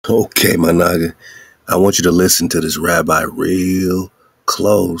Okay, my naga, I want you to listen to this rabbi real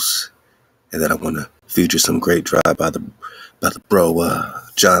close, and then I want to feature some great drive by the bro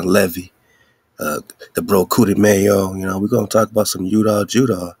John Levy, the bro Kuti Mayo. We're gonna talk about some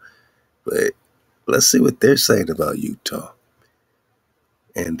Judah, but let's see what they're saying about Utah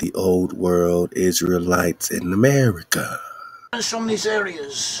and the old world Israelites in America. From these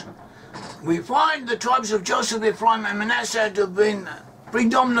areas, we find the tribes of Joseph, Ephraim, and Manasseh to have been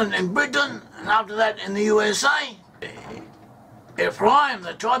predominant in Britain, and after that in the USA. Ephraim,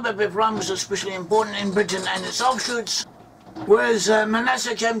 the tribe of Ephraim, was especially important in Britain and its offshoots, whereas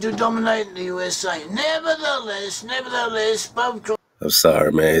Manasseh came to dominate the USA. Nevertheless, both tribes... I'm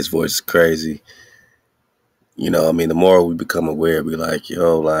sorry, man, his voice is crazy. The more we become aware, we like,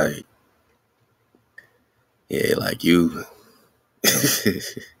 like you.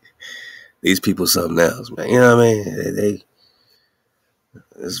 These people something else, man. You know what I mean? They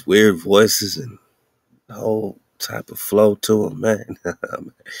there's weird voices and the whole type of flow to them, man.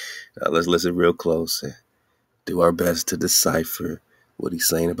 Now let's listen real close and do our best to decipher what he's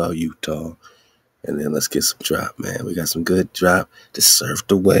saying about Utah. And then let's get some drop, man. We got some good drop to surf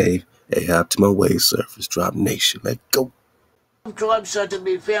the wave. Ahab to my wave surfers. Drop nation. Let's go. Tribes are to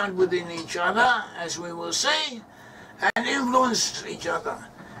be found within each other, as we will see, and influence each other.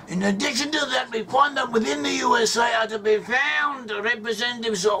 In addition to that, we find that within the USA are to be found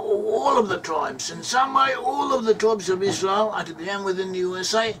representatives of all of the tribes. In some way, all of the tribes of Israel are to be found within the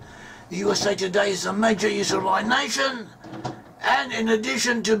USA. The USA today is a major Israelite nation, and in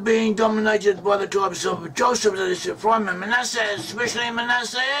addition to being dominated by the tribes of Joseph, that is Ephraim and Manasseh, especially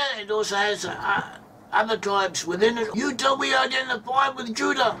Manasseh, it also has other tribes within it. Utah we identify with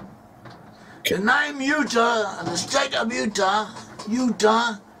Judah. The name Utah, and the state of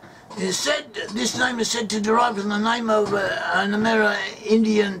Utah, this name is said to derive from the name of an American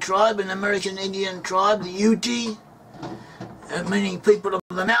Indian tribe, the Ute, meaning people of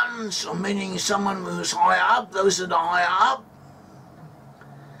the mountains, or meaning someone who's higher up, those that are higher up.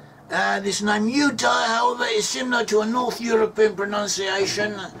 This name Utah, however, is similar to a North European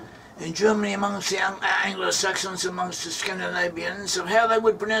pronunciation in Germany amongst the Anglo-Saxons, amongst the Scandinavians, of how they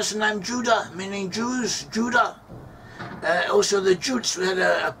would pronounce the name Judah, meaning Jews, Judah. Also the Jutes, we had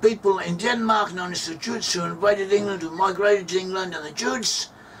a people in Denmark known as the Jutes who invaded England, who migrated to England, and the Jutes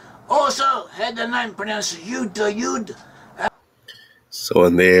also had the name pronounced as Yud. So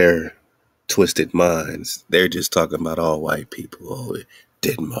in their twisted minds, they're just talking about all white people,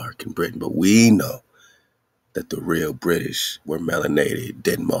 Denmark and Britain. But we know that the real British were melanated,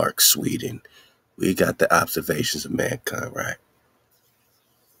 Denmark, Sweden. We got the observations of mankind, right?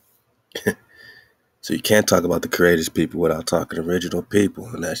 So you can't talk about the creative people without talking original people,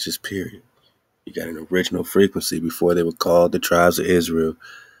 and that's just period. You got an original frequency before they were called the tribes of Israel.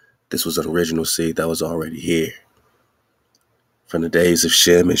 This was an original seed that was already here. From the days of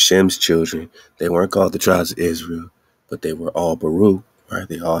Shem and Shem's children, they weren't called the tribes of Israel, but they were all Baruch, right?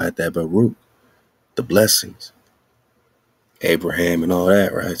 They all had that Baruch, the blessings, Abraham and all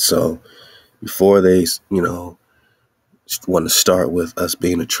that, right? So before they, want to start with us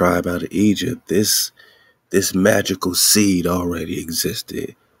being a tribe out of Egypt, this magical seed already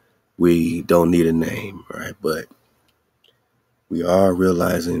existed. We don't need a name, right? But we are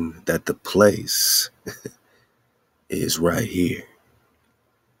realizing that the place is right here.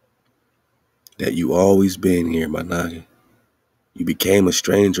 That you always been here, my naga. You became a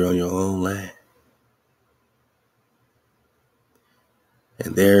stranger on your own land.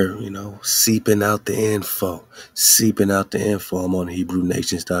 And they're, seeping out the info. I'm on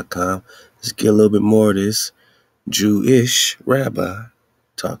HebrewNations.com. Let's get a little bit more of this Jewish rabbi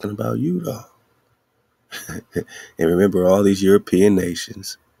talking about Yudah. And remember, all these European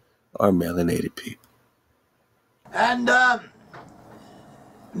nations are melanated people. And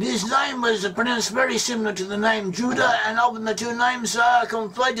this name was pronounced very similar to the name Judah, and often the two names are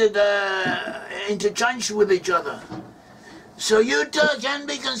conflated, interchanged with each other. So Utah can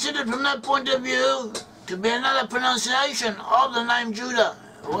be considered from that point of view to be another pronunciation of the name Judah.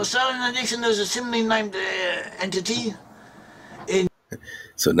 Also, in addition, there's a similarly named entity.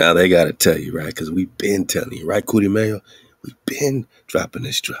 So now they got to tell you, right? Because we've been telling you, right, Kuti Mayo? We've been dropping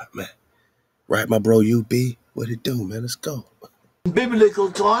this drop, man. Right, my bro, UB? What it do, man? Let's go. In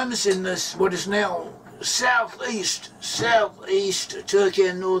biblical times, in this what is now southeast Turkey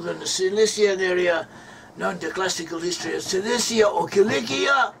and northern Cilician area, known to classical history as Cilicia or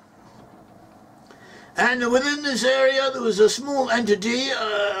Kilikia. And within this area there was a small entity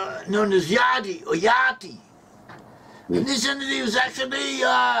known as Yadi or Yati. And this entity was actually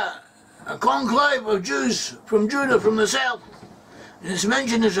a conclave of Jews from Judah, from the south. And it's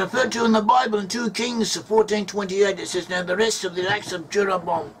mentioned, is referred to in the Bible in 2 Kings 14:28. It says, now the rest of the acts of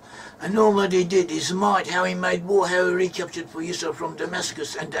Jeroboam, and all that he did, his might, how he made war, how he recaptured for Israel from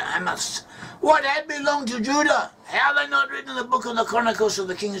Damascus and to Hamath, what had belonged to Judah. How are they not written in the book of the Chronicles of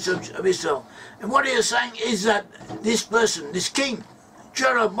the kings of Israel? And what he is saying is that this person, this king,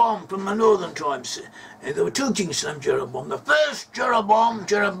 Jeroboam from the northern tribes, and there were 2 kings named Jeroboam. The first Jeroboam,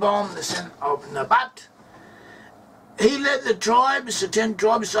 the son of Nebat, he led the tribes, the 10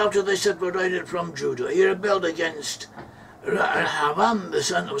 tribes, after they separated from Judah. He rebelled against Ahab, the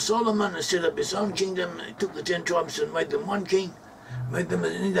son of Solomon, and set up his own kingdom. He took the 10 tribes and made them one king, made them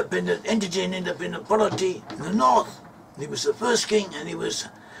an independent entity, an independent polity in the north. He was the first king, and he was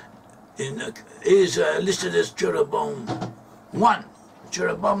listed as Jeroboam I,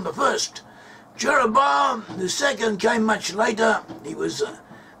 Jeroboam the first. Jeroboam the second came much later. He was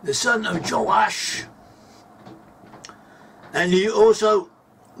the son of Joash, and he also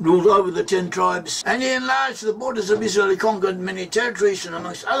ruled over the 10 tribes, and he enlarged the borders of Israel. He conquered many territories, and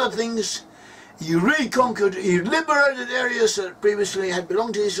amongst other things, he liberated areas that previously had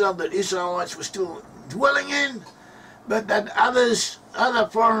belonged to Israel, that Israelites were still dwelling in, but that other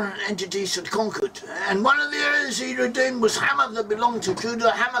foreign entities had conquered. And one of the areas he redeemed was Hamath, that belonged to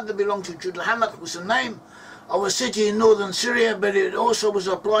Judah. Hamath was the name of a city in northern Syria, but it also was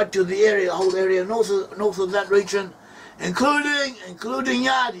applied to the area, whole area north of that region, including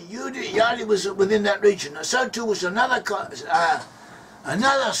Yadi. Yadi was within that region. And so too was another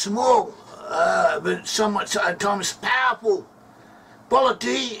small, but somewhat at times powerful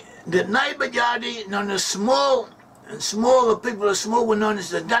polity that neighboured Yadi, known as Small. And small, the people of Small were known as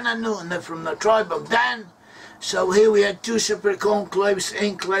the Dananu, and they're from the tribe of Dan. So here we had 2 separate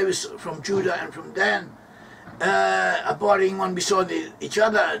enclaves from Judah and from Dan, abiding one beside each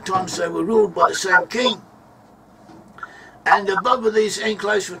other. At times they were ruled by the same king. And both of these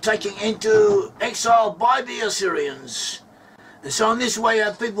enclaves were taken into exile by the Assyrians. And so in this way you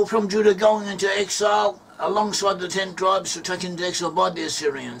have people from Judah going into exile alongside the 10 tribes who were taken into exile by the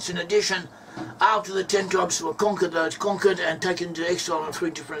Assyrians. In addition, after the 10 tribes were conquered and taken into exile in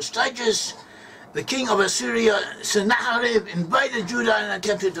 3 different stages, the king of Assyria, Sennacherib, invaded Judah and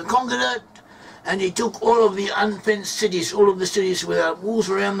attempted to conquer it, and he took all of the unfenced cities, all of the cities without walls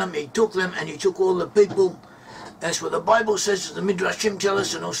around them. He took them, and he took all the people. That's what the Bible says, the Midrashim tell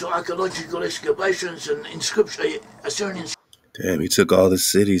us, and also archaeological excavations and inscription, Assyrian. Damn, he took all the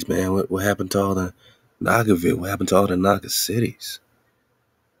cities, man. What happened to all the Nagaville? What happened to all the Naga cities?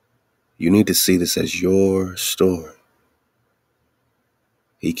 You need to see this as your story.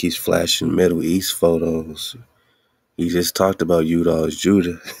 He keeps flashing Middle East photos. He just talked about Yudah as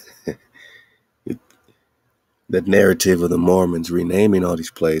Judah. The narrative of the Mormons renaming all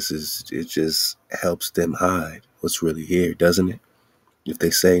these places, it just helps them hide what's really here, doesn't it? If they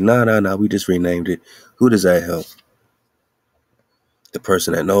say, no, we just renamed it, who does that help? The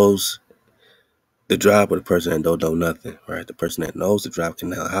person that knows the tribe or the person that don't know nothing, right? The person that knows the tribe can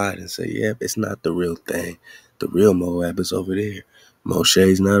now hide and say, yeah, it's not the real thing. The real Moab is over there.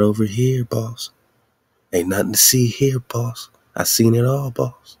 Moshe's not over here, boss. Ain't nothing to see here, boss. I seen it all,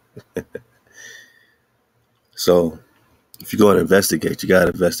 boss. So if you're going to investigate, you got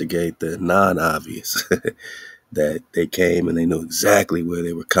to investigate the non-obvious, that they came and they knew exactly where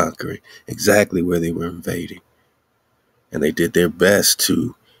they were conquering, exactly where they were invading. And they did their best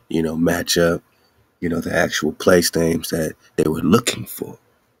to, match up, the actual place names that they were looking for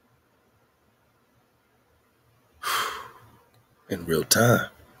in real time.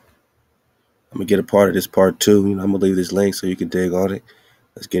 I'm going to get a part of this part 2. I'm going to leave this link so you can dig on it.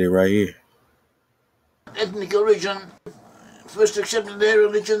 Let's get it right here. Ethnic origin, first accepted their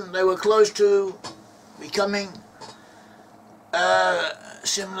religion, they were close to becoming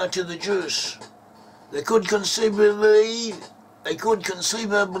similar to the Jews. They could conceivably,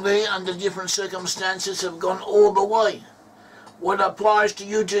 under different circumstances, have gone all the way. What applies to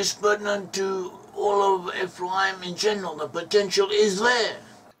Yudah is pertinent to all of Ephraim in general. The potential is there.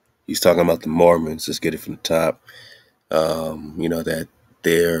 He's talking about the Mormons. Let's get it from the top. That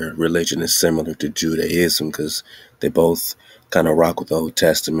their religion is similar to Judaism because they both kind of rock with the Old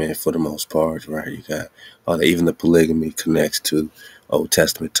Testament for the most part, right? You got even the polygamy connects to Old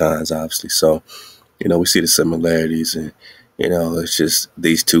Testament times, obviously. So, we see the similarities, and it's just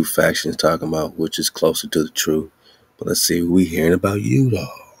these 2 factions talking about which is closer to the truth. But let's see what we hearing about Yudah.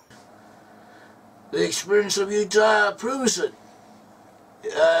 The experience of Yudah proves it.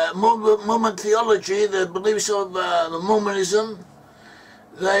 Mormon theology, the beliefs of the Mormonism,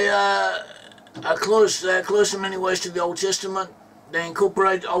 they are close. They are close in many ways to the Old Testament. They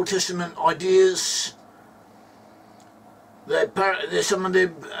incorporate Old Testament ideas some of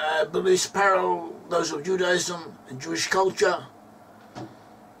their beliefs parallel those of Judaism and Jewish culture.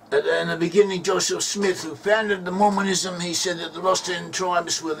 In the beginning, Joseph Smith, who founded the Mormonism, he said that the lost 10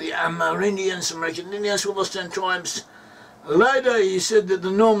 tribes were the Amerindians, American Indians were lost 10 tribes. Later, he said that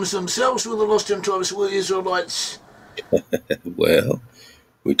the Normans themselves were the lost 10 tribes, were Israelites. Well,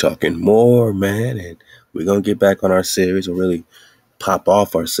 we're talking more, man, and we're going to get back on our series, or really pop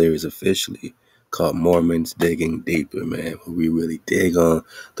off our series officially, called Mormons Digging Deeper, man, where we really dig on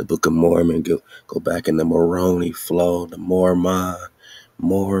the Book of Mormon, go back in the Moroni flow, the Mormon.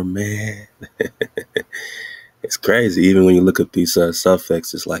 It's crazy. Even when you look at these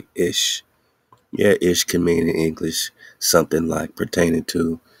suffixes like ish. Yeah, ish can mean in English something like pertaining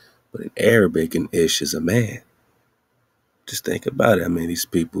to, but in Arabic, an ish is a man. Just think about it. I mean, these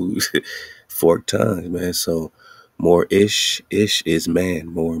people, forked tongues, man. So more ish is man,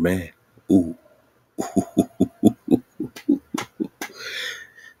 more man. Ooh.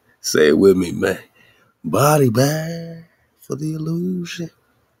 Say it with me, man. Body bag for the illusion.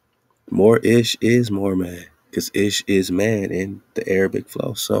 More ish is more man, because ish is man in the Arabic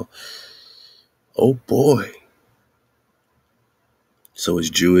flow. So, oh boy. So is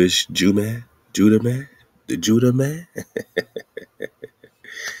Jewish Jew man? Judah man? The Judah man?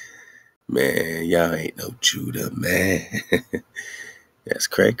 Man, y'all ain't no Judah man. That's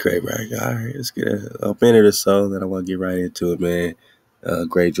cray, right? All right, let's get a minute or so. Then I want to get right into it, man.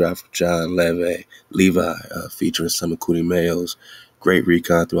 Great drop from John Levi, featuring some including males. Great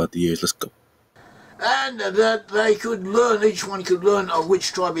recon throughout the years. Let's go. And that they could learn, each one could learn of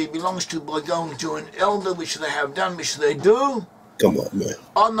which tribe he belongs to by going to an elder, which they have done, which they do. Come on, man.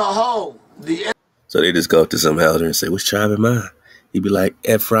 On the whole, so they just go up to some elder and say, "Which tribe am I?" He'd be like,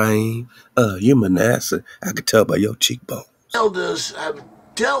 "Ephraim, you Manasseh. I could tell by your cheekbones." Elders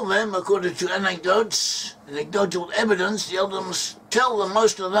tell them, according to anecdotal evidence, the elders tell them,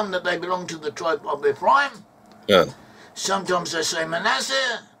 most of them, that they belong to the tribe of Ephraim. Yeah. Sometimes they say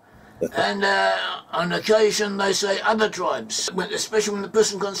Manasseh, and on occasion they say other tribes, especially when the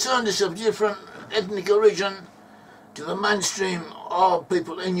person concerned is of different ethnic origin to the mainstream of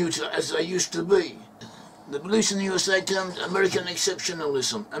people in Utah as they used to be. The beliefs in the USA termed American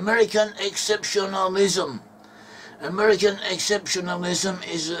exceptionalism. American exceptionalism. American exceptionalism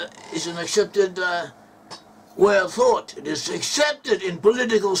is an accepted way of thought. It is accepted in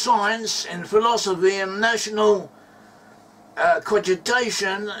political science and philosophy and national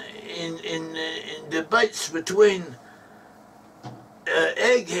cogitation in debates between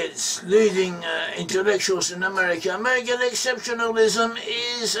eggheads leading intellectuals in America. American exceptionalism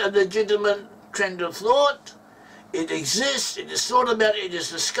is a legitimate trend of thought. It exists, it is thought about, it is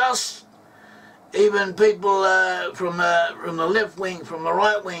discussed. Even people from the left wing, from the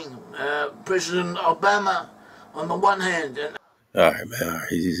right wing, President Obama on the one hand. And all right, man, all right,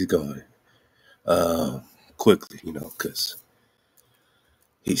 he's going quickly, because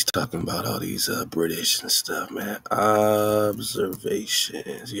he's talking about all these British and stuff, man.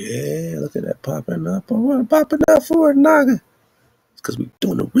 Observations. Yeah, look at that popping up. Popping up for a noggin. It's because we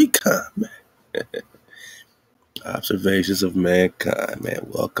doing a recon, man. Observations of Mankind, man.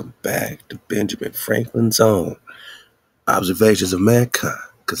 Welcome back to Benjamin Franklin's own Observations of Mankind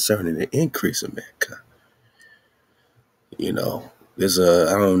concerning the increase of mankind. There's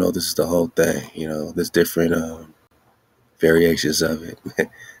I don't know, this is the whole thing. There's different variations of it.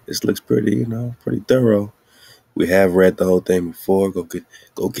 This looks pretty, pretty thorough. We have read the whole thing before. Go get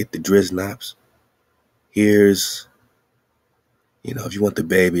the Driznaps. Here's, if you want the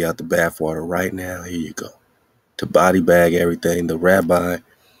baby out the bathwater right now, here you go. To body bag everything, the rabbi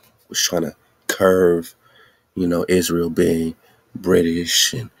was trying to curve, Israel being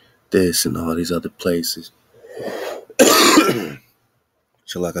British and this and all these other places.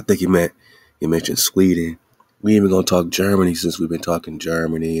 So, like, I think he mentioned Sweden. We even gonna talk Germany, since we've been talking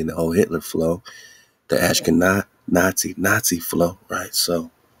Germany and the whole Hitler flow, the Ashkenazi Nazi flow, right? So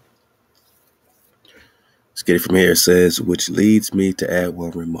let's get it from here. It says, which leads me to add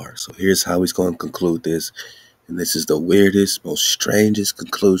one remark. So here's how he's going to conclude this. And this is the weirdest, most strangest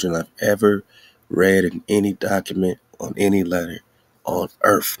conclusion I've ever read in any document, on any letter, on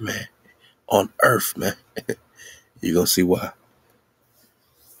earth, man. On earth, man. You're going to see why.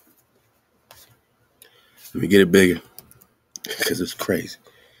 Let me get it bigger, because it's crazy.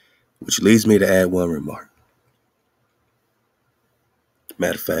 Which leads me to add one remark.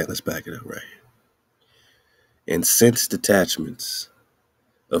 Matter of fact, let's back it up right here. And since detachments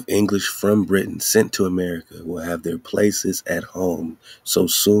of English from Britain sent to America will have their places at home so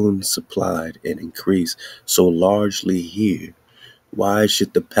soon supplied and increased so largely here, why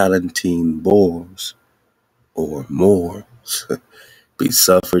should the Palatine Boers, or more, be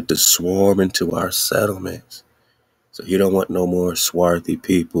suffered to swarm into our settlements. So you don't want no more swarthy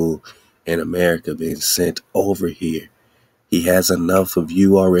people in America being sent over here. He has enough of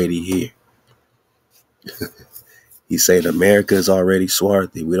you already here. He's saying America is already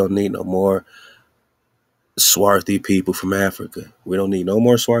swarthy. We don't need no more swarthy people from Africa. We don't need no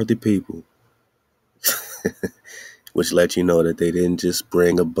more swarthy people. Which lets you know that they didn't just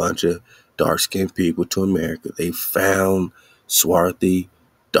bring a bunch of dark-skinned people to America. They found swarthy,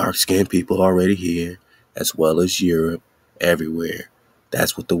 dark-skinned people already here, as well as Europe, everywhere.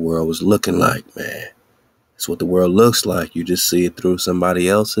 That's what the world was looking like, man. That's what the world looks like. You just see it through somebody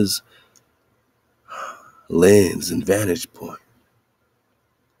else's lens and vantage point.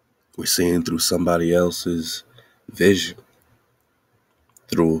 We're seeing through somebody else's vision,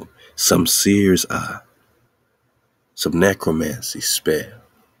 through some seer's eye, some necromancy spell.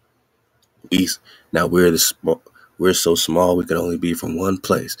 Now we're so small we can only be from one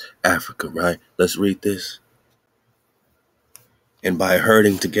place, Africa, right? Let's read this. And by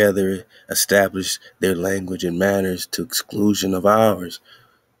herding together, establish their language and manners to exclusion of ours.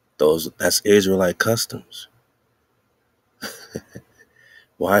 That's Israelite customs.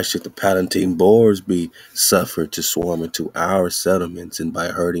 Why should the Palatine Boers be suffered to swarm into our settlements and by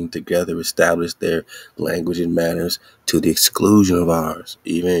herding together establish their language and manners to the exclusion of ours?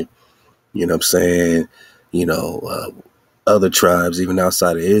 Even, you know what I'm saying, other tribes, even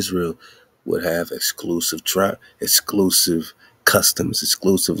outside of Israel, would have exclusive customs,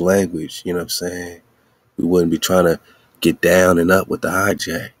 exclusive language, you know what I'm saying? We wouldn't be trying to get down and up with the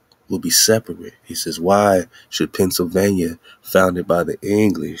hijack. Will be separate. He says, why should Pennsylvania, founded by the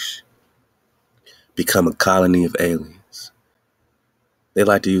English, become a colony of aliens? They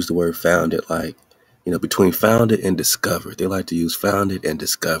like to use the word founded like, between founded and discovered. They like to use founded and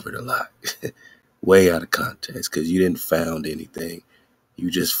discovered a lot. Way out of context, because you didn't found anything. You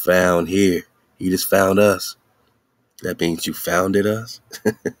just found here. You just found us. That means you founded us.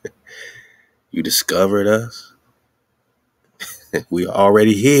 You discovered us. We are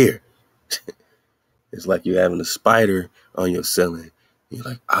already here. It's like you having a spider on your ceiling. You're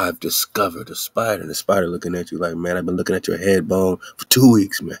like, I've discovered a spider. And the spider looking at you like, man, I've been looking at your head bone for 2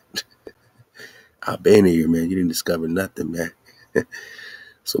 weeks, man. I've been here, man. You didn't discover nothing, man.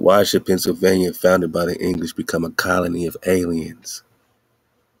 So why should Pennsylvania, founded by the English, become a colony of aliens,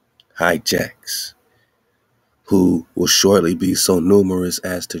 hijacks, who will shortly be so numerous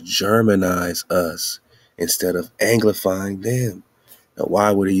as to Germanize us instead of Anglifying them? Now,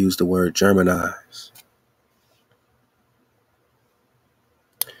 why would he use the word Germanize?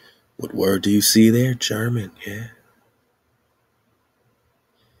 What word do you see there? German, yeah.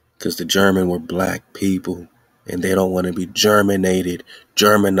 Because the German were black people, and they don't want to be germinated,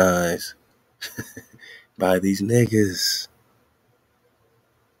 Germanized by these niggas.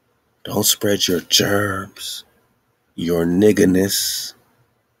 Don't spread your germs, your nigginess,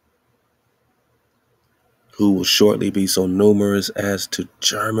 who will shortly be so numerous as to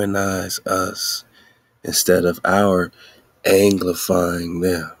Germanize us instead of our Anglifying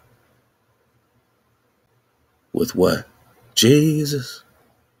them. With what? Jesus.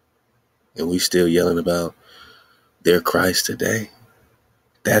 And we still yelling about their Christ today.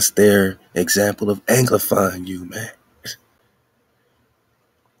 That's their example of Anglifying you, man.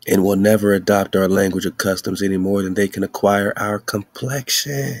 And will never adopt our language or customs any more than they can acquire our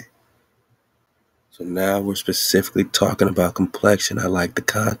complexion. So now we're specifically talking about complexion. I like the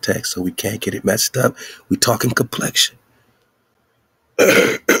context so we can't get it messed up. We talking complexion.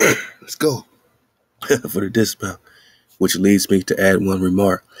 Let's go for the dismount. Which leads me to add one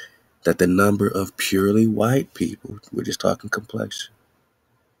remark, that the number of purely white people, we're just talking complexion,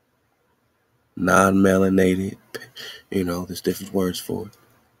 non-melanated, there's different words for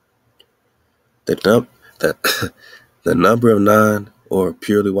it. The number of non or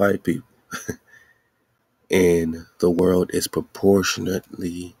purely white people in the world is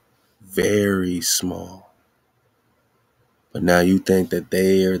proportionately very small. But now you think that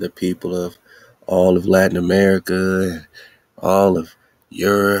they are the people of all of Latin America and all of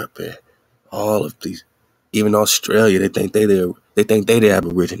Europe and all of these, even Australia, they think they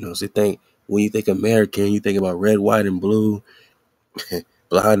aboriginals. They think when you think American, you think about red, white, and blue,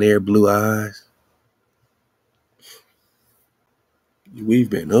 blonde hair, blue eyes. We've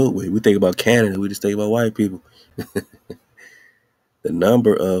been we think about Canada, we just think about white people. The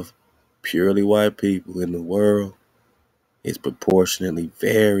number of purely white people in the world is proportionately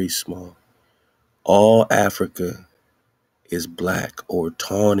very small. All Africa is black or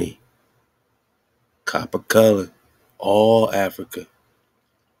tawny, copper color. All Africa.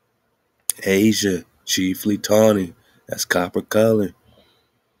 Asia, chiefly tawny, That's copper color.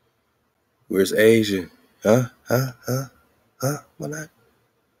 Where's Asia? Huh? What not?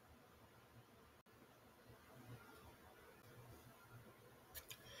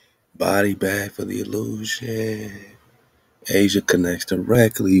 Body bag for the illusion. Asia connects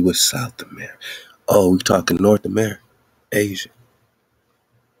directly with South America. Oh, we talking North America. Asia.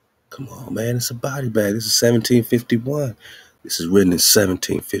 Come on, man. It's a body bag. This is 1751. This is written in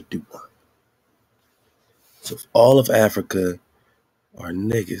 1751. So if all of Africa are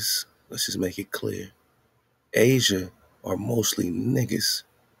niggas, let's just make it clear. Asia are mostly niggas,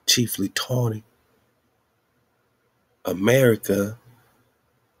 chiefly tawny. America,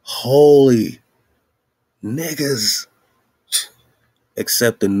 holy niggas,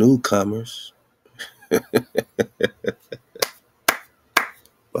 except the newcomers.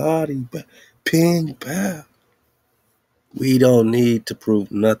 Body bag, ping pow. We don't need to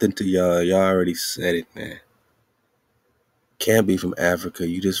prove nothing to y'all. Y'all already said it, man. Can't be from Africa.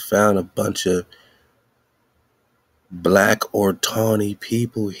 You just found a bunch of black or tawny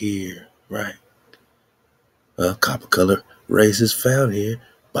people here, right? Copper color races found here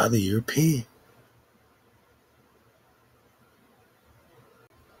by the European.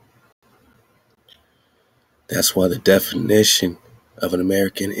 That's why the definition of an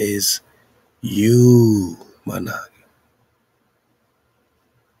American is you, my nigga.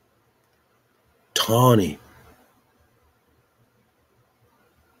 Tawny.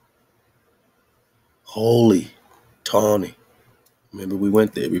 Holy. Tawny. Remember we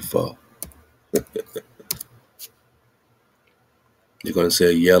went there before. You're going to say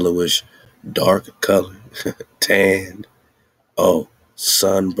a yellowish, dark color. Tanned. Oh,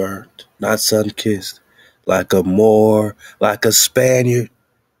 sunburnt. Not sun-kissed. Like a Moor. Like a Spaniard.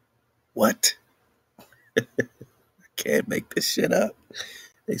 What? I can't make this shit up.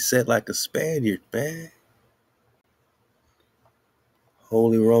 They said like a Spaniard, man.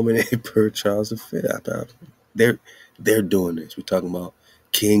 Holy Roman Emperor Charles V. They're doing this. We're talking about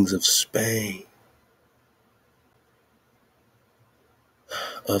kings of Spain.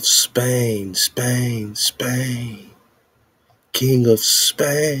 Of Spain. King of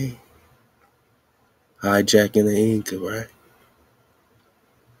Spain. Hijacking the Inca, right?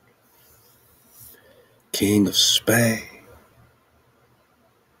 King of Spain.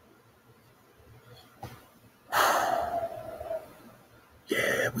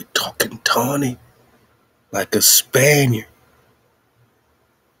 Yeah, we talking tawny. Like a Spaniard.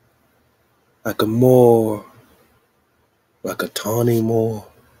 Like a Moor. Like a tawny Moor.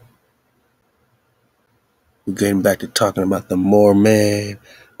 We're getting back to talking about the Moorman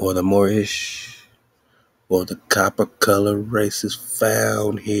or the Moorish or the copper color races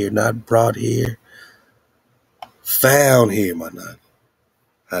found here, not brought here. Found here, my nigga.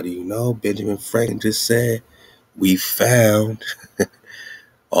 How do you know? Benjamin Franklin just said, we found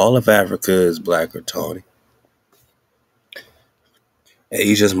all of Africa is black or tawny.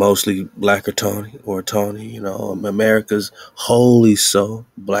 Asia's mostly black or tawny, you know. America's wholly so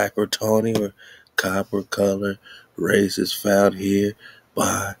black or tawny or copper color races found here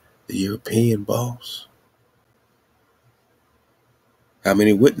by the European boss. How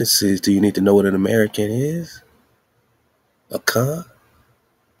many witnesses do you need to know what an American is? A con?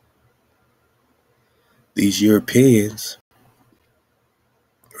 These Europeans,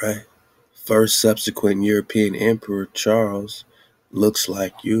 right? First subsequent European Emperor Charles looks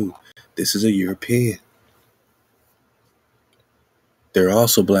like you. This is a European. They're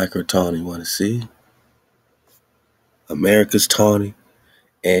also black or tawny, want to see? America's tawny.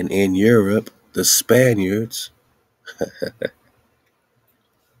 And in Europe, the Spaniards,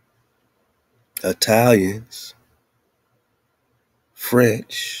 Italians,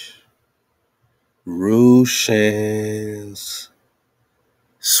 French, Russians,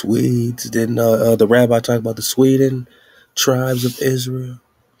 Swedes. Didn't the rabbi talk about the Sweden tribes of Israel?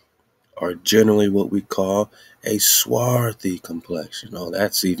 Are generally what we call a swarthy complexion. Oh,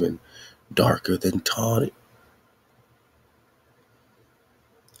 that's even darker than tawny.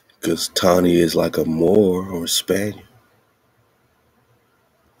 Because tawny is like a Moor or a Spaniard.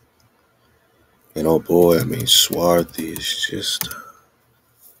 And oh boy, I mean, swarthy is just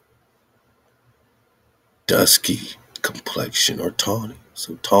dusky complexion or tawny.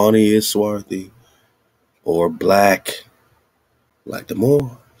 So tawny is swarthy or black like the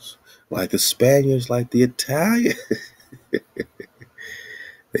Moors, like the Spaniards, like the Italians.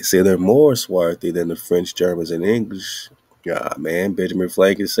 They say they're more swarthy than the French, Germans, and English. Yeah, man, Benjamin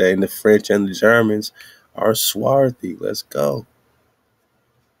Franklin is saying the French and the Germans are swarthy. Let's go.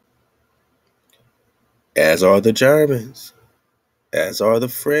 As are the Germans. As are the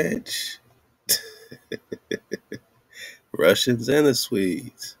French. Russians and the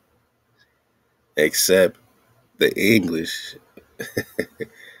Swedes. Except the English.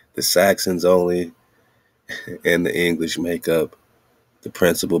 The Saxons only and the English make up the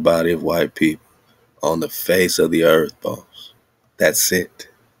principal body of white people on the face of the earth, boss. That's it.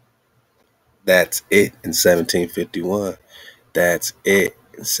 That's it in 1751. That's it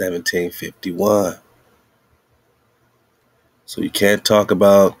in 1751. So you can't talk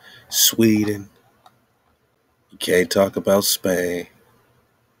about Sweden. You can't talk about Spain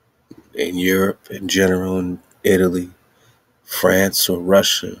and Europe in general, and Italy, France, or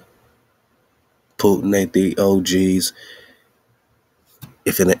Russia. Putin ain't the OGs.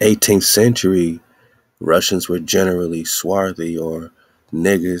 If in the 18th century, Russians were generally swarthy or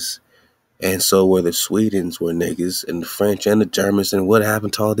niggas, and so were the Swedes were niggas, and the French and the Germans, and what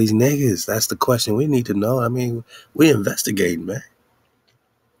happened to all these niggas? That's the question we need to know. I mean, we investigating, man.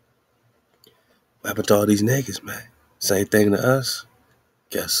 What happened to all these niggas, man? Same thing to us?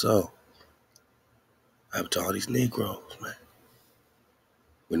 Guess so. What happened to all these Negroes, man?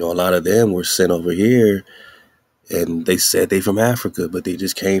 We know a lot of them were sent over here, and they said they from Africa, but they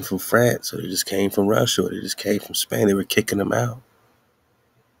just came from France, or they just came from Russia, or they just came from Spain. They were kicking them out.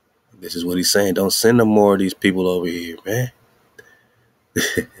 This is what he's saying. Don't send no more of these people over here, man.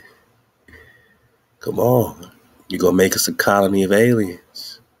 Come on. You're going to make us a colony of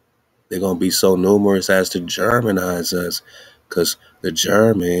aliens. They're going to be so numerous as to Germanize us, because the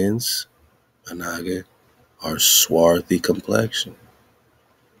Germans, Anaga, are swarthy complexion.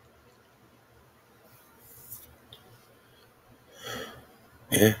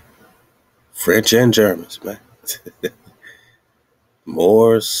 Yeah. French and Germans, man.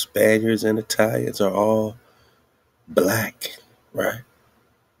 Moors, Spaniards, and Italians are all black, right?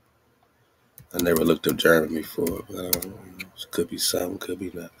 I never looked up German before, but I don't know. Could be something, could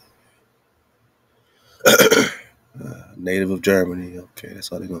be nothing. Native of Germany, okay,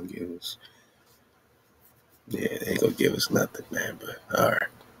 that's all they're gonna give us. Yeah, they ain't gonna give us nothing, man, but alright.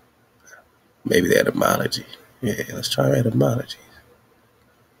 Maybe the etymology. Yeah, let's try etymology.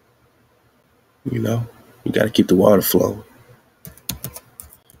 You know, you gotta keep the water flowing.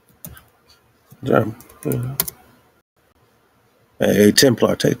 German, you know. Hey,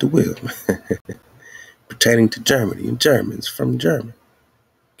 Templar, take the wheel, man. Pertaining to Germany and Germans from German.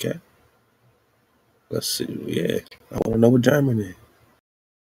 Okay. Let's see. Yeah, I want to know what German is.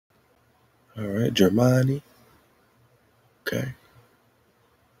 All right, Germany. Okay.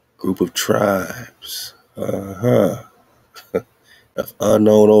 Group of tribes. Of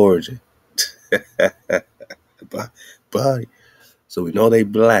unknown origin. Body. So we know they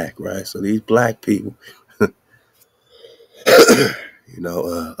black, right? So these black people,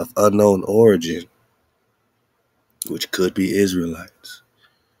 of unknown origin, which could be Israelites,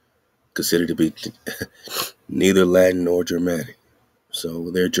 considered to be neither Latin nor Germanic.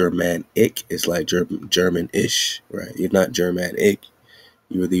 So they're Germanic. It's like German-ish, right? You're not Germanic.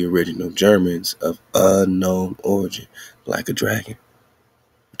 You're the original Germans of unknown origin, like a dragon.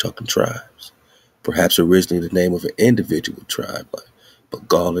 We're talking tribes. Perhaps originally the name of an individual tribe, but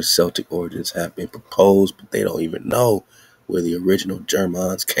Gaulish Celtic origins have been proposed, but they don't even know where the original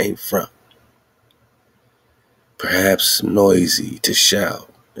Germans came from. Perhaps noisy to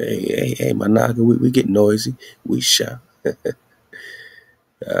shout. Hey, my naga, we get noisy. We shout. All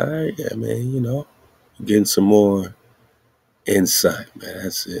right, yeah, man, getting some more insight, man.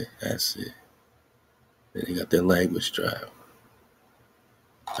 That's it. Then they got their language drive.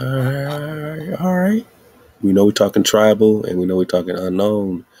 All right. We know we're talking tribal, and we know we're talking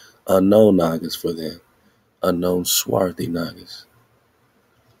unknown Nagas for them. Unknown swarthy Nagas.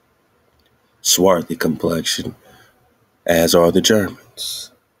 Swarthy complexion, as are the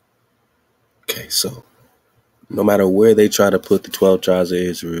Germans. Okay, so no matter where they try to put the 12 tribes of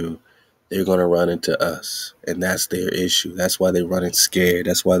Israel, they're going to run into us. And that's their issue. That's why they're running scared.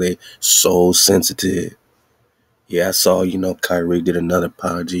 That's why they're so sensitive. Yeah, I saw, Kyrie did another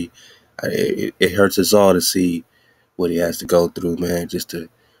apology. It hurts us all to see what he has to go through, man, just to,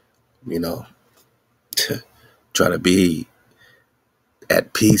 to try to be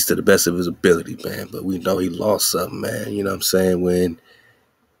at peace to the best of his ability, man. But we know he lost something, man. You know what I'm saying? When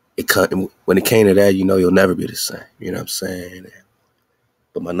it came to that, you'll never be the same. You know what I'm saying?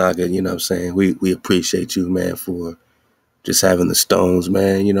 But my naga, you know what I'm saying? We appreciate you, man, for just having the stones,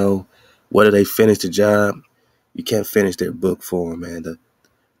 man. Whether they finish the job, you can't finish their book for them, man.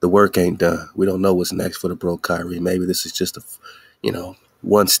 The work ain't done. We don't know what's next for the bro Kyrie. Maybe this is just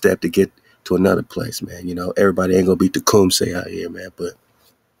one step to get to another place, man. Everybody ain't gonna be Tecumseh out here, man. But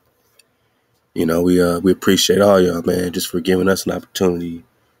we appreciate all y'all, man, just for giving us an opportunity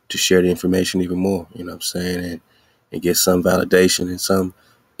to share the information even more. You know what I'm saying? And and get some validation and some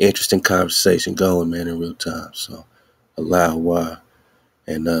interesting conversation going, man, in real time. So allow why.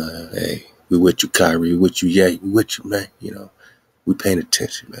 And hey, we with you, Kyrie, we with you, Ye, we with you, man. We paying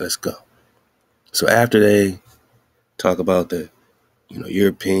attention, man. Let's go. So after they talk about the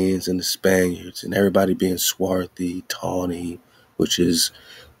Europeans and the Spaniards and everybody being swarthy, tawny, which is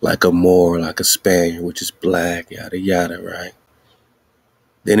like a Moor, like a Spaniard, which is black, yada yada, right?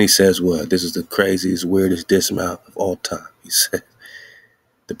 Then he says what? This is the craziest, weirdest dismount of all time. He said,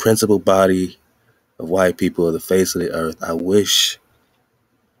 the principal body of white people of the face of the earth,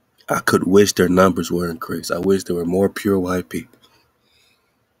 I could wish their numbers were increased. I wish there were more pure white people.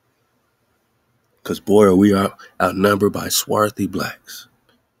 Because boy, we are outnumbered by swarthy blacks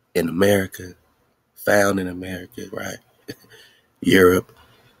in America, found in America, right? Europe.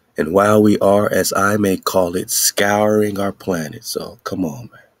 And while we are, as I may call it, scouring our planet. So come on,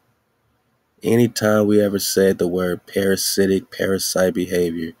 man. Anytime we ever said the word parasite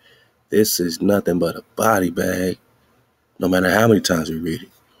behavior, this is nothing but a body bag, no matter how many times we read it.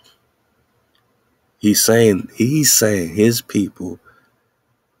 He's saying his people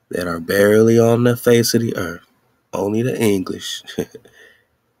that are barely on the face of the earth, only the English.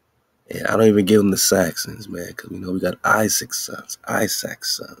 And I don't even give them the Saxons, man, because we know we got Isaac's sons,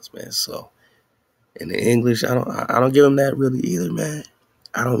 man. So, and the English, I don't give them that really either, man.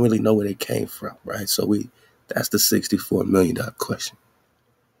 I don't really know where they came from, right? So that's the $64 million question.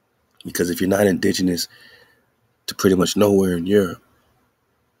 Because if you're not indigenous to pretty much nowhere in Europe,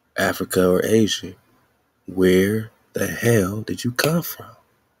 Africa, or Asia, where the hell did you come from?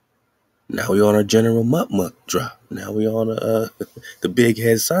 Now we on our general muck drop. Now we on the big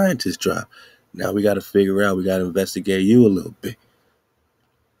head scientist drop. Now we got to figure out, we got to investigate you a little bit.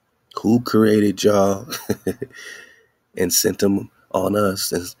 Who created y'all and sent them on us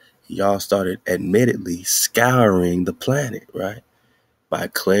since y'all started admittedly scouring the planet, right? By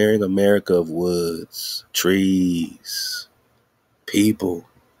clearing America of woods, trees, people.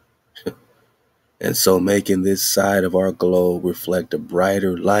 And so making this side of our globe reflect a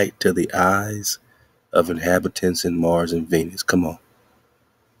brighter light to the eyes of inhabitants in Mars and Venus. Come on.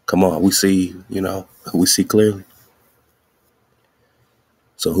 We see, we see clearly.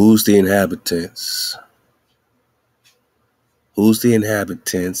 So who's the inhabitants? Who's the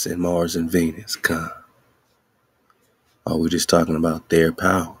inhabitants in Mars and Venus? Are we just talking about their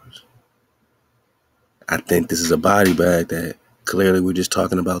powers? I think this is a body bag that clearly we're just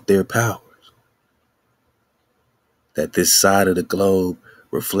talking about their powers. That this side of the globe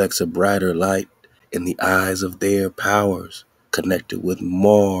reflects a brighter light in the eyes of their powers connected with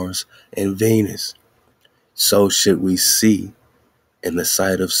Mars and Venus. So should we see in the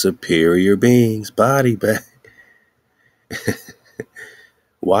sight of superior beings, body bag.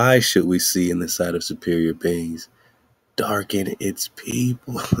 Why should we see in the sight of superior beings darken its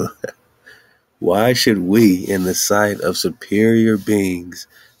people? Why should we in the sight of superior beings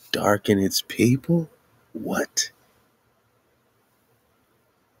darken its people? What?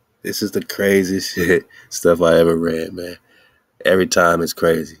 This is the craziest stuff I ever read, man. Every time it's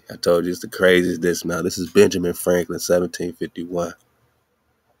crazy. I told you it's the craziest dismount. This is Benjamin Franklin, 1751.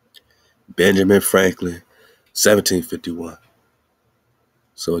 Benjamin Franklin, 1751.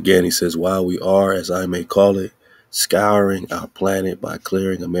 So again, he says, while we are, as I may call it, scouring our planet by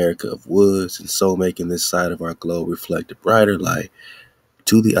clearing America of woods and so making this side of our globe reflect a brighter light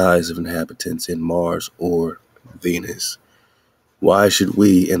to the eyes of inhabitants in Mars or Venus, why should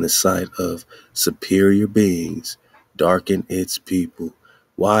we, in the sight of superior beings, darken its people?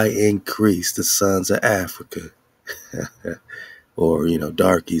 Why increase the sons of Africa? Or,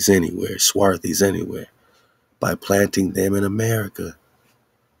 darkies anywhere, swarthies anywhere, by planting them in America?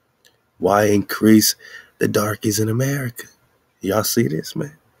 Why increase the darkies in America? Y'all see this,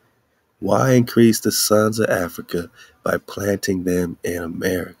 man? Why increase the sons of Africa by planting them in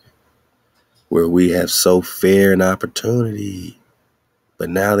America, where we have so fair an opportunity? But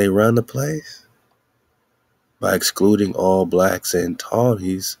now they run the place by excluding all blacks and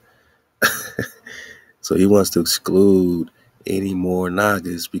tawnies. So he wants to exclude any more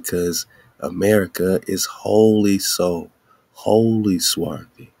Nagas because America is wholly swarthy,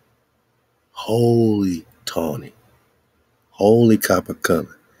 wholly tawny, wholly copper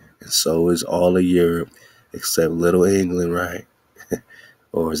colored. And so is all of Europe except Little England, right?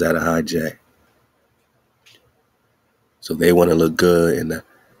 Or is that a hijack? So they want to look good in the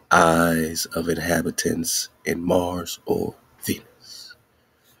eyes of inhabitants in Mars or Venus.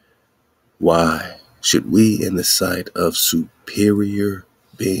 Why should we, in the sight of superior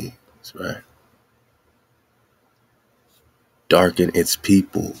beings, right, darken its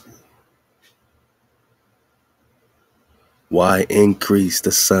people? Why increase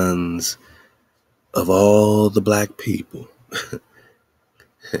the sons of all the black people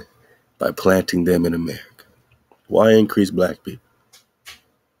by planting them in America? Why increase black people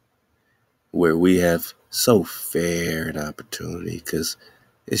where we have so fair an opportunity? Because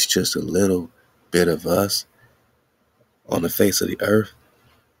it's just a little bit of us on the face of the earth.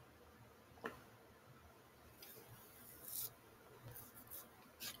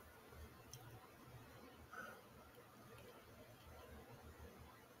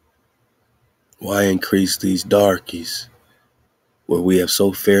 Why increase these darkies where we have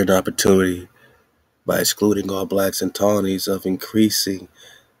so fair an opportunity by excluding all blacks and tawnies of increasing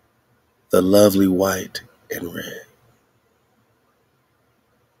the lovely white and red?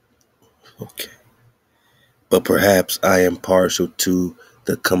 Okay. But perhaps I am partial to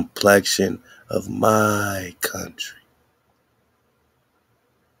the complexion of my country.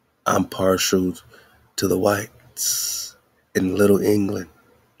 I'm partial to the whites in Little England.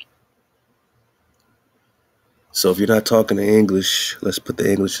 So if you're not talking the English, let's put the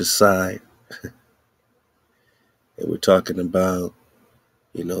English aside. And we're talking about,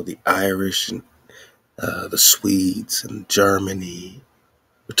 the Irish and the Swedes and Germany.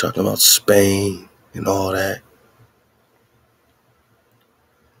 We're talking about Spain and all that.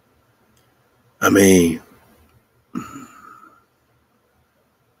 I mean,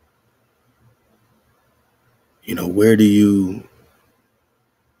 where do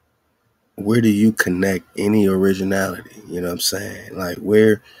you connect any originality? You know what I'm saying? Like,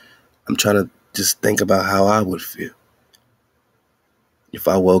 where I'm trying to just think about how I would feel if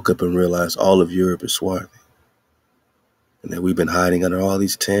I woke up and realized all of Europe is swarthy and that we've been hiding under all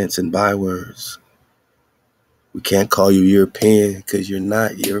these tents and bywords. We can't call you European because you're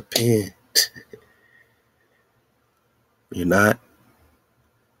not European. You're not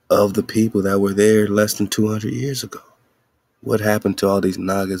of the people that were there less than 200 years ago. What happened to all these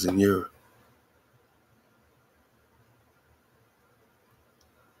Nagas in Europe?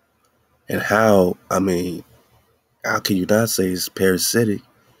 And how can you not say it's parasitic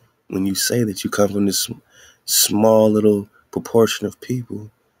when you say that you come from this small little proportion of people,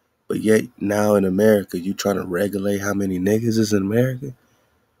 but yet now in America, you trying to regulate how many niggas is in America?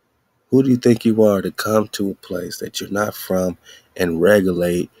 Who do you think you are to come to a place that you're not from and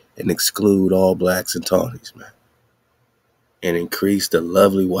regulate and exclude all blacks and tawnies, man? And increase the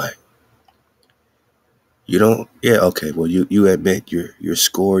lovely white. You don't, yeah, okay, well, you admit you're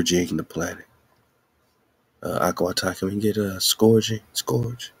scourging the planet. Aquata, can we get a scourge?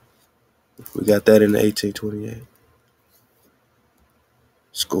 We got that in the 1828.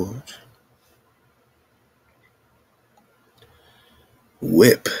 Scourge.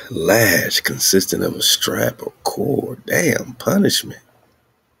 Whip, lash, consisting of a strap or cord. Damn, punishment.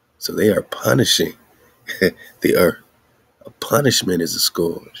 So they are punishing the earth. A punishment is a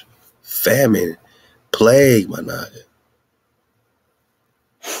scourge. Famine, plague, my naga.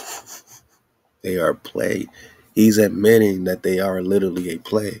 They are plague. He's admitting that they are literally a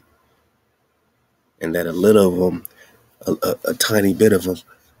plague. And that a little of them, a tiny bit of them,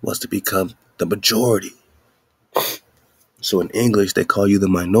 wants to become the majority. So in English, they call you the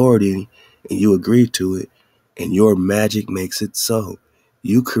minority, and you agree to it, and your magic makes it so.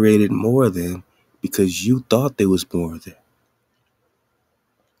 You created more of them because you thought there was more of them.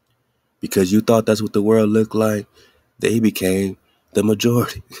 Because you thought that's what the world looked like, they became the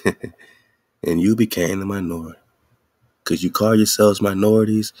majority. And you became the minority. Because you call yourselves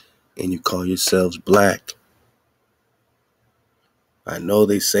minorities, and you call yourselves black. I know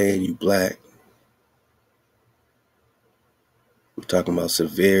they saying you black. We're talking about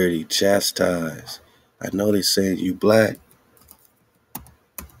severity, chastise. I know they saying you black.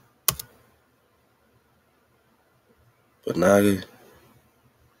 But Naga,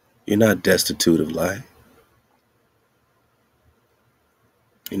 you're not destitute of light.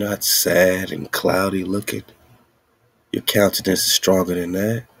 You're not sad and cloudy looking. Your countenance is stronger than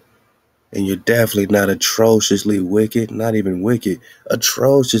that. And you're definitely not atrociously wicked. Not even wicked.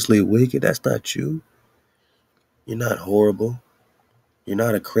 Atrociously wicked. That's not you. You're not horrible. You're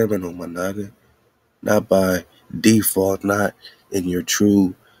not a criminal, my naga. Not by default. Not in your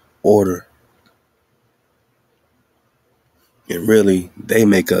true order. And really, they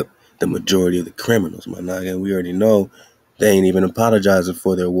make up the majority of the criminals, my naga. And we already know they ain't even apologizing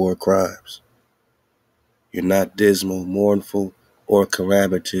for their war crimes. You're not dismal, mournful, or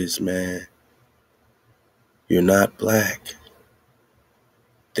calamitous, man. You're not black.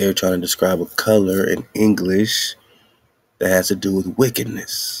 They're trying to describe a color in English that has to do with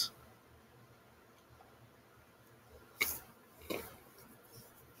wickedness.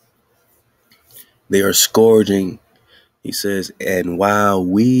 They are scourging He says, and while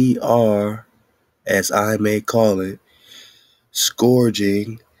we are, as I may call it,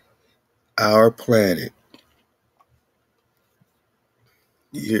 scourging our planet,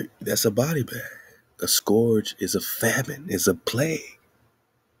 that's a body bag. A scourge is a famine, is a plague.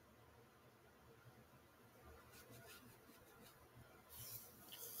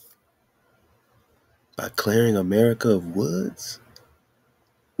 By clearing America of woods,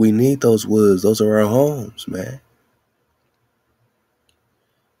 we need those woods. Those are our homes, man.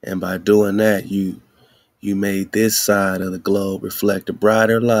 And by doing that, you made this side of the globe reflect a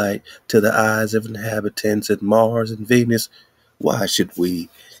brighter light to the eyes of inhabitants at Mars and Venus. Why should we,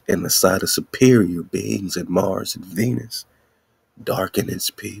 in the sight of superior beings at Mars and Venus, darken its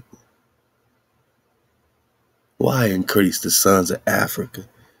people? Why increase the sons of Africa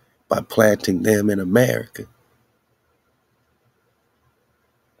by planting them in America,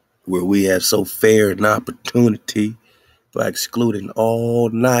 where we have so fair an opportunity by excluding all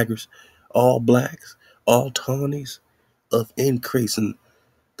Negroes, all blacks, all Tonys, of increasing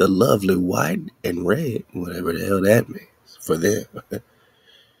the lovely white and red, whatever the hell that means for them.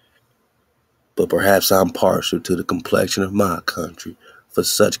 But perhaps I'm partial to the complexion of my country, for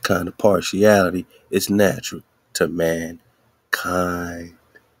such kind of partiality is natural to mankind.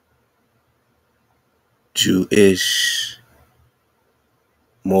 Jewish,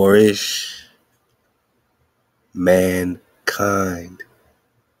 Moorish, mankind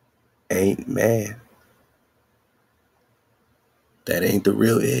ain't man. That ain't the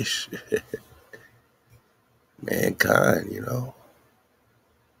real ish. Mankind,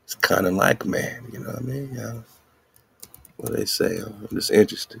 it's kind of like man, you know what I mean? Yeah. What they say, I'm just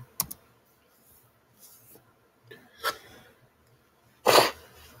interested.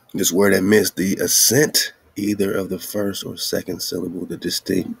 This word admits the assent either of the first or second syllable, the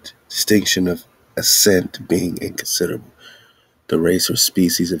distinction of assent being inconsiderable. The race or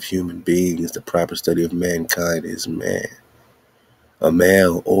species of human beings, the proper study of mankind is man. A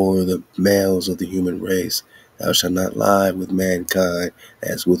male or the males of the human race, thou shalt not lie with mankind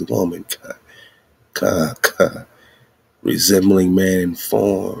as with womankind. Resembling man in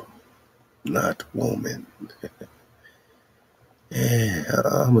form, not woman. Yeah,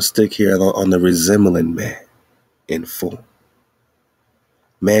 I'm going to stick here on the resembling man in form.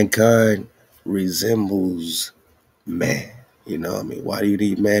 Mankind resembles man. You know what I mean? Why do you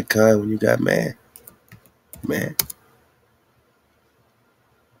need mankind when you got man? Man.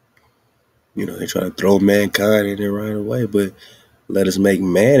 They try to throw mankind in there right away, but let us make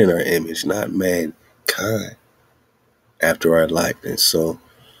man in our image, not mankind after our likeness. So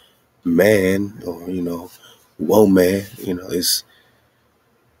man, or, woman, is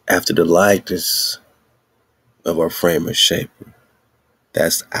after the likeness of our framer shaper.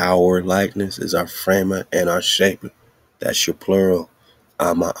 That's our likeness, is our framer and our shaper. That's your plural,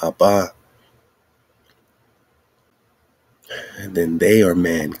 ama abba. And then they are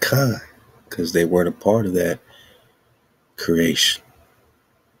mankind, because they weren't a part of that creation.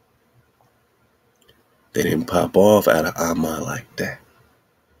 They didn't pop off out of ama like that.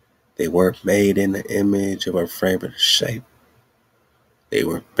 They weren't made in the image of our framer shape. They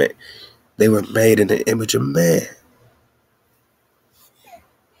were made in the image of man.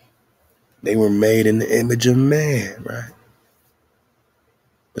 They were made in the image of man, right?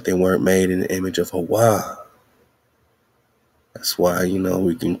 But they weren't made in the image of Hawa. That's why,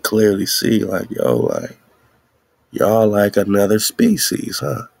 we can clearly see, y'all like another species,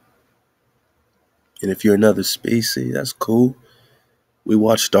 huh? And if you're another species, that's cool. We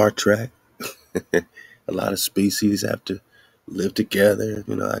watch Star Trek. A lot of species have to live together.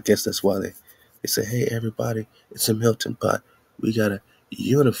 I guess that's why they say, hey, everybody, it's a melting pot. We got to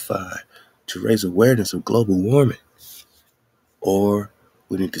unify to raise awareness of global warming. Or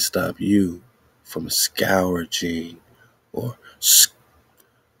we need to stop you from scourging or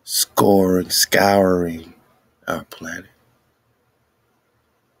scouring our planet.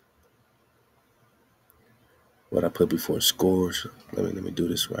 What I put before scourge, let me do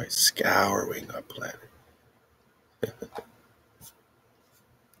this right. Scouring our planet.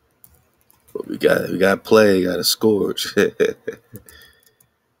 But we got plague, got a scourge.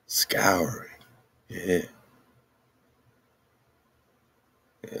 Scouring. Yeah.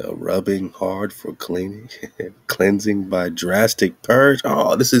 Rubbing hard for cleaning. Cleansing by drastic purge.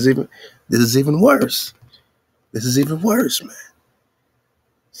 Oh, this is even worse. This is even worse, man.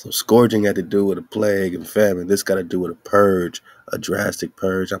 So scourging had to do with a plague and famine. This got to do with a purge, a drastic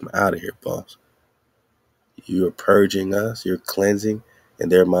purge. I'm out of here, boss. You're purging us. You're cleansing. In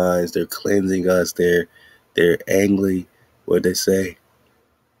their minds, they're cleansing us. They're angry. What they say?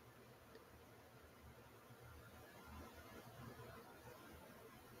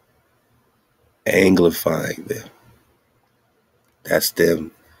 anglifying them. That's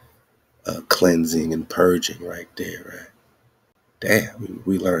them cleansing and purging right there, right? Damn,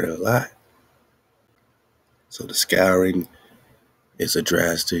 we learned a lot. So the scouring is a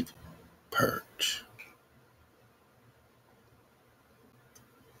drastic purge.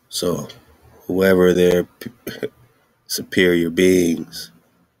 So whoever their superior beings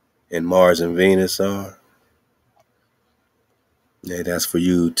in Mars and Venus are, yeah, that's for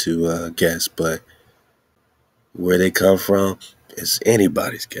you to guess. But where they come from is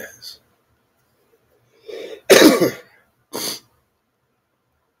anybody's guess.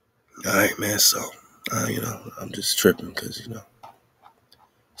 All right, man. So, I'm just tripping because,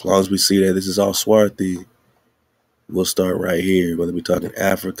 as long as we see that this is all swarthy, we'll start right here, whether we're talking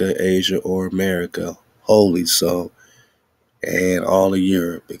Africa, Asia, or America. Holy so, and all of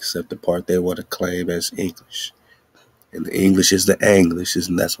Europe, except the part they want to claim as English. And the English is the English,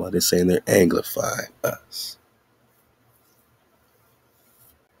 and that's why they're saying they're anglifying us.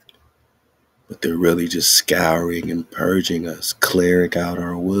 But they're really just scouring and purging us, clearing out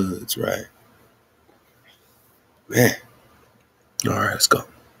our woods, right? Man. All right, let's go.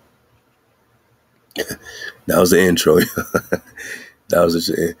 That was the intro. that was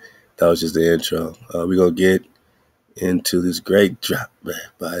just the intro. We're going to get into this great drop, man,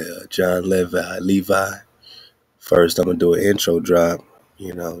 by John Levi. First, I'm going to do an intro drop,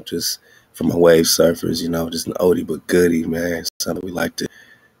 just for my wave surfers, just an oldie but goodie, man. Something we like to,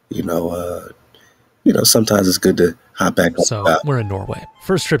 sometimes it's good to hop back on. So we're in Norway.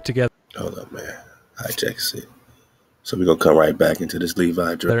 First trip together. Hold up, man. Hijack it. So we're going to come right back into this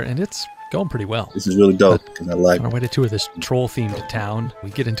Levi drop. And it's going pretty well. This is really dope because I like it. On our way to tour this troll-themed town, we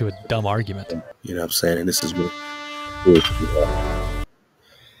get into a dumb argument. You know what I'm saying? And this is really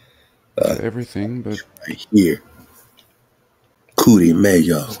everything, but right here. Cootie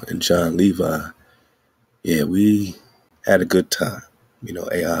Mayo and John Levi. Yeah, we had a good time.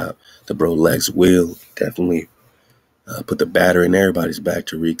 Ahab, the bro Lex will definitely put the battery in everybody's back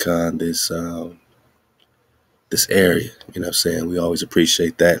to recon this area. You know what I'm saying? We always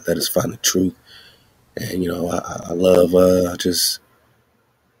appreciate that. Let us find the truth. And, I love just,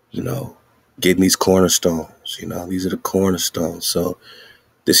 getting these cornerstones. These are the cornerstones. So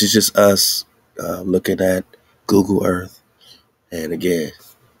this is just us looking at Google Earth. And again,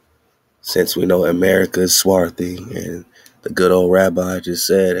 since we know America is swarthy and the good old rabbi just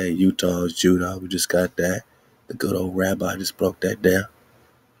said, hey, Utah is Judah, we just got that. The good old rabbi just broke that down.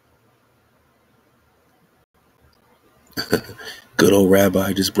 Good old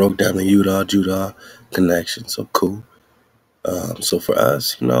rabbi just broke down the Judah connection. So cool. So for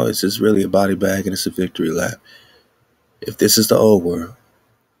us, it's just really a body bag and it's a victory lap. If this is the old world,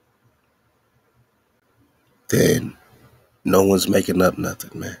 then no one's making up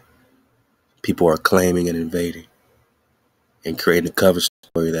nothing, man. People are claiming and invading and creating a cover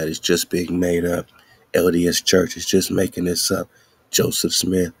story that is just being made up. LDS Church is just making this up. Joseph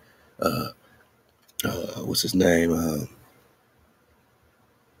Smith, what's his name?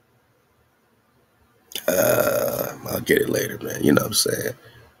 I'll get it later, man. You know what I'm saying?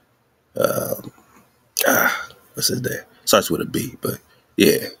 What's his name? Starts with a B, but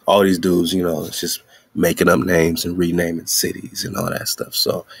yeah, all these dudes, it's just making up names and renaming cities and all that stuff.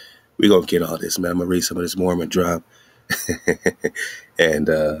 So we're going to get all this, man. I'm going to read some of this Mormon drop. And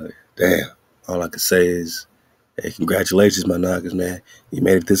damn, all I can say is, hey, congratulations, my knockers, man. You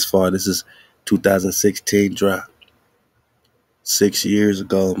made it this far. This is 2016 drop. 6 years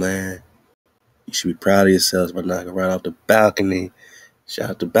ago, man. You should be proud of yourselves, my knocker. Right off the balcony.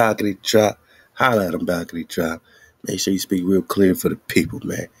 Shout out to Balcony Drop. Holla at them, Balcony Drop. Make sure you speak real clear for the people,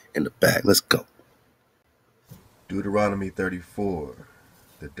 man. In the back. Let's go. Deuteronomy 34,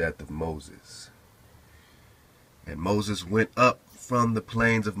 the death of Moses. And Moses went up from the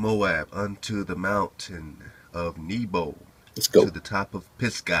plains of Moab unto the mountain of Nebo, Let's go. to the top of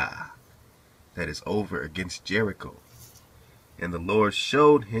Pisgah, that is over against Jericho. And the Lord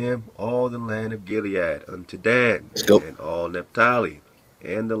showed him all the land of Gilead unto Dan, Let's go. and all Naphtali,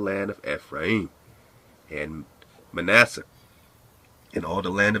 and the land of Ephraim, and Manasseh, and all the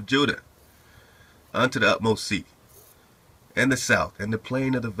land of Judah, unto the utmost sea, and the south, and the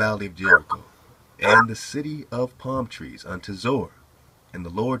plain of the valley of Jericho, and the city of palm trees, unto Zor. And the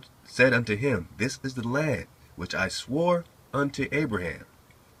Lord said unto him, this is the land which I swore unto Abraham,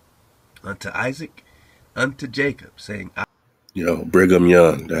 unto Isaac, unto Jacob, saying, Brigham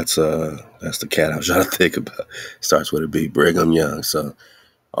Young. That's the cat I was trying to think about. Starts with a B. Brigham Young. So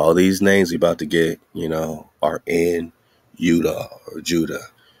all these names we about to get, are in Yudah or Judah.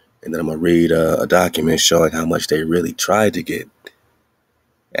 And then I'm going to read a document showing how much they really tried to get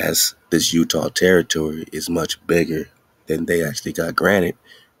as this Utah territory is much bigger than they actually got granted,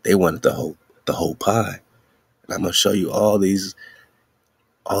 they wanted the whole pie. And I'm gonna show you all these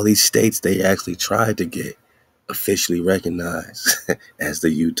states they actually tried to get officially recognized as the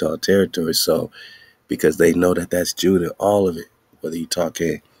Utah territory. So because they know that that's Judah, all of it, whether you're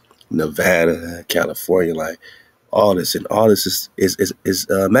talking Nevada, California, like all this, and all this is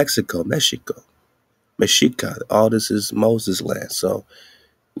Mexico. All this is Moses' land. So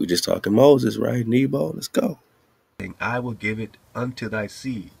we just talking Moses, right? Nebo, let's go. I will give it unto thy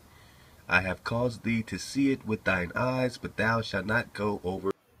seed. I have caused thee to see it with thine eyes, but thou shalt not go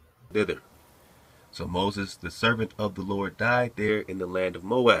over thither. So Moses, the servant of the Lord, died there in the land of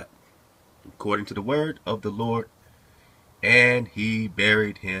Moab, according to the word of the Lord, and he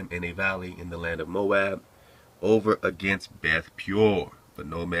buried him in a valley in the land of Moab, over against Beth Peor. But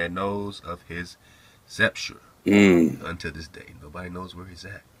no man knows of his sepulchre unto this day. Nobody knows where he's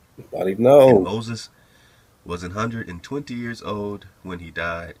at. Nobody knows. And Moses was 120 years old when he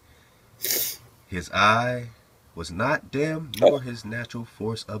died. His eye was not dim, nor his natural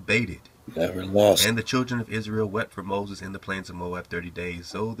force abated. Never lost. And the children of Israel wept for Moses in the plains of Moab 30 days.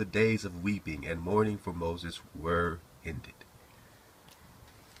 So the days of weeping and mourning for Moses were ended.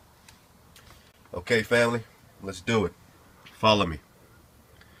 Okay, family, let's do it. Follow me.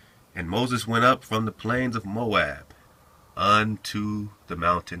 And Moses went up from the plains of Moab unto the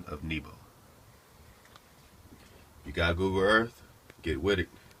mountain of Nebo. You got Google Earth? Get with it,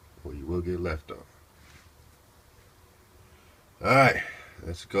 or you will get left on. Alright,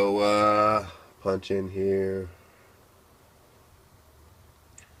 let's go punch in here.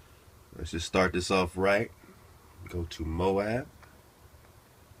 Let's just start this off right. Go to Moab.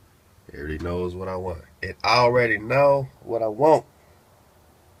 It already knows what I want. It already know what I want.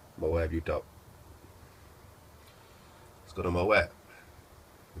 Moab, Utah. Let's go to Moab.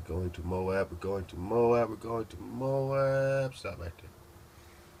 We're going to Moab. We're going to Moab. We're going to Moab. Stop right there.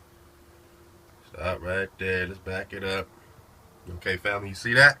 Stop right there. Let's back it up. Okay, family, you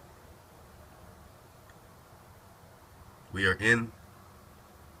see that? We are in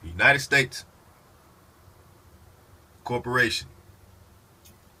the United States Corporation.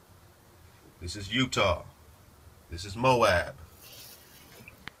 This is Utah. This is Moab.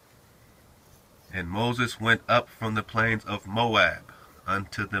 And Moses went up from the plains of Moab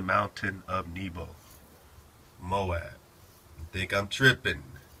unto the mountain of Nebo. Moab. You think I'm tripping?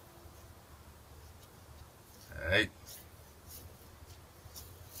 Alright.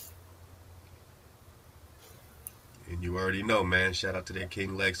 And you already know, man. Shout out to that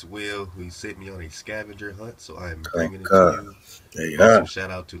King Lex Will, who sent me on a scavenger hunt, so I am bringing it to you. Also,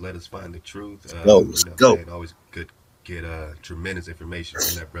 shout out to Let Us Find the Truth. Let's go. Always good get tremendous information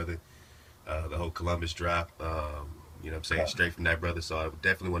from that brother. The whole Columbus drop, you know what I'm saying, straight from that brother. So I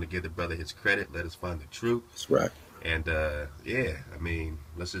definitely want to give the brother his credit. Let us find the truth. That's right. And yeah, I mean,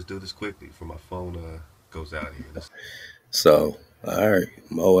 let's just do this quickly before my phone goes out here. So, all right,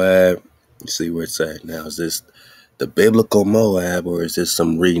 Moab. You see where it's at now. Is this the biblical Moab, or is this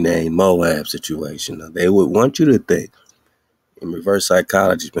some renamed Moab situation? Now, they would want you to think in reverse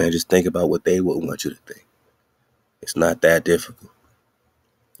psychology, man. Just think about what they would want you to think. It's not that difficult.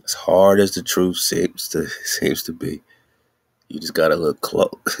 As hard as the truth seems to be, you just gotta look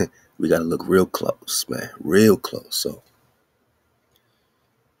close. We gotta look real close, man, real close. So,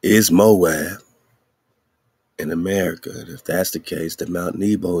 is Moab in America? And if that's the case, then Mount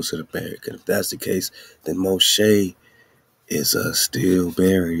Nebo is in America. And if that's the case, then M.H.O.E is still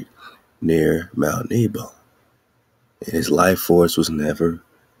buried near Mount Nebo, and his life force was never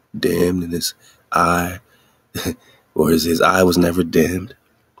dimmed, and his eye, or his eye was never dimmed.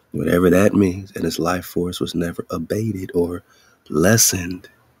 Whatever that means, and his life force was never abated or lessened.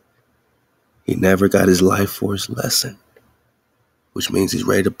 He never got his life force lessened, which means he's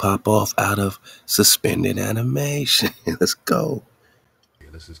ready to pop off out of suspended animation. Let's go. Yeah,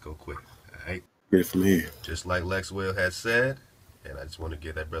 let's just go quick. All right. Get it from here. Just like Lex Will has said, and I just want to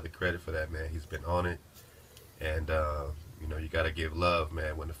give that brother credit for that, man. He's been on it, and you know, you got to give love,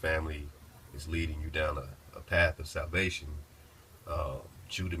 man, when the family is leading you down a path of salvation.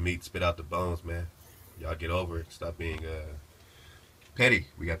 Chew the meat, spit out the bones, man. Y'all get over it. Stop being petty.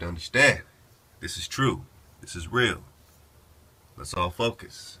 We got to understand. This is true. This is real. Let's all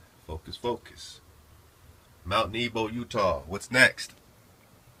focus. Focus, focus. Mount Nebo, Utah. What's next?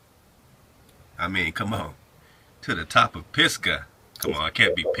 I mean, come on. To the top of Pisgah. Come on, it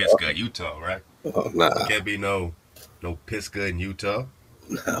can't be Pisgah, Utah, right? Oh, nah. It can't be no Pisgah in Utah.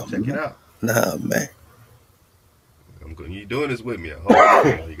 Nah, check it out. Nah, man. I'm going. You doing this with me? I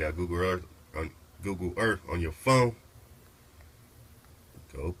hope. You got Google Earth on your phone.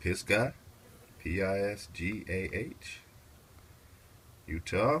 Go Pisgah. Pisgah.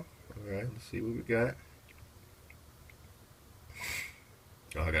 Utah. Alright, let's see what we got.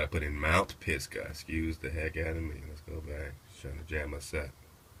 Oh, I gotta put in Mount Pisgah. Excuse the heck out of me. Let's go back. Trying to jam us up.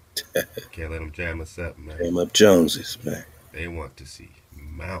 Can't let them jam us up, man. Jam up Joneses, man. They want to see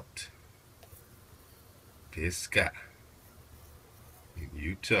Mount Pisgah in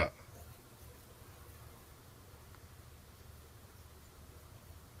Utah.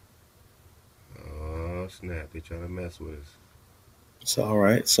 Oh, snap. They trying to mess with us. It's all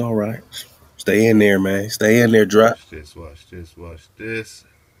right. It's all right. Stay in there, man. Stay in there, drop. Watch this, watch this, watch this.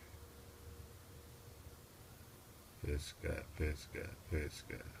 Pisgah.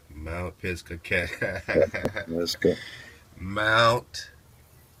 Mount Pisgah. Let's go. Mount,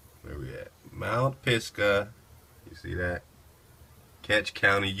 where we at? Mount Pisgah. You see that? Ketch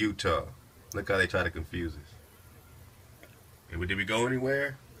County, Utah. Look how they try to confuse us. And did we go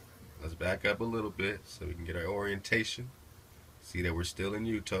anywhere? Let's back up a little bit so we can get our orientation. See that we're still in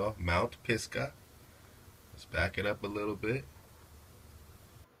Utah. Mount Pisgah. Let's back it up a little bit.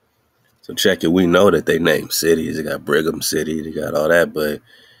 So check it. We know that they named cities. They got Brigham City. They got all that. But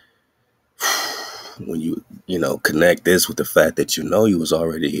when you connect this with the fact that you was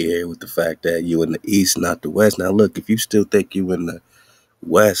already here, with the fact that you in the East, not the West. Now, look, if you still think you in the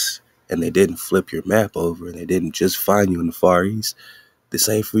West and they didn't flip your map over and they didn't just find you in the Far East, this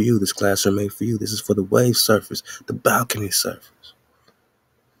ain't for you. This classroom ain't for you. This is for the wave surfers, the balcony surfers.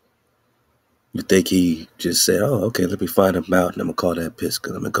 You think he just said, oh, okay, let me find a mountain. I'm going to call that Pisgah.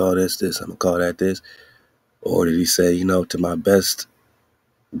 I'm going to call this. I'm going to call that this. Or did he say, to my best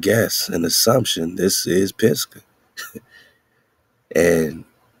guess and assumption, this is Pisgah. And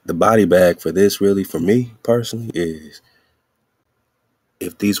the body bag for this, really, for me personally, is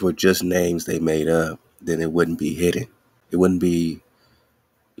if these were just names they made up, then it wouldn't be hidden. It wouldn't be,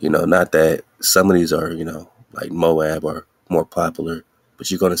 not that some of these are, like Moab are more popular. But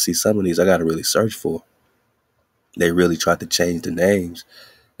you're going to see some of these I got to really search for. They really tried to change the names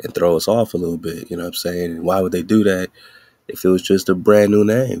and throw us off a little bit, you know what I'm saying? And why would they do that? If it was just a brand new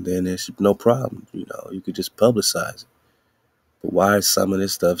name, then there's no problem. You could just publicize it. But why is some of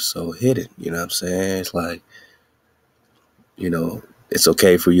this stuff so hidden? You know what I'm saying? It's like, it's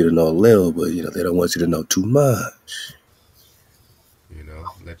okay for you to know a little, but, they don't want you to know too much.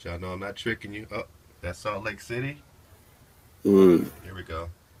 Let y'all know I'm not tricking you. Oh, that's Salt Lake City. Here we go.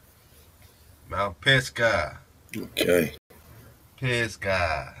 Mount Pisgah. Okay.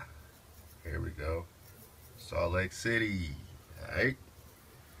 Pisgah. Here we go. Salt Lake City. Alright.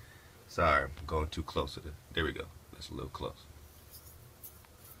 Sorry, I'm going too close to the. There we go. That's a little close.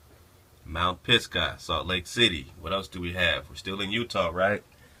 Mount Pisgah, Salt Lake City. What else do we have? We're still in Utah, right?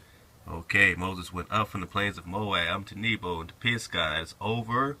 Okay, Moses went up from the plains of Moab to Nebo and to Pisgah. It's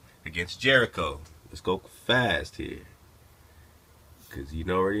over against Jericho. Let's go fast here. Because you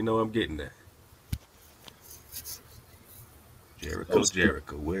already know I'm getting that.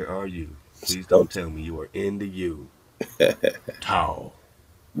 Jericho, where are you? Please don't tell me you are in the U. Tall.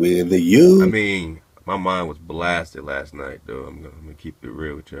 We're in the U. I mean, my mind was blasted last night, though. I'm gonna keep it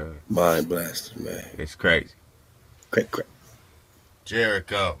real with y'all. Mind blasted, man. It's crazy. Crack.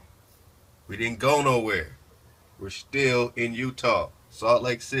 Jericho. We didn't go nowhere. We're still in Utah. Salt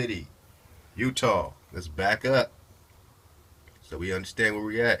Lake City. Utah. Let's back up. So we understand where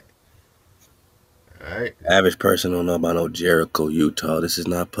we're at. Alright. Average person don't know about no Jericho, Utah. This is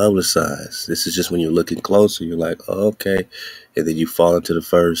not publicized. This is just when you're looking closer, you're like, oh, okay. And then you fall into the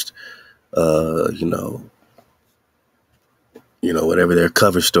first, whatever their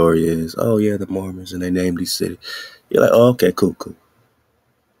cover story is. Oh, yeah, the Mormons, and they named these cities. You're like, oh, okay, cool.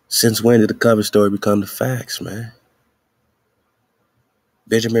 Since when did the cover story become the facts, man?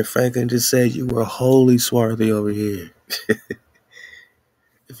 Benjamin Franklin just said you were wholly swarthy over here.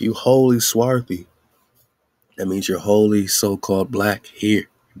 If you wholly swarthy, that means you're wholly so-called black here.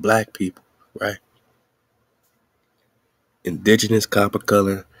 Black people, right? Indigenous, copper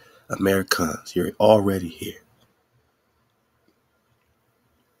color, Americans. You're already here.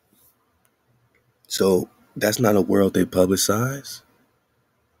 So that's not a world they publicize,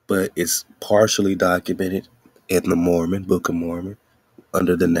 but it's partially documented in the Book of Mormon,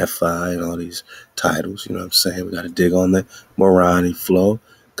 under the Nephi and all these titles. You know what I'm saying? We got to dig on the Moroni flow.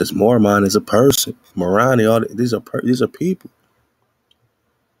 Because Mormon is a person. Moroni, these are people.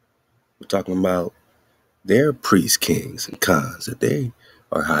 We're talking about their priests, kings, and khans that they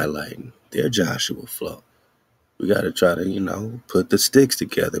are highlighting. Their Joshua flow. We got to try to, put the sticks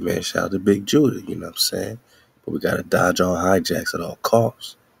together, man. Shout out to Big Judah, you know what I'm saying? But we got to dodge all hijacks at all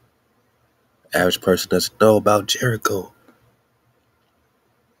costs. Average person doesn't know about Jericho.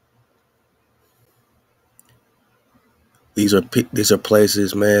 these are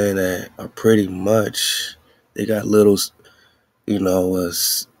places, man, that are pretty much, they got little, a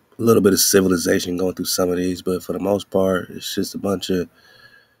little bit of civilization going through some of these, but for the most part, it's just a bunch of,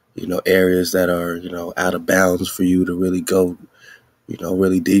 areas that are, out of bounds for you to really go,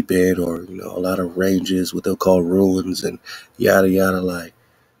 really deep in, or, a lot of ranges, what they'll call ruins and yada, yada. Like,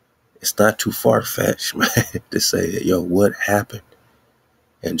 it's not too far-fetched, man, to say, yo, what happened?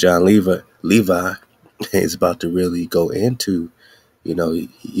 And John Levi is about to really go into, he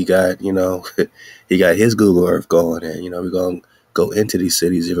got, he got his Google Earth going, and, we're going to go into these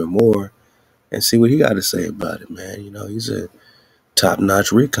cities even more and see what he got to say about it, man. He's a top-notch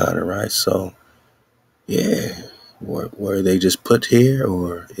reconner, right? So, yeah, were they just put here,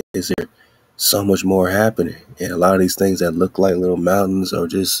 or is there so much more happening? And a lot of these things that look like little mountains are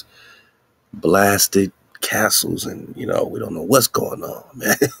just blasted castles, and, we don't know what's going on,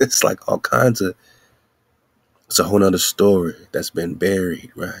 man. It's like all kinds of, it's a whole nother story that's been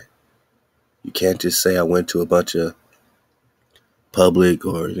buried, right? You can't just say I went to a bunch of public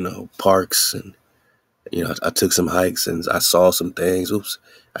or, parks, and, I took some hikes and I saw some things. Oops,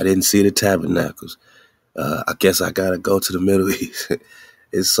 I didn't see the tabernacles. I guess I gotta go to the Middle East.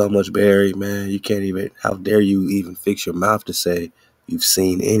 It's so much buried, man. You can't even, how dare you even fix your mouth to say you've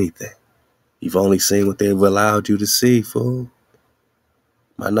seen anything? You've only seen what they've allowed you to see, fool.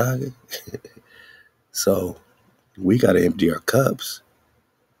 My noggin. So we gotta empty our cups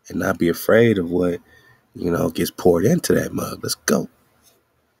and not be afraid of what, gets poured into that mug. Let's go.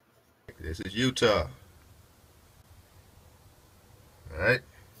 This is Utah. Alright?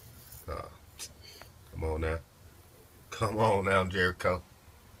 Come on now. Come on now, Jericho.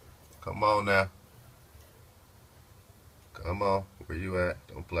 Come on now. Come on. Where you at?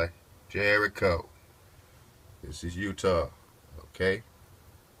 Don't play. Jericho. This is Utah. Okay?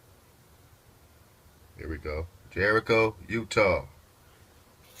 Here we go. Jericho, Utah.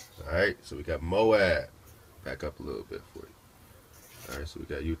 Alright, so we got Moab. Back up a little bit for you. Alright, so we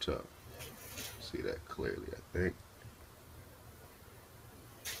got Utah. See that clearly, I think.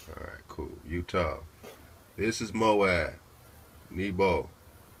 Alright, cool. Utah. This is Moab. Nebo.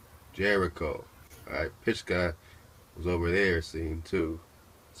 Jericho. Alright, Pitch Guy was over there seen too.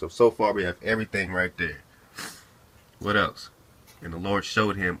 So far we have everything right there. What else? And the Lord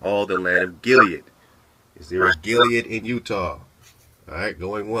showed him all the land of Gilead. Is there a Gilead in Utah? Alright,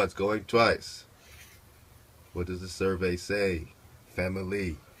 going once, going twice. What does the survey say?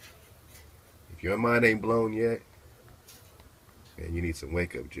 Family. If your mind ain't blown yet, man, you need some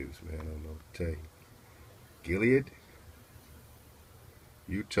wake-up juice, man. I don't know what to tell you. Gilead,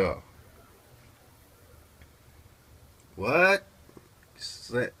 Utah. What?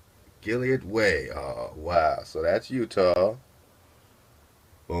 Gilead Way. Oh, wow. So that's Utah.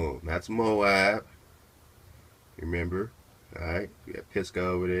 Boom. That's Moab. Remember? Alright. We have Pisgah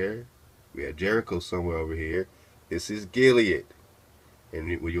over there. We have Jericho somewhere over here. This is Gilead.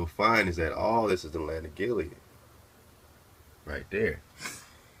 And what you'll find is that all this is the land of Gilead. Right there.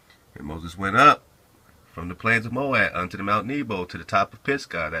 And Moses went up from the plains of Moab unto the Mount Nebo to the top of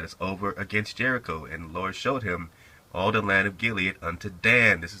Pisgah that is over against Jericho. And the Lord showed him all the land of Gilead unto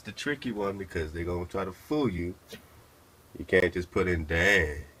Dan. This is the tricky one because they're going to try to fool you. You can't just put in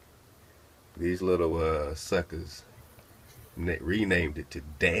Dan. These little suckers renamed it to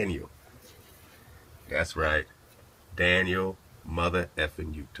Daniel. That's right. Daniel, mother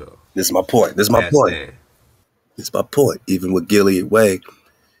effing Utah. This is my point. This is my point. Dan. This is my point. Even with Gilead Way,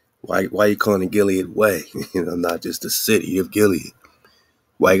 why you calling it Gilead Way? Not just the city of Gilead.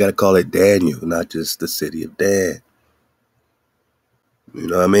 Why you got to call it Daniel, not just the city of Dan? You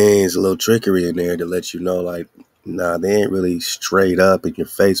know what I mean? It's a little trickery in there to let you know, like, nah, they ain't really straight up in your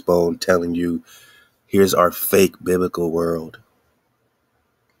face bone telling you, here's our fake biblical world.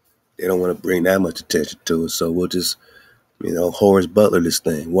 They don't want to bring that much attention to it, so we'll just, Horace Butler this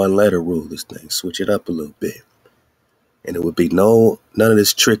thing, one letter rule this thing, switch it up a little bit. And it would be none of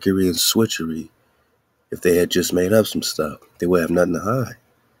this trickery and switchery if they had just made up some stuff. They would have nothing to hide.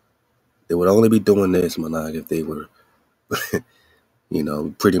 They would only be doing this, Manog, if they were,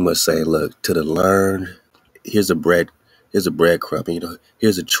 pretty much saying, look, to the learned, here's a breadcrumb,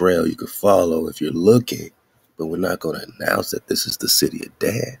 here's a trail you could follow if you're looking, but we're not going to announce that this is the city of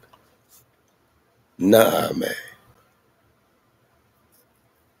Dan. Nah, man.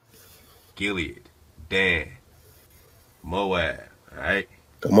 Gilead, Dan, Moab, alright?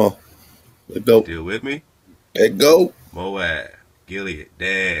 Come on. Let's go. Still with me? Let's go. Moab, Gilead,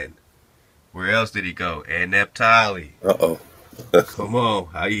 Dan. Where else did he go? And Naphtali. Uh-oh. Come on.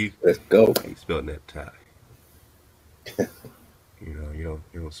 Let's go. How you spell Naphtali? You're you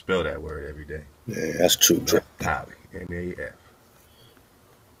don't spell that word every day. Yeah, that's true. Naphtali. N-A-F.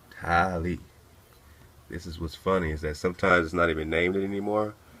 Tali. This is what's funny, is that sometimes it's not even named it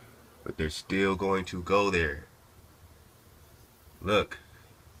anymore, but they're still going to go there. Look,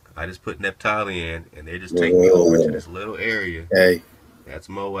 I just put Naphtali in, and they just take me over to this little area. Hey. That's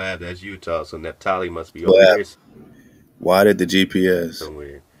Moab, that's Utah, so Naphtali must be over here Why did the GPS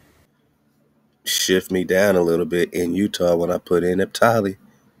somewhere. shift me down a little bit in Utah when I put in Naphtali?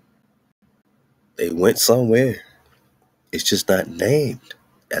 They went somewhere. It's just not named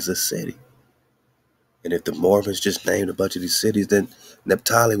as a city. And if the Mormons just named a bunch of these cities, then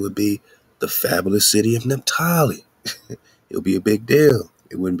Naphtali would be the fabulous city of Naphtali. It would be a big deal.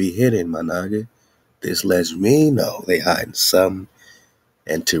 It wouldn't be hidden, my nigga. This lets me know they hiding something,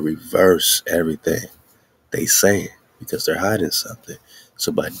 and to reverse everything they saying, because they're hiding something.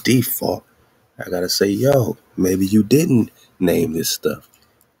 So by default, I gotta say, yo, maybe you didn't name this stuff,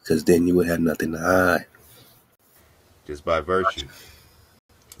 because then you would have nothing to hide. Just by virtue.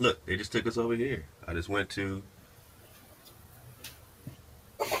 Look, they just took us over here. I just went to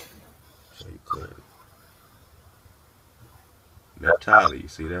show you clearly. Naphtali, you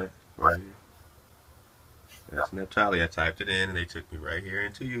see that? Right here. That's Naphtali. I typed it in and they took me right here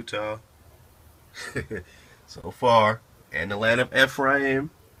into Utah. So far. And the land of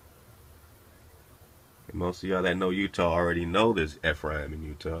Ephraim. And most of y'all that know Utah already know there's Ephraim in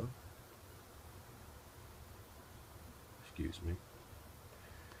Utah. Excuse me.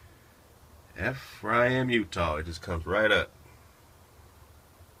 Ephraim, Utah. It just comes right up.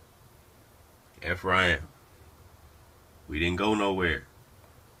 Ephraim. We didn't go nowhere.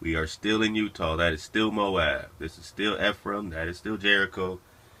 We are still in Utah. That is still Moab. This is still Ephraim. That is still Jericho.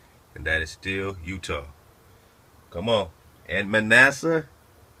 And that is still Utah. Come on. And Manasseh.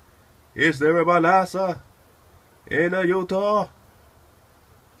 Is there a Manasseh in Utah?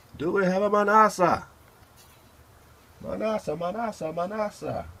 Do we have a Manasseh? Manasseh, Manasseh,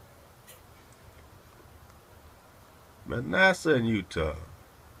 Manasseh. Manasseh in Utah.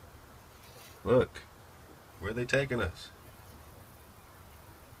 Look, where are they taking us?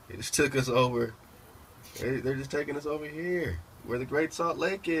 They just took us over. They're just taking us over here, where the Great Salt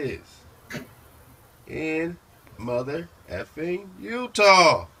Lake is. In mother effing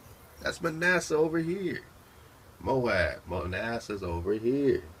Utah. That's Manasseh over here. Moab. Manasseh's over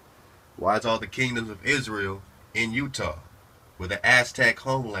here. Why is all the kingdoms of Israel in Utah, where the Aztec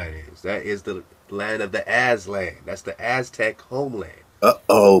homeland is? That is the land of the Azlan. That's the Aztec homeland.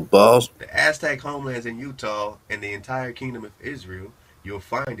 Uh-oh, boss. The Aztec homeland's in Utah, and the entire kingdom of Israel, you'll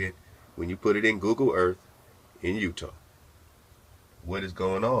find it when you put it in Google Earth in Utah. What is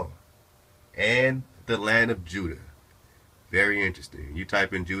going on? And the land of Judah. Very interesting. You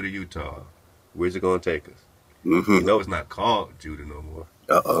type in Judah, Utah. Where's it going to take us? Mm-hmm. You know it's not called Judah no more.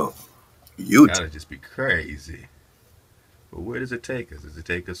 Uh-oh. Utah. That'd just be crazy. But where does it take us? Does it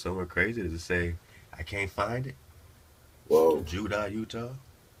take us somewhere crazy? Does it say, I can't find it? Whoa. Judah, Utah?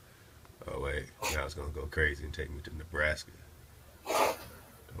 Oh, wait. Now it's going to go crazy and take me to Nebraska.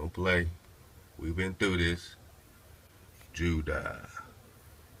 Don't play. We've been through this. Judah,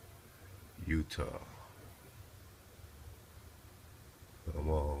 Utah. Come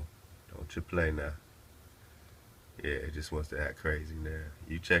on. Don't you play now. Yeah, it just wants to act crazy now.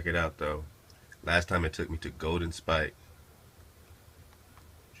 You check it out, though. Last time it took me to Golden Spike.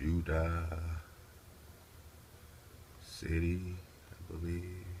 Judah City, I believe,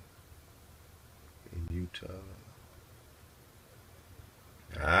 in Utah.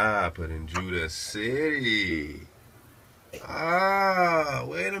 I put in Judah City.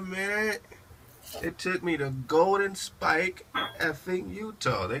 Wait a minute. It took me to Golden Spike, effing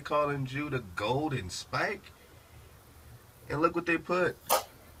Utah. They calling Judah Golden Spike. And look what they put.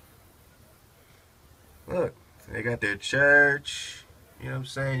 Look, they got their church. You know what I'm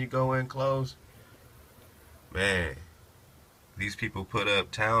saying? You go in close. Man, these people put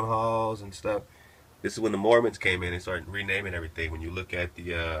up town halls and stuff. This is when the Mormons came in and started renaming everything. When you look at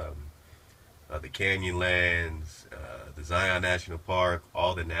the Canyonlands, the Zion National Park,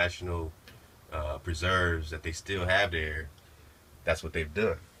 all the national preserves that they still have there, that's what they've done. You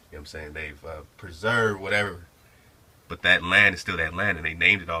know what I'm saying? They've preserved whatever. But that land is still that land, and they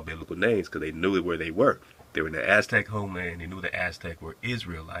named it all biblical names because they knew where they were. They were in the Aztec homeland. They knew the Aztec were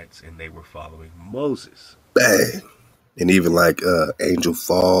Israelites, and they were following Moses. Bang. And even like Angel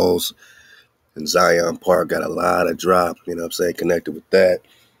Falls and Zion Park got a lot of drop, you know what I'm saying, connected with that.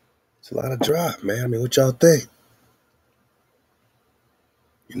 It's a lot of drop, man. I mean, what y'all think?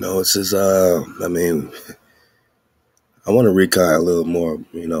 You know, it's just, I mean, I want to recon a little more,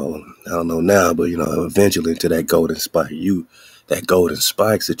 you know, I don't know now, but, you know, eventually to that Golden Spike. that golden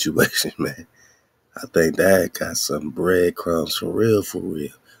spike situation, man. I think that got some breadcrumbs for real,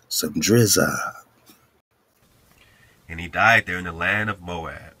 some drizzle. And he died there in the land of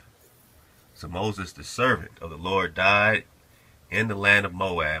Moab. So Moses, the servant of the Lord, died in the land of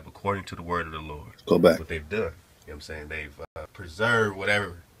Moab according to the word of the Lord. Go back. That's what they've done. You know what I'm saying? They've preserved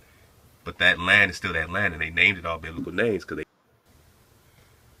whatever. But that land is still that land, and they named it all biblical names because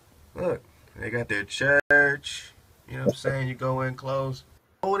look, they got their church. You know what I'm saying? You go in close.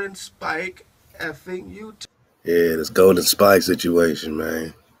 Golden Spike effing Utah. Yeah, this golden spike situation,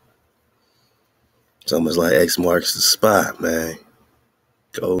 man. It's almost like X marks the spot, man.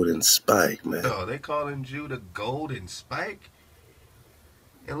 Golden spike, man. Oh, they calling Judah Golden Spike?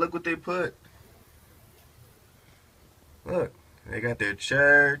 And look what they put. Look, they got their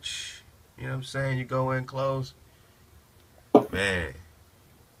church. You know what I'm saying? You go in close. Man,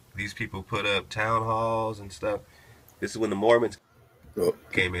 these people put up town halls and stuff. This is when the Mormons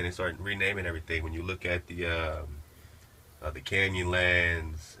came in and started renaming everything. When you look at the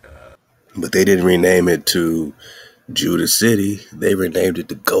Canyonlands. But they didn't rename it to Judah City. They renamed it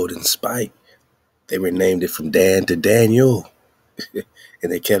to Golden Spike. They renamed it from Dan to Daniel.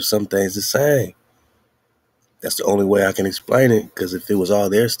 And they kept some things the same. That's the only way I can explain it, because if it was all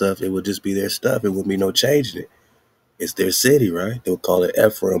their stuff, it would just be their stuff. It wouldn't be no changing it. It's their city, right? They would call it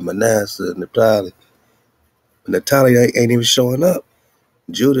Ephraim, Manasseh, Naphtali. But Naphtali ain't even showing up.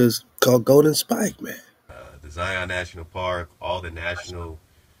 Judah's called Golden Spike, man. The Zion National Park, all the national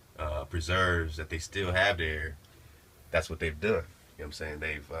preserves that they still have there, that's what they've done. You know what I'm saying?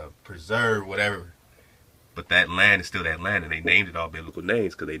 They've preserved whatever. But that land is still that land, and they named it all biblical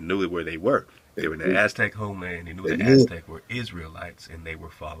names because they knew where they were. They were in the Aztec homeland. They knew the Aztec were Israelites, and they were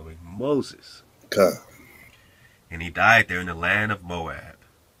following Moses. God. And he died there in the land of Moab.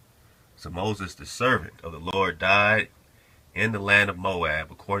 So Moses, the servant of the Lord, died in the land of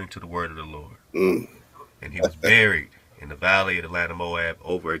Moab according to the word of the Lord. And he was buried in the valley of the land of Moab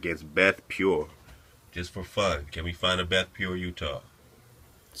over against Beth-Peor. Just for fun. Can we find a Beth-Peor, Utah?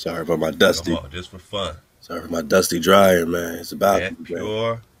 Sorry about my dusty. Come on, just for fun. Sorry for my dusty dryer, man. It's about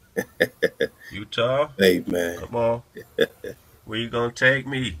Beth-Peor, Utah. Hey, man. Come on. Where you gonna take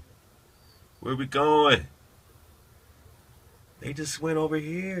me? Where we going? They just went over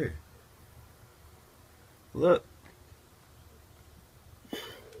here. Look.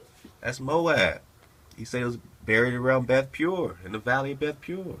 That's Moab. He said it was buried around Beth-Peor, in the valley of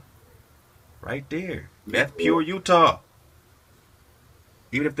Beth-Peor. Right there. Beth-Peor, Utah.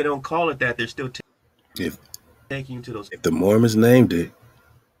 Even if they don't call it that, they're still taking you to those. If the Mormons named it,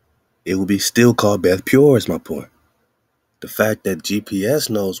 it would be still called Beth-Peor, is my point. The fact that GPS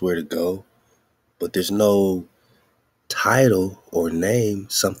knows where to go, but there's no title or name,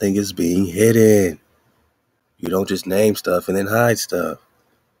 something is being hidden. You don't just name stuff and then hide stuff.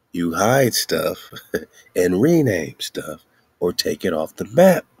 You hide stuff and rename stuff or take it off the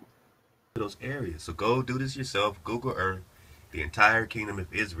map. Those areas. So go do this yourself. Google Earth. The entire kingdom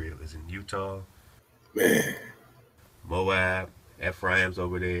of Israel is in Utah. Man. Moab. Ephraim's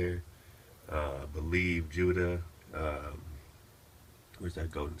over there. Believe Judah. Where's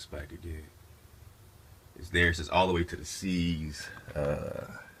that golden spike again? It's there. It says all the way to the seas. How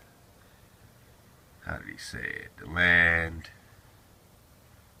did he say it? The land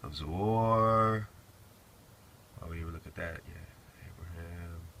of Zoar. Oh, we even look at that. Yeah.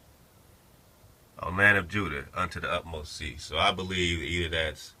 Abraham. Oh, land of Judah unto the utmost sea. So I believe either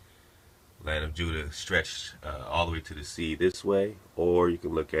that's land of Judah stretched all the way to the sea this way, or you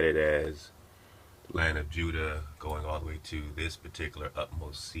can look at it as land of Judah going all the way to this particular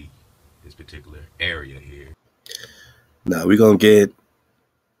utmost sea, this particular area here. Now we're going to get,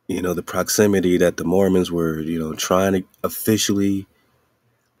 the proximity that the Mormons were, trying to officially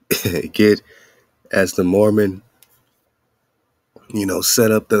get as the Mormon,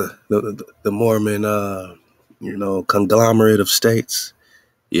 set up the Mormon, conglomerate of states.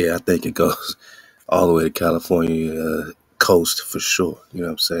 Yeah, I think it goes all the way to California coast for sure. You know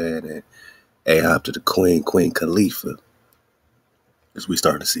what I'm saying? And Ahab to the Queen Khalifa, as we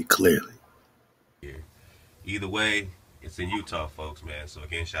starting to see clearly. Either way, it's in Utah, folks, man. So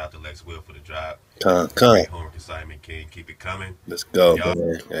again, shout out to Lex Will for the drop. Great homework assignment, King. Keep it coming. Let's go,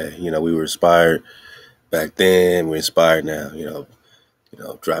 man. Hey, we were inspired back then. We're inspired now.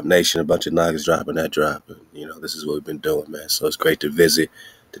 Drop Nation, a bunch of niggas dropping that drop. And, this is what we've been doing, man. So it's great to visit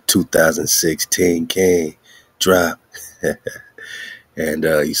the 2016 King drop. And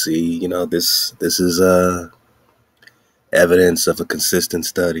you see, this is evidence of a consistent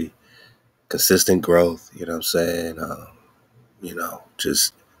study, consistent growth. You know what I'm saying?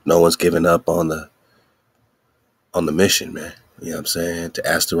 Just no one's giving up on the mission, man. You know what I'm saying? To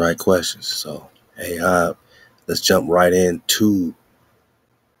ask the right questions. So, hey, let's jump right into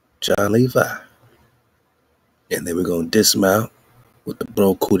John Levi. And then we're going to dismount with the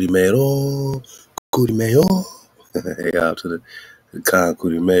bro Cootie Mayo. Cootie Mayo. Hey, out to the con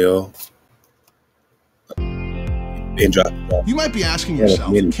Cootie Mayo. You might be asking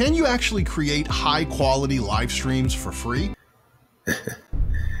yourself, can you actually create high-quality live streams for free? This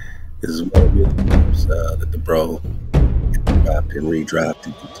is one of the videos that the bro dropped and redropped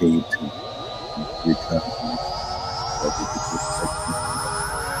and continued to reconfirm.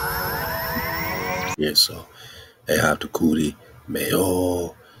 Yeah, so hey, out to Cootie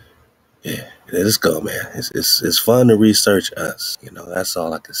Mayo. Yeah, let's go, man. It's fun to research us. You know, that's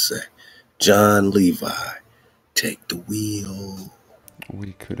all I can say. John Levi, take the wheel.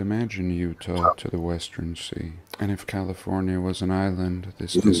 We could imagine Utah to the western sea, and if California was an island,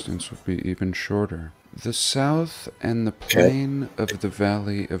 this distance would be even shorter. The south and the plain of the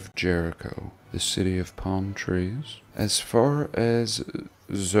valley of Jericho, the city of palm trees, as far as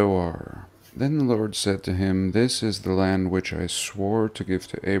Zoar. Then the Lord said to him, This is the land which I swore to give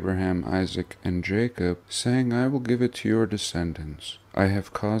to Abraham, Isaac, and Jacob, saying, I will give it to your descendants. I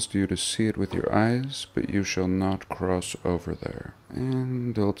have caused you to see it with your eyes, but you shall not cross over there.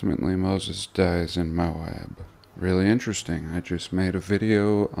 And ultimately Moses dies in Moab. Really interesting. I just made a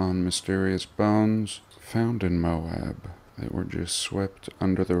video on mysterious bones found in Moab that were just swept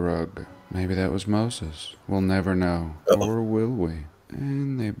under the rug. Maybe that was Moses. We'll never know. Or will we?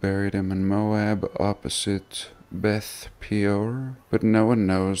 And they buried him in Moab opposite Beth Peor, but no one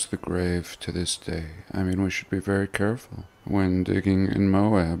knows the grave to this day. I mean, we should be very careful when digging in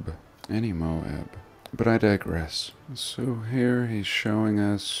Moab, any Moab. But I digress. So here he's showing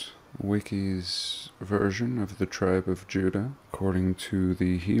us Wiki's version of the tribe of Judah. According to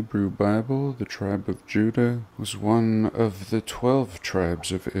the Hebrew Bible, the tribe of Judah was one of the 12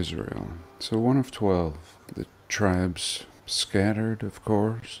 tribes of Israel. So one of 12. The tribes scattered, of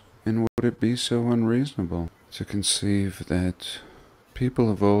course, and would it be so unreasonable to conceive that people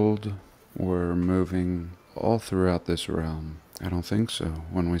of old were moving all throughout this realm? I don't think so.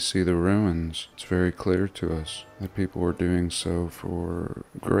 When we see the ruins, it's very clear to us that people were doing so for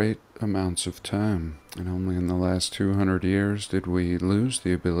great amounts of time, and only in the last 200 years did we lose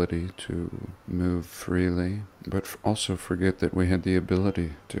the ability to move freely, but also forget that we had the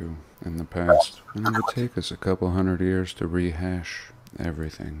ability to in the past, and it would take us a couple hundred years to rehash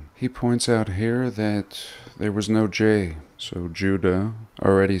everything. He points out here that there was no J, so Judah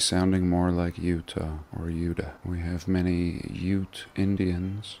already sounding more like Utah or Yudah. We have many Ute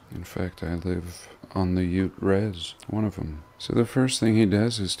Indians. In fact, I live on the Ute Res, one of them. So the first thing he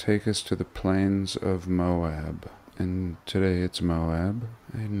does is take us to the plains of Moab. And today it's Moab,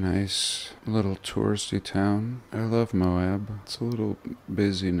 a nice little touristy town. I love Moab. It's a little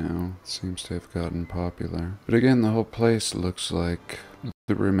busy now. It seems to have gotten popular. But again, the whole place looks like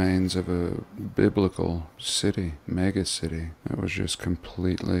the remains of a biblical city, mega city, that was just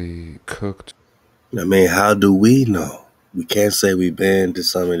completely cooked. I mean, how do we know? We can't say we've been to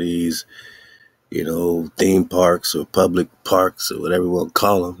some of these, you know, theme parks or public parks or whatever you want to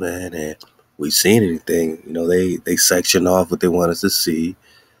call them, man, and we've seen anything. You know, they section off what they want us to see.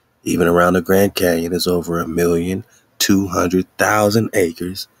 Even around the Grand Canyon, there's over 1,200,000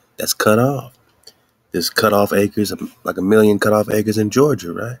 acres that's cut off. There's cut off acres, like 1 million cut off acres in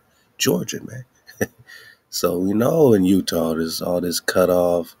Georgia, right? Georgia, man. So we know in Utah there's all this cut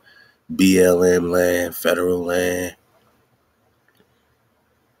off BLM land, federal land.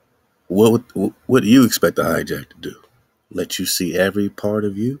 What do you expect the hijack to do? Let you see every part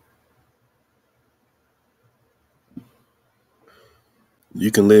of you?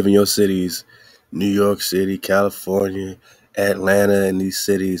 You can live in your cities, New York City, California, Atlanta, and these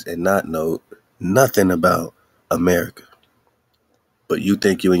cities and not know nothing about America. But you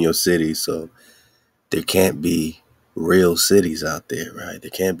think you're in your city, so there can't be real cities out there, right?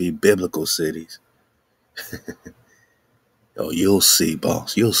 There can't be biblical cities. Oh, you'll see,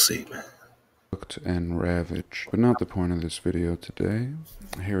 boss. You'll see, man. And ravaged, but not the point of this video today.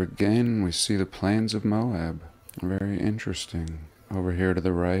 Here again, we see the plains of Moab. Very interesting. Over here to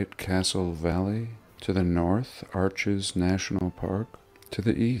the right, Castle Valley. To the north, Arches National Park. To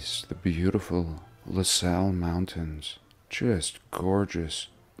the east, the beautiful LaSalle Mountains. Just gorgeous.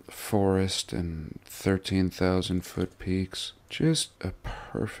 Forest and 13,000-foot peaks. Just a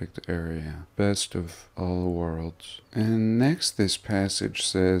perfect area. Best of all worlds. And next, this passage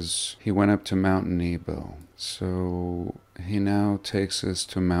says he went up to Mount Nebo. So he now takes us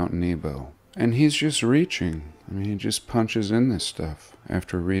to Mount Nebo. And he's just reaching. I mean, he just punches in this stuff.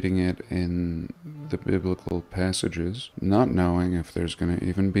 after reading it in the biblical passages, not knowing if there's going to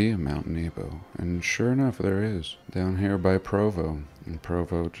even be a Mount Nebo. And sure enough, there is, down here by Provo. And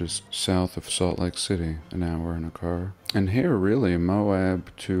Provo just south of Salt Lake City, an hour in a car. And here, really,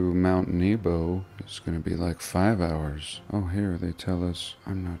 Moab to Mount Nebo is going to be like 5 hours. Oh, here they tell us.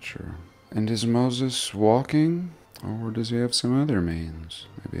 I'm not sure. And is Moses walking? Or does he have some other means?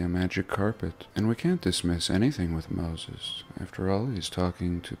 Maybe a magic carpet. And we can't dismiss anything with Moses. After all, he's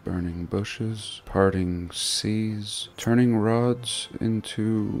talking to burning bushes, parting seas, turning rods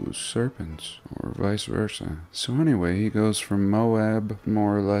into serpents, or vice versa. So anyway, he goes from Moab,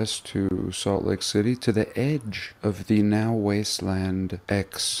 more or less, to Salt Lake City, to the edge of the now wasteland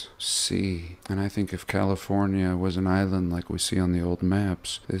XC. And I think if California was an island like we see on the old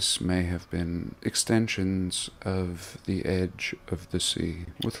maps, this may have been extensions of the edge of the sea,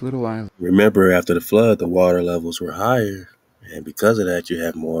 with little islands. Remember, after the flood, the water levels were higher, and because of that, you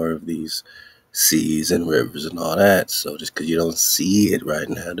have more of these seas and rivers and all that. So just because you don't see it right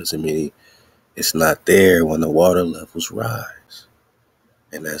now doesn't mean it's not there when the water levels rise.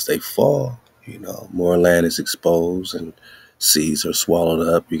 And as they fall, more land is exposed and seas are swallowed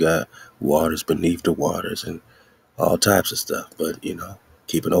up. You got waters beneath the waters and all types of stuff. But,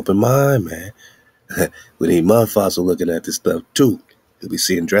 keep an open mind, man. We need mud fossil looking at this stuff too. You'll be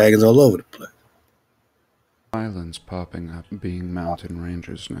seeing dragons all over the place. Islands popping up, being mountain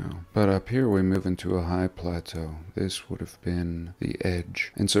ranges now. But up here we move into a high plateau. This would have been the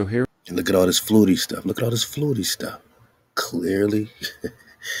edge. And so here... And look at all this fluty stuff. Look at all this fluty stuff. Clearly,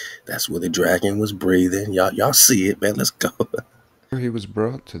 that's where the dragon was breathing. Y'all see it, man. Let's go. He was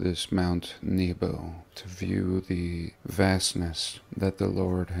brought to this Mount Nebo to view the vastness that the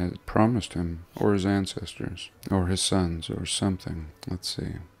Lord had promised him, or his ancestors, or his sons, or something. Let's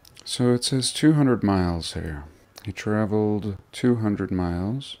see. So it says 200 miles here. He traveled 200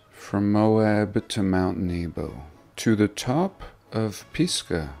 miles from Moab to Mount Nebo, to the top of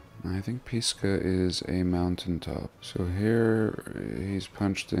Pisgah. I think Pisgah is a mountaintop. So here he's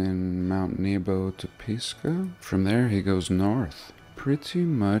punched in Mount Nebo to Pisgah. From there he goes north, pretty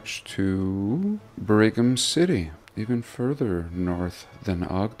much to Brigham City, even further north than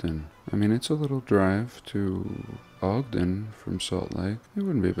Ogden. I mean, it's a little drive to Ogden from Salt Lake. It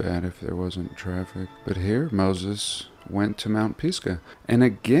wouldn't be bad if there wasn't traffic. But here Moses went to Mount Pisgah. And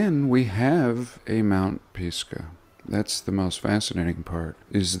again we have a Mount Pisgah. That's the most fascinating part,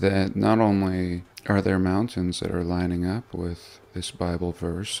 is that not only are there mountains that are lining up with this Bible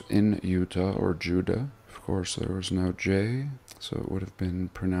verse in Utah or Judah. Of course, there was no J, so it would have been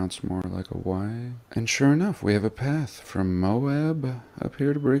pronounced more like a Y. And sure enough, we have a path from Moab up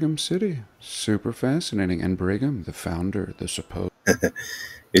here to Brigham City. Super fascinating. And Brigham, the founder, the supposed...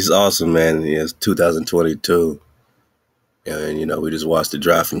 It's awesome, man. It's 2022. And, we just watched the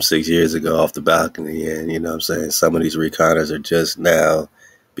drop from 6 years ago off the balcony. And, I'm saying, some of these ReKhaners are just now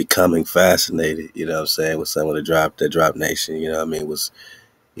becoming fascinated, with some of the drop nation,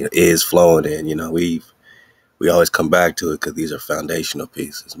 is flowing in. We always come back to it because these are foundational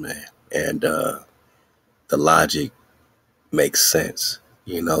pieces, man. And the logic makes sense,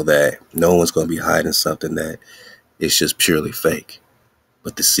 that no one's going to be hiding something that is just purely fake.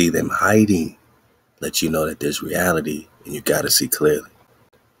 But to see them hiding lets you know that there's reality and you got to see clearly.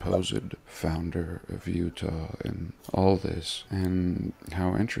 Supposed founder of Utah and all this, and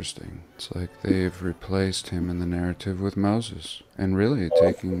how interesting. It's like they've replaced him in the narrative with Moses and really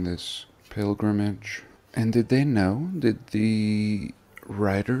taking this pilgrimage. And did they know? Did the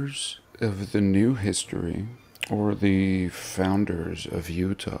writers of the new history, or the founders of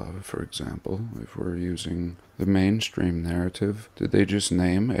Utah, for example, if we're using the mainstream narrative, did they just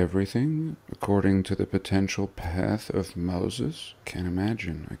name everything according to the potential path of Moses? Can't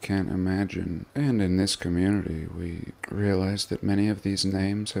imagine. I can't imagine. And in this community, we realize that many of these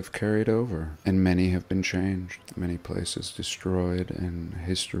names have carried over, and many have been changed. Many places destroyed, and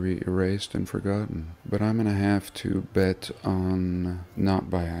history erased and forgotten. But I'm going to have to bet on not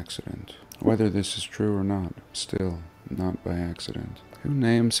by accident. Whether this is true or not, still, not by accident. Who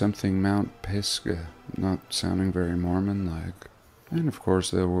named something Mount Pisgah? Not sounding very Mormon-like. And of course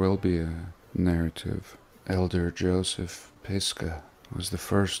there will be a narrative. Elder Joseph Pisgah was the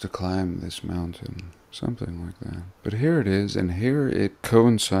first to climb this mountain. Something like that. But here it is, and here it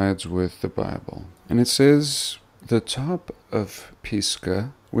coincides with the Bible. And it says, the top of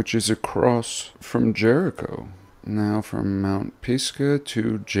Pisgah, which is across from Jericho. Now from Mount Pisgah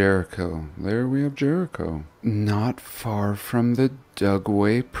to Jericho. There we have Jericho. Not far from the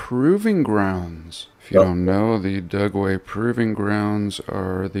Dugway Proving Grounds. If you don't know, the Dugway Proving Grounds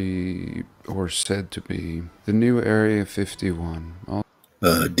are or said to be, the new Area 51.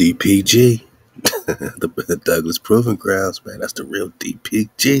 DPG. the Douglas Proving Grounds, man. That's the real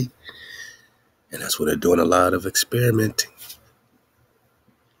DPG. And that's where they're doing a lot of experimenting.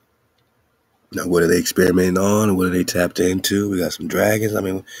 Now, what are they experimenting on? What are they tapped into? We got some dragons. I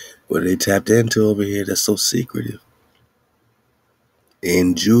mean, what are they tapped into over here that's so secretive?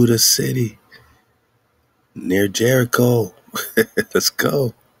 In Judah City, near Jericho. Let's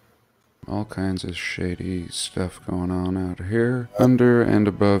go. All kinds of shady stuff going on out here, under and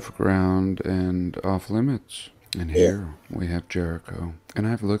above ground and off limits. And here we have Jericho. And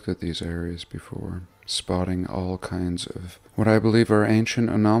I've looked at these areas before, spotting all kinds of what I believe are ancient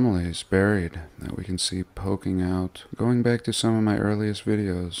anomalies buried that we can see poking out, going back to some of my earliest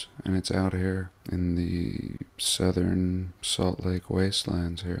videos. And it's out here in the southern Salt Lake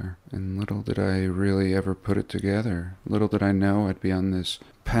wastelands here. And little did I really ever put it together. Little did I know I'd be on this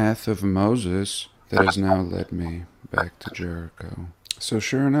path of Moses that has now led me back to Jericho. So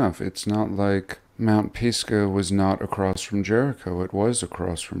sure enough, it's not like Mount Pisgah was not across from Jericho. It was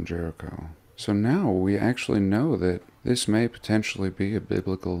across from Jericho. So now we actually know that this may potentially be a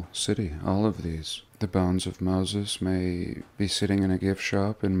biblical city, all of these. The bones of Moses may be sitting in a gift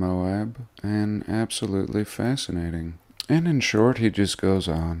shop in Moab, and absolutely fascinating. And in short, he just goes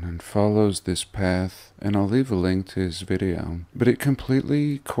on and follows this path, and I'll leave a link to his video. But it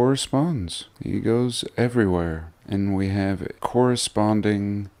completely corresponds. He goes everywhere, and we have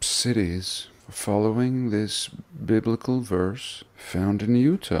corresponding cities following this biblical verse found in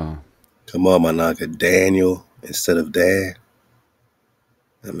Utah. Come on, my knocker. Daniel instead of Dan.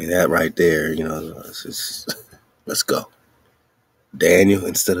 I mean, that right there, you know, it's just, let's go. Daniel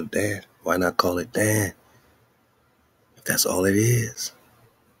instead of Dan. Why not call it Dan? If that's all it is.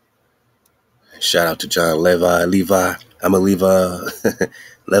 Shout out to John Levi. I'm going to leave a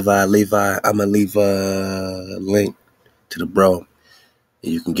Levi. I'm going to leave a link to the bro.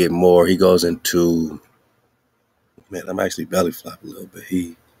 And you can get more. He goes into, man, I'm actually belly flopping a little bit.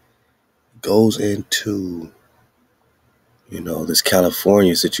 He goes into, you know, this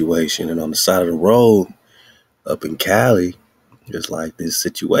California situation, and on the side of the road up in Cali, there's like this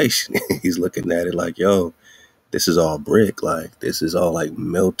situation. He's looking at it like, yo, this is all brick. Like, this is all like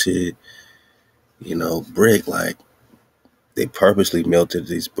melted, you know, brick. Like, they purposely melted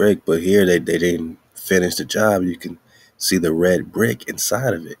these brick, but here they didn't finish the job. You can see the red brick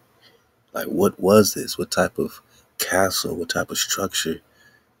inside of it. Like, what was this? What type of castle? What type of structure?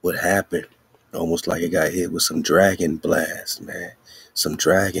 What happened? Almost like it got hit with some dragon blast, man. Some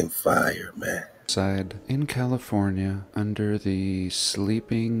dragon fire, man. Outside in California, under the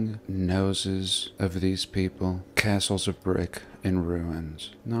sleeping noses of these people, castles of brick in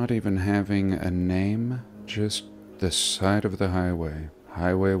ruins, not even having a name, just the side of the highway,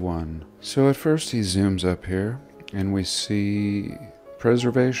 Highway 1. So at first he zooms up here, and we see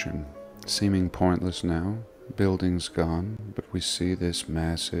preservation, seeming pointless now. Building's gone, but we see this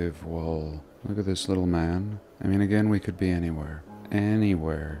massive wall. Look at this little man. I mean, again, we could be anywhere.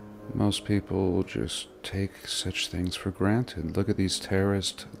 Anywhere. Most people just take such things for granted. Look at these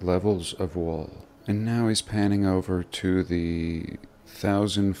terraced levels of wall. And now he's panning over to the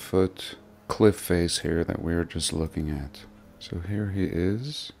 1,000-foot cliff face here that we were just looking at. So here he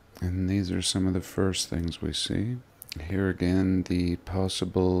is, and these are some of the first things we see. Here again, the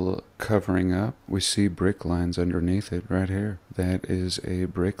possible covering up. We see brick lines underneath it right here. That is a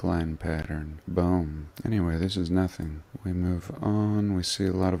brick line pattern. Boom. Anyway, this is nothing. We move on. We see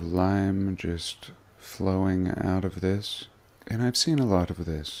a lot of lime just flowing out of this. And I've seen a lot of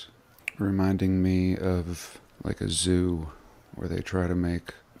this, reminding me of like a zoo where they try to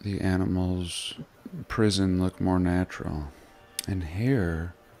make the animals' prison look more natural. And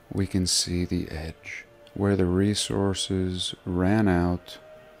here we can see the edge, where the resources ran out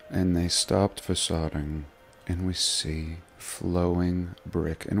and they stopped facading, and we see flowing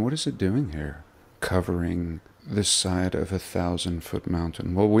brick. And what is it doing here? Covering the side of a 1,000-foot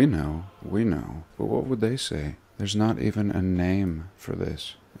mountain. Well, we know, but what would they say? There's not even a name for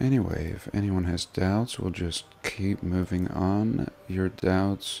this. Anyway, if anyone has doubts, we'll just keep moving on. Your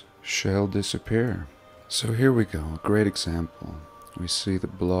doubts shall disappear. So here we go, a great example. We see the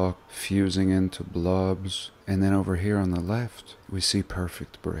block fusing into blobs, and then over here on the left, we see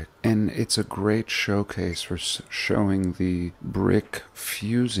perfect brick. And it's a great showcase for showing the brick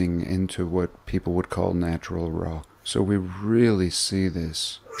fusing into what people would call natural rock. So we really see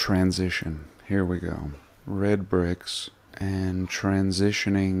this transition. Here we go. Red bricks, and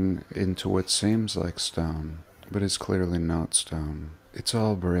transitioning into what seems like stone, but it's clearly not stone. It's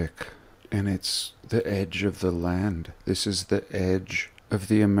all brick. And it's the edge of the land. This is the edge of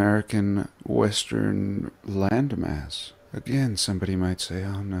the American Western landmass. Again, somebody might say,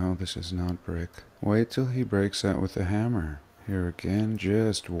 oh no, this is not brick. Wait till he breaks out with the hammer. Here again,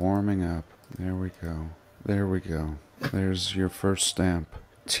 just warming up. There we go. There we go. There's your first stamp.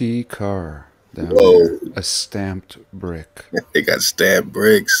 T-car down there. A stamped brick. They got stamped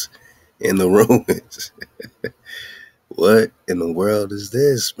bricks in the ruins. What in the world is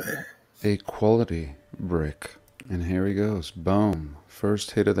this, man? A quality brick. And here he goes. Boom.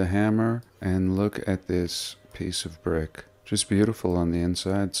 First hit of the hammer. And look at this piece of brick. Just beautiful on the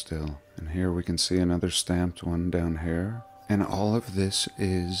inside still. And here we can see another stamped one down here. And all of this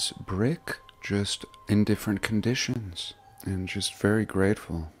is brick, just in different conditions. And just very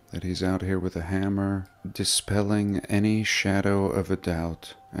grateful that he's out here with a hammer, dispelling any shadow of a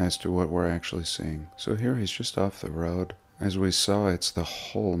doubt as to what we're actually seeing. So here he's just off the road. As we saw, it's the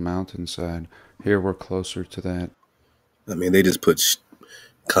whole mountainside. Here we're closer to that. I mean, they just put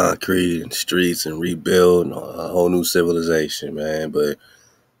concrete and streets and rebuild a whole new civilization, man. But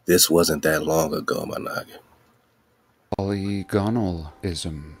this wasn't that long ago, my noggin.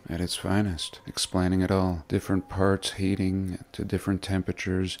 Polygonalism at its finest, explaining it all. Different parts heating to different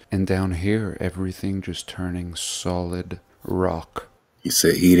temperatures, and down here, everything just turning solid rock. He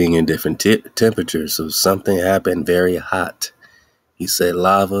said heating in different temperatures, so something happened very hot. He said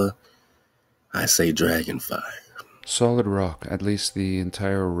lava, I say dragon fire. Solid rock, at least the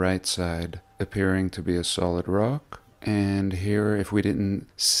entire right side appearing to be a solid rock. And here, if we didn't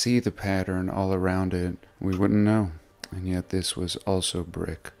see the pattern all around it, we wouldn't know. And yet this was also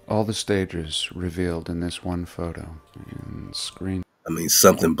brick. All the stages revealed in this one photo. And screen. I mean,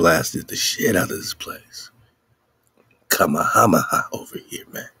 something blasted the shit out of this place. Kamehameha over here,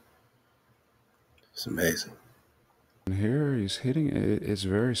 man. It's amazing. And here he's hitting it. It's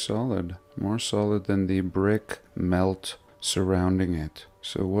very solid. More solid than the brick melt surrounding it.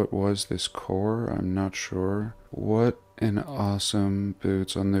 So what was this core? I'm not sure. What an awesome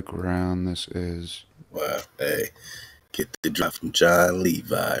boots on the ground this is. Wow, hey. Get the drop from John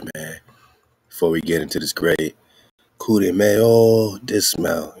Levi, man. Before we get into this great coup de main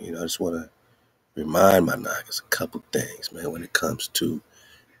dismount, I just want to remind my knockers a couple things, man, when it comes to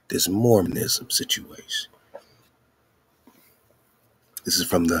this Mormonism situation. This is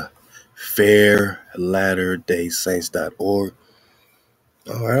from the fairlatterdaysaints.org.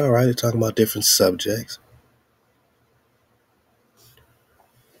 All right, they're talking about different subjects.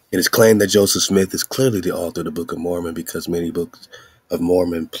 It is claimed that Joseph Smith is clearly the author of the Book of Mormon because many books of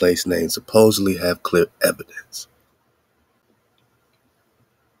Mormon place names supposedly have clear evidence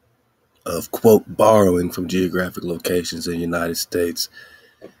of, quote, borrowing from geographic locations in the United States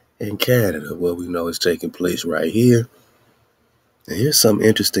and Canada. Well, we know it's taking place right here. And here's some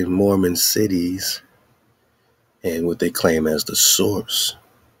interesting Mormon cities and what they claim as the source.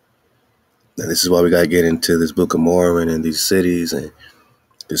 Now, this is why we got to get into this Book of Mormon and these cities and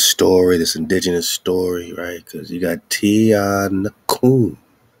this story, this indigenous story, right? Because you got Tianakum.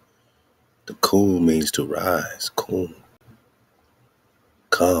 The kum means to rise. Kum.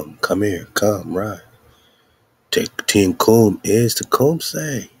 Come here, come, rise. Tianakum is to come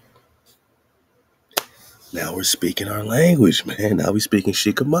say. Now we're speaking our language, man. Now we're speaking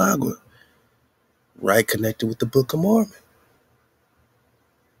Chickamauga. Right, connected with the Book of Mormon.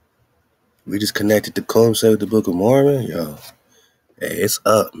 We just connected the kum say with the Book of Mormon, yo. Hey, it's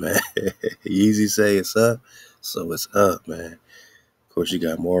up, man. Easy say it's up, so it's up, man. Of course, you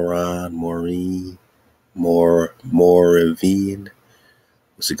got Moron, Maureen, Moravian.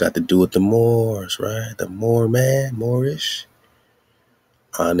 What's it got to do with the Moors, right? The Moor man, Moorish.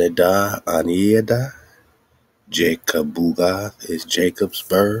 Anieda. Jacobugath is Jacob's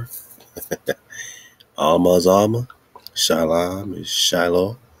bird. Alma's Alma. Shalom is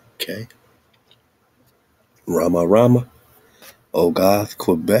Shiloh. Okay. Rama. Ogoth,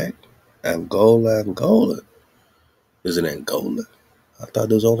 Quebec. Angola. Is it Angola? I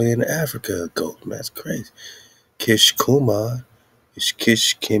thought it was only in Africa. Angola. Man, that's crazy. Kishkuman is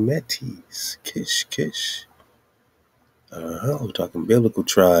Kishkemetes. Kish. We're talking biblical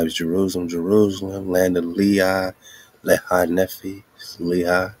tribes. Jerusalem. Land of Lehi, Nephi,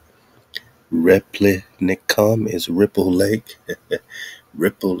 Lehi. Replinicum is Ripple Lake.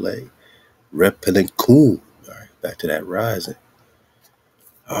 Replinicum. All right, back to that rising.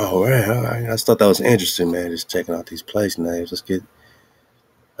 All right. I just thought that was interesting, man. Just checking out these place names. Let's get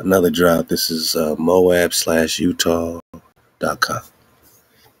another drop. This is Moab/Utah.com.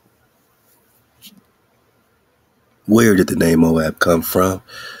 Where did the name Moab come from?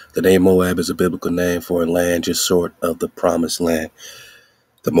 The name Moab is a biblical name for a land just short of the promised land.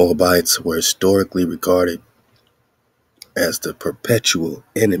 The Moabites were historically regarded as the perpetual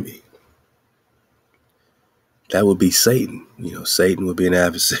enemy That would be Satan. Satan would be an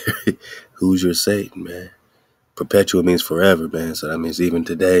adversary. Who's your Satan, man? Perpetual means forever, man. So that means even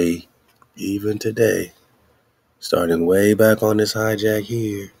today, starting way back on this hijack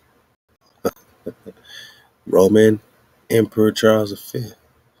here, Roman Emperor Charles V.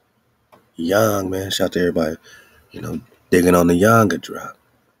 Yang, man. Shout out to everybody, digging on the Yanga drop,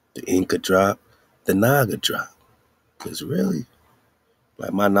 the Inca drop, the Naga drop. Because really,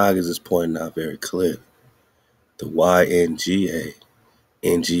 like my Nagas is pointing out very clearly, the YNGA.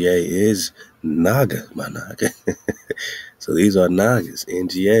 NGA is Naga, my Naga. So these are Nagas.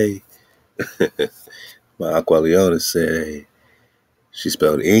 NGA. My Aqua said, hey, she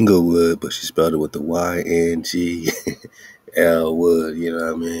spelled Inglewood, but she spelled it with the YNGL Wood, you know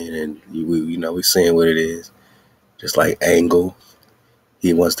what I mean? And we saying what it is. Just like Angle.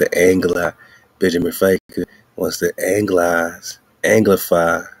 He wants to anglize. Benjamin Faker wants to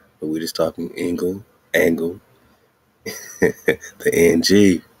anglify, but we're just talking angle. The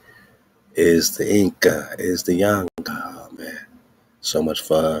NG is the Inca, is the Yanga. Oh, man. So much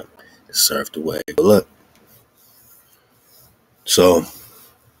fun. It surfed away. But look. So,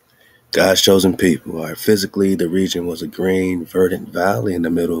 God's chosen people. All right, physically, the region was a green, verdant valley in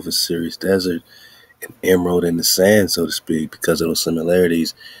the middle of a serious desert, an emerald in the sand, so to speak. Because of those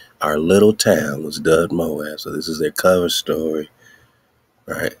similarities, our little town was dubbed Moab. So this is their cover story.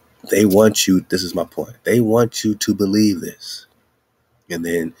 Right? They want you, this is my point, they want you to believe this. And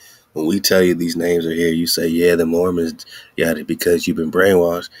then when we tell you these names are here, you say, yeah, the Mormons, yeah, because you've been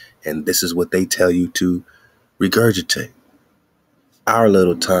brainwashed. And this is what they tell you to regurgitate. Our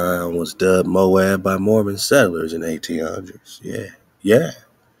little town was dubbed Moab by Mormon settlers in 1800s. Yeah.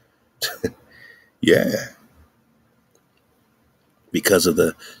 Yeah. Because of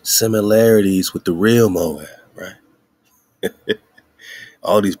the similarities with the real Moab, right?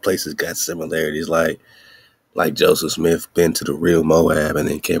 All these places got similarities, like Joseph Smith been to the real Moab and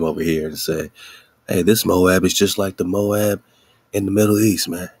then came over here and said, hey, this Moab is just like the Moab in the Middle East,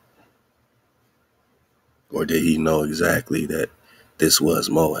 man. Or did he know exactly that this was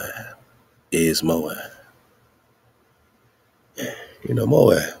Moab, is Moab? Yeah,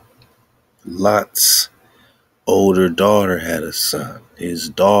 Moab. Lot's older daughter had a son. His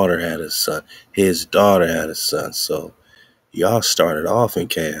daughter had a son. His daughter had a son. So y'all started off in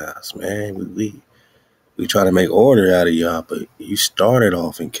chaos, man. We try to make order out of y'all, but you started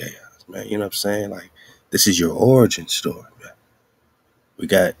off in chaos, man. You know what I'm saying? Like, this is your origin story, man. We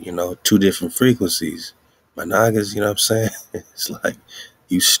got, two different frequencies. My Nagas, you know what I'm saying? It's like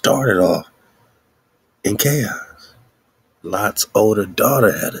you started off in chaos. Lot's older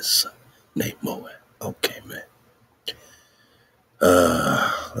daughter had a son named Moab. Okay, man.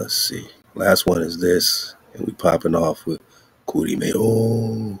 Let's see. Last one is this, and we popping off with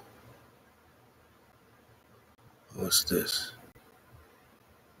Kurimeo. What's this?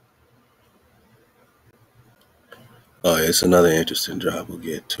 Oh, it's another interesting drop we'll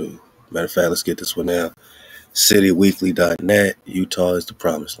get to. Matter of fact, let's get this one now. CityWeekly.net, Utah is the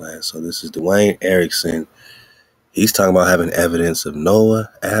promised land. So this is Dwayne Erickson. He's talking about having evidence of Noah,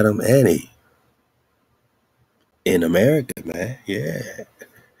 Adam, and Eve in America, man. Yeah.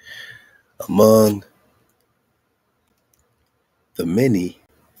 Among the many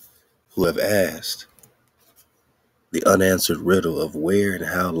who have asked the unanswered riddle of where and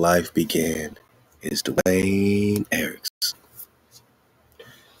how life began is Dwayne Erickson.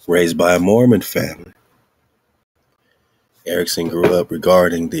 Raised by a Mormon family, Erickson grew up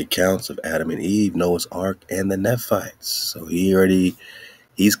regarding the accounts of Adam and Eve, Noah's Ark, and the Nephites. So he's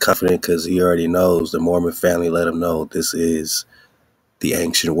confident because he already knows the Mormon family let him know this is the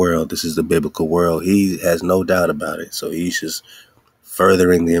ancient world. This is the biblical world. He has no doubt about it. So he's just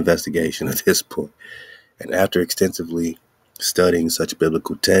furthering the investigation at this point. And after extensively studying such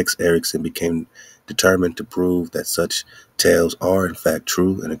biblical texts, Erickson became determined to prove that such tales are in fact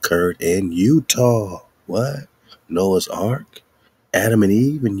true and occurred in Utah. What? Noah's Ark? Adam and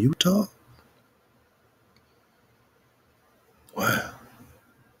Eve in Utah? Wow.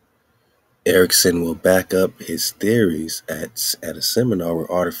 Erickson will back up his theories at a seminar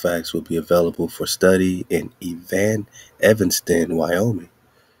where artifacts will be available for study in Evanston, Wyoming.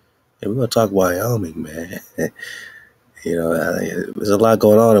 And we're going to talk Wyoming, man. There's a lot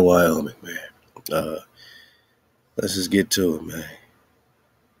going on in Wyoming, man. Let's just get to it, man.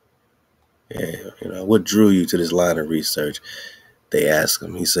 Yeah, what drew you to this line of research? They asked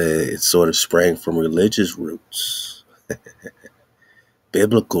him. He said it sort of sprang from religious roots,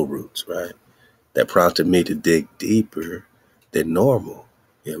 biblical roots, right? That prompted me to dig deeper than normal.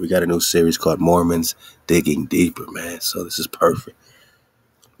 Yeah, we got a new series called Mormons Digging Deeper, man. So this is perfect.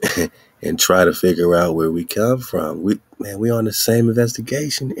 and try to figure out where we come from. We on the same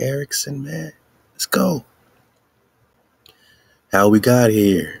investigation, Erickson, man. Let's go. How we got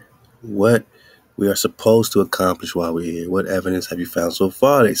here. What we are supposed to accomplish while we're here. What evidence have you found so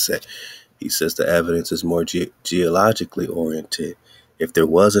far, they say. He says the evidence is more geologically oriented. If there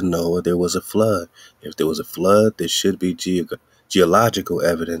was a Noah, there was a flood. If there was a flood, there should be geological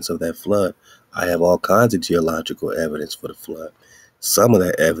evidence of that flood. I have all kinds of geological evidence for the flood. Some of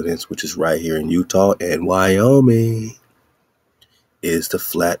that evidence, which is right here in Utah and Wyoming, is the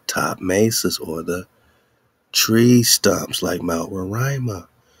flat top mesas or the tree stumps like Mount Roraima,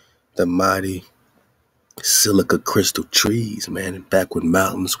 the mighty silica crystal trees, man. And back when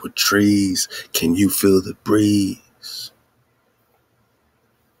mountains were trees, can you feel the breeze?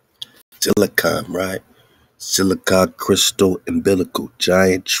 Silicon, right? Silicon crystal umbilical,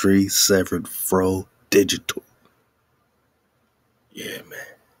 giant tree severed fro digital. Yeah,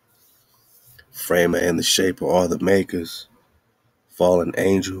 man. Framer and the shaper are the makers. Fallen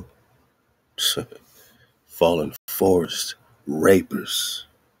angel, fallen forest, rapers.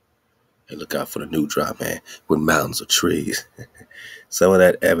 Hey, look out for the new drop, man, with mountains of trees. Some of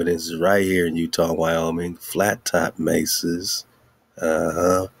that evidence is right here in Utah, Wyoming. Flat top mesas,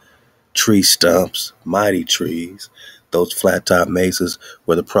 tree stumps, mighty trees. Those flat top mesas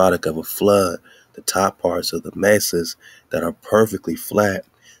were the product of a flood. The top parts of the mesas that are perfectly flat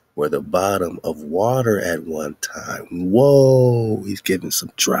were the bottom of water at one time. Whoa, he's giving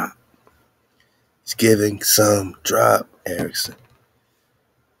some drop. He's giving some drop, Erickson.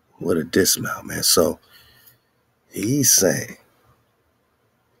 What a dismount, man. So he's saying,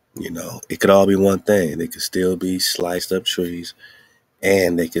 it could all be one thing. They could still be sliced up trees,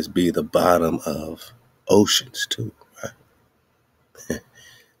 and they could be the bottom of oceans too, right?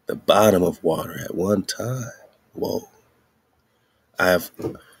 The bottom of water at one time. Whoa. I have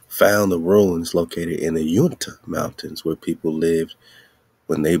found the ruins located in the Yudah Mountains where people lived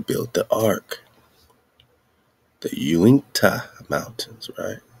when they built the ark. The Yudah Mountains,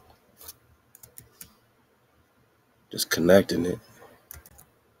 right? Just connecting it.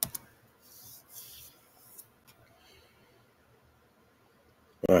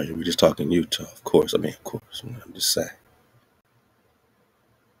 All right, we're just talking Utah, of course. I'm just saying.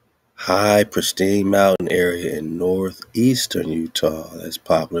 High, pristine mountain area in northeastern Utah that's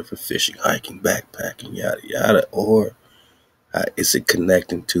popular for fishing, hiking, backpacking, yada, yada. Or is it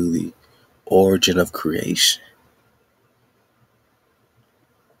connecting to the origin of creation?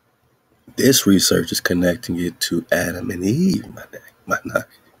 This research is connecting it to Adam and Eve, my neck.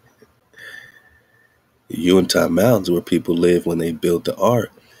 The Yudah Mountains where people lived when they built the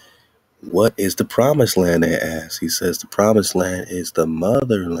ark. What is the promised land, they ask? He says the promised land is the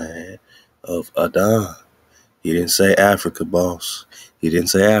motherland of Adam. He didn't say Africa, boss. He didn't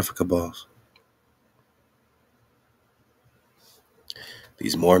say Africa, boss.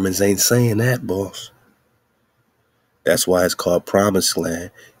 These Mormons ain't saying that, boss. That's why it's called Promised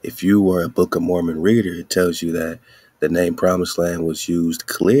Land. If you were a Book of Mormon reader, it tells you that the name Promised Land was used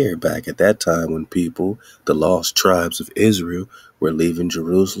clear back at that time when people, the lost tribes of Israel, were leaving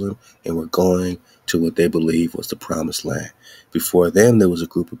Jerusalem and were going to what they believed was the Promised Land. Before them, there was a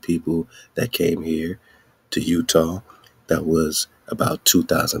group of people that came here to Utah that was about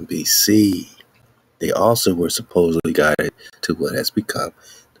 2000 BC. They also were supposedly guided to what has become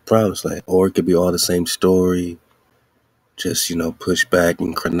the Promised Land. Or it could be all the same story, just, push back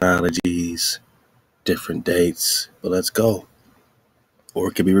in chronologies, different dates. But let's go. Or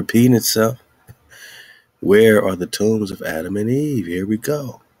it could be repeating itself. Where are the tombs of Adam and Eve? Here we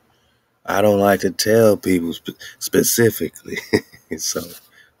go. I don't like to tell people specifically. So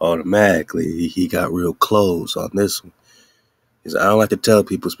automatically, he got real close on this one. I don't like to tell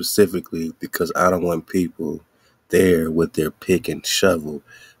people specifically because I don't want people there with their pick and shovel.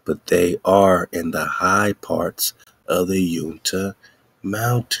 But they are in the high parts of the Yudah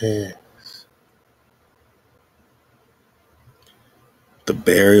Mountains. The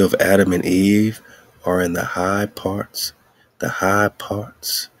burial of Adam and Eve are in the high parts of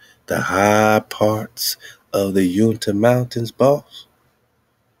the Yudah Mountains, boss.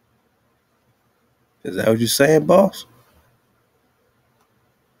 Is that what you're saying, boss?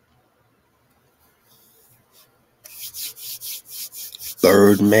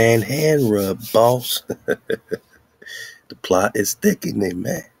 Birdman hand rub, boss. The plot is thickening,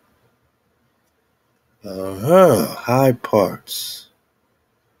 man. High parts.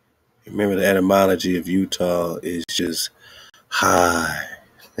 Remember, the etymology of Utah is just high.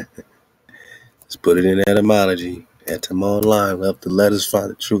 Let's put it in etymology. Etym online. We'll help the letters find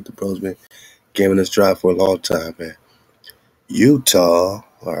the truth. The bro's been giving us drop for a long time, man. Utah,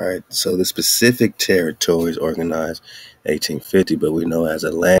 All right, so the specific territories organized 1850, but we know as a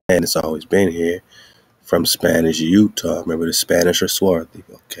land it's always been here from Spanish Utah. Remember the Spanish are swarthy,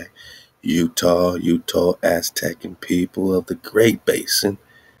 okay? Utah, Aztecan people of the Great Basin.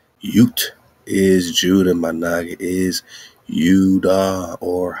 Ute is Judah, Managa is Yudah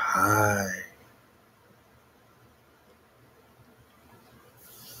or high.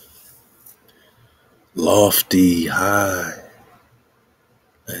 Lofty, high.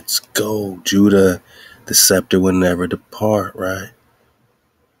 Let's go. Judah, the scepter will never depart, right?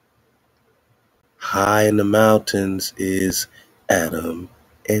 High in the mountains is Adam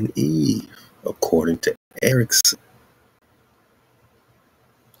and Eve, according to Erickson.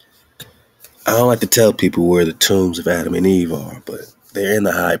 I don't like to tell people where the tombs of Adam and Eve are, but they're in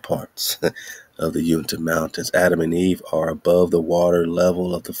the high parts of the Uinta Mountains. Adam and Eve are above the water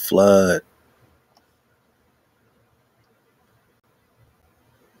level of the flood.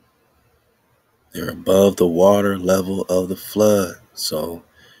 They're above the water level of the flood. So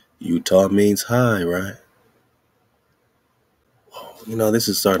Utah means high, right? You know, this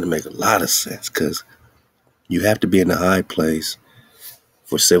is starting to make a lot of sense because you have to be in a high place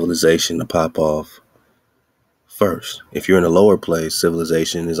for civilization to pop off first. If you're in a lower place,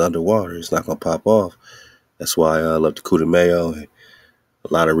 civilization is underwater. It's not going to pop off. That's why I love the M.H.O.E. and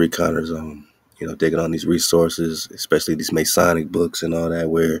a lot of reconners, digging on these resources, especially these Masonic books and all that,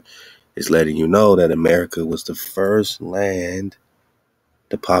 where it's letting you know that America was the first land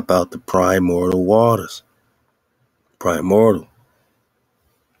to pop out the primordial waters. Primordial.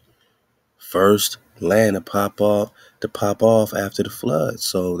 First land to pop off after the flood.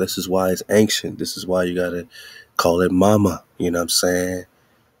 So this is why it's ancient. This is why you gotta call it mama. You know what I'm saying?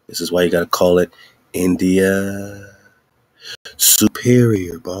 This is why you gotta call it India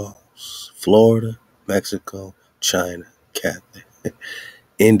superior, boss. Florida, Mexico, China, Catholic.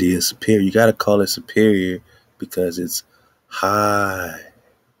 India superior. You gotta call it superior because it's high.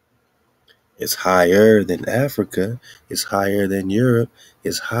 It's higher than Africa. It's higher than Europe.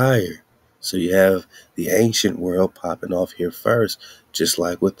 It's higher. So you have the ancient world popping off here first, just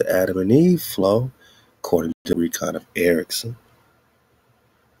like with the Adam and Eve flow, according to Recon of Erickson.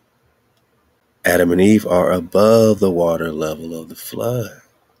 Adam and Eve are above the water level of the flood.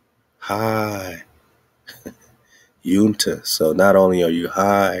 High. Uinta. So not only are you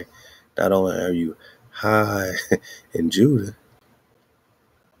high in Judah,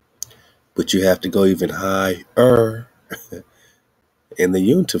 but you have to go even higher in the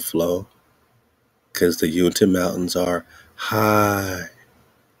Uinta flow, because the Uinta Mountains are high,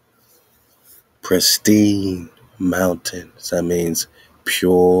 pristine mountains. That means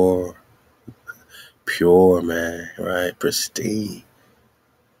pure, man, right? Pristine.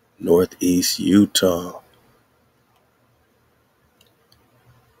 Northeast Utah.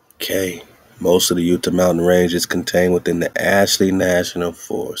 Okay. Most of the Utah mountain range is contained within the Ashley National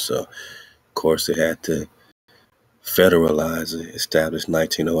Forest. So, of course, they had to federalize it, established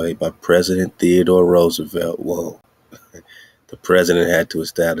 1908 by President Theodore Roosevelt. Whoa. The president had to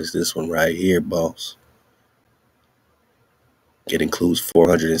establish this one right here, boss. It includes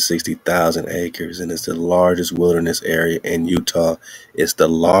 460,000 acres and it's the largest wilderness area in Utah. It's the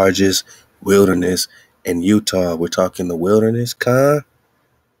largest wilderness in Utah. We're talking the wilderness, Khan.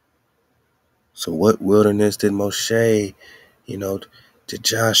 So what wilderness did Moshe, did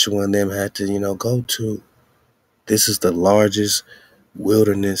Joshua and them had to, go to? This is the largest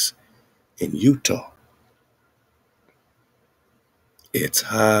wilderness in Utah. It's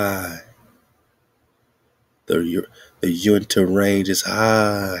high. The Uinta range is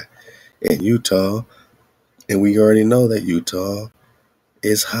high in Utah, and we already know that Utah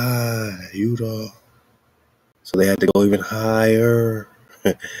is high. Utah. So they had to go even higher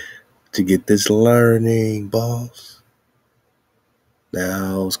to get this learning, boss.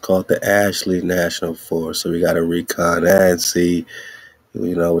 Now it's called the Ashley National Forest, so we got to recon that and see,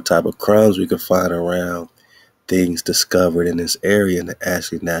 what type of crumbs we can find around things discovered in this area in the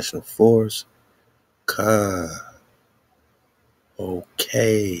Ashley National Forest. Okay,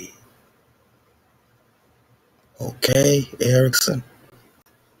 Erickson.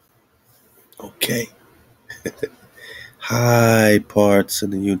 Okay. High parts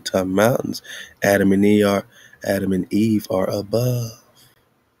in the Utah Mountains, Adam and Eve are above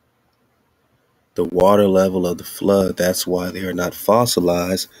the water level of the flood. That's why they are not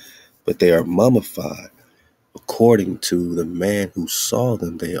fossilized, but they are mummified. According to the man who saw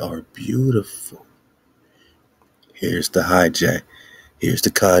them, they are beautiful. Here's the hijack. Here's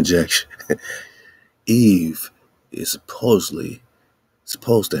the conjecture. Eve is supposed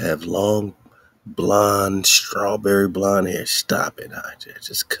to have long blonde, strawberry blonde hair. Stop it, IJ.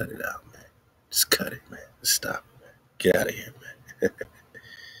 Just cut it out, man. Just cut it, man. Just stop it, man. Get out of here, man.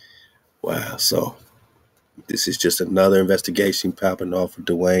 Wow, so this is just another investigation popping off for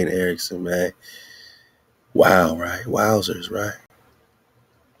Dwayne Erickson, man. Wow, right? Wowzers, right?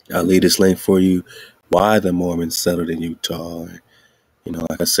 I'll leave this link for you. Why the Mormons settled in Utah. And,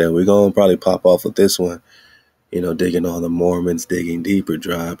 like I said, we're going to probably pop off with this one, digging on the Mormons, digging deeper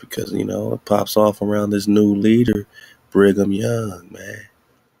drive, because, it pops off around this new leader, Brigham Young, man.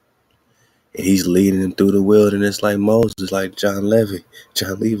 And he's leading them through the wilderness like Moses, like John Levi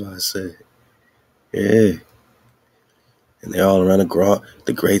said. Yeah. And they're all around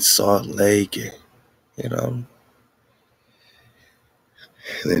the Great Salt Lake, and, and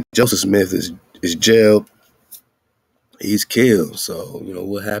then Joseph Smith is jailed. He's killed. So,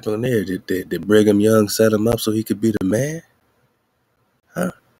 what happened there? Did Brigham Young set him up so he could be the man?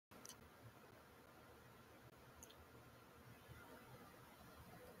 Huh?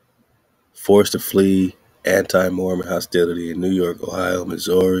 Forced to flee anti-Mormon hostility in New York, Ohio,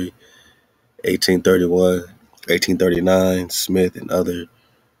 Missouri, 1831, 1839. Smith and other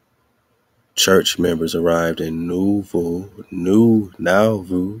church members arrived in Nauvoo,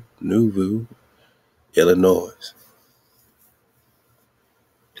 Illinois,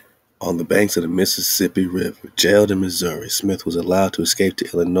 on the banks of the Mississippi River. Jailed in Missouri, Smith was allowed to escape to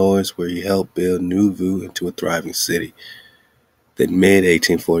Illinois, where he helped build Nauvoo into a thriving city. Then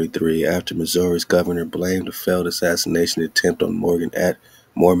mid-1843, after Missouri's governor blamed a failed assassination attempt on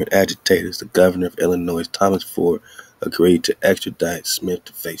Mormon agitators, the governor of Illinois, Thomas Ford, agreed to extradite Smith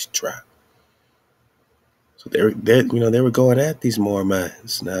to face trial. So they were going at these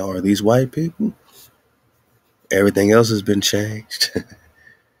Mormons. Now, are these white people? Everything else has been changed.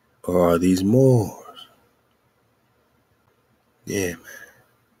 Or are these Moors? Yeah, man.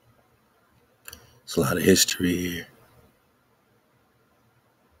 It's a lot of history here.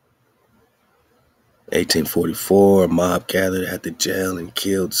 1844, a mob gathered at the jail and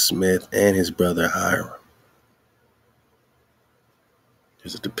killed Smith and his brother Hiram.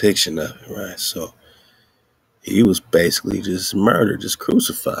 There's a depiction of it, right? So he was basically just murdered, just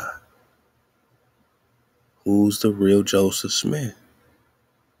crucified. Who's the real Joseph Smith?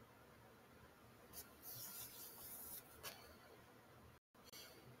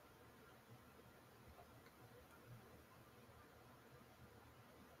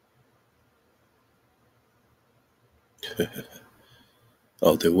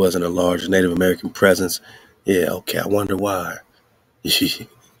 Oh, there wasn't a large Native American presence. Yeah, okay, I wonder why. You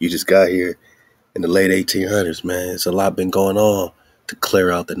just got here in the late 1800s, man. It's a lot been going on to clear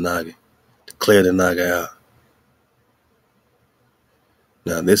out the Naga, to clear the Naga out.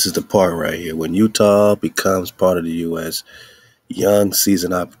 Now, this is the part right here. When Utah becomes part of the U.S., Young sees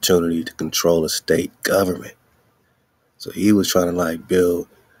an opportunity to control a state government. So he was trying to build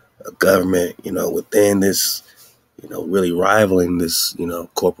a government, within this, really rivaling this,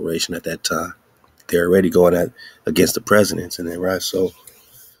 corporation at that time. They're already going against the presidents in there, right? So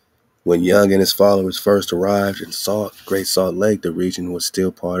when Young and his followers first arrived in Great Salt Lake, the region was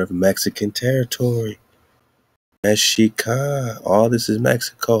still part of Mexican territory. Mexica. All this is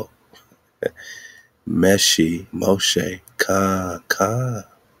Mexico. Moshe, Khan.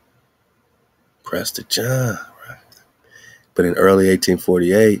 Prester John, right? But in early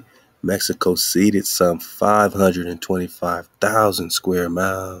 1848, Mexico ceded some 525,000 square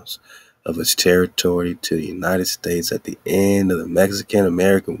miles of its territory to the United States at the end of the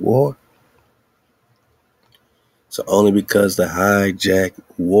Mexican-American War. So only because the hijack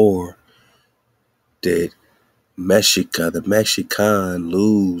war did the Mexican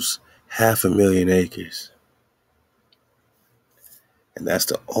lose 500,000 acres. And that's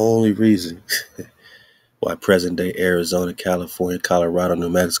the only reason why present-day Arizona, California, Colorado, New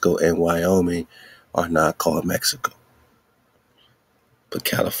Mexico, and Wyoming are not called Mexico. But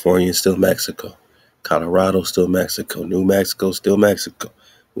California is still Mexico. Colorado is still Mexico. New Mexico is still Mexico.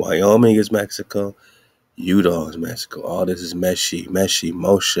 Wyoming is Mexico. Yudah is Mexico. All this is Moshe.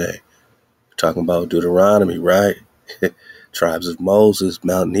 We're talking about Deuteronomy, right? Tribes of Moses,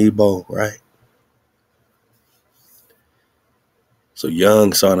 Mount Nebo, right? So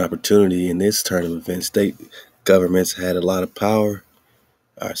Young saw an opportunity in this turn of events. State governments had a lot of power.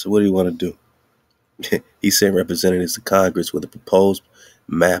 All right, so what do you want to do? He sent representatives to Congress with a proposed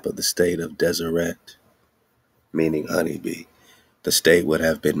map of the state of Deseret, meaning honeybee. The state would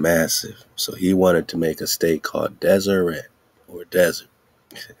have been massive. So he wanted to make a state called Deseret, or desert,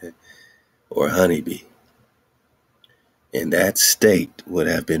 or honeybee. And that state would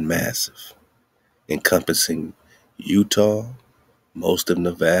have been massive, encompassing Utah, most of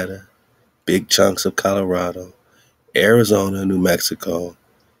Nevada, big chunks of Colorado, Arizona, New Mexico,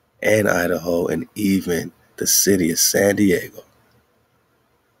 and Idaho, and even the city of San Diego,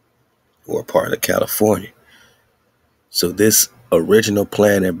 or part of California. So this original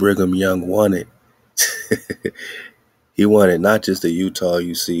plan that Brigham Young wanted, he wanted not just the Utah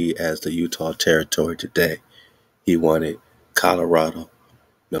you see as the Utah Territory today. He wanted Colorado,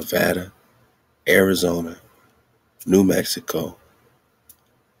 Nevada, Arizona, New Mexico,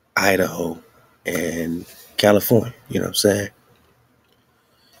 Idaho, and California. You know what I'm saying?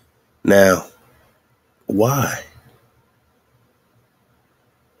 Now, why?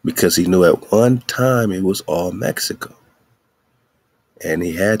 Because he knew at one time it was all Mexico. And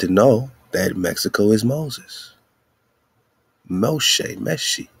he had to know that Mexico is Moses. Moshe.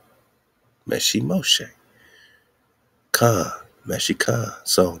 Khan, Meshi Khan.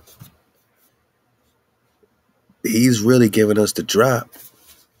 So he's really giving us the drop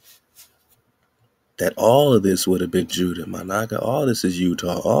that all of this would have been Judah, Manaka. All this is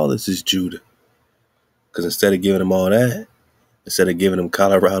Utah. All this is Judah. Because instead of giving him all that, instead of giving him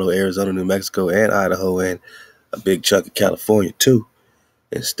Colorado, Arizona, New Mexico, and Idaho, and a big chunk of California too,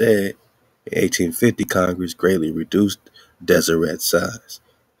 instead, in 1850, Congress greatly reduced Deseret's size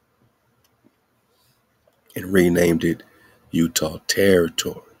and renamed it Utah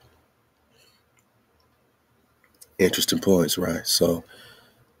Territory. Interesting points, right? So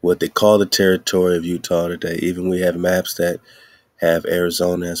what they call the territory of Utah today, even we have maps that have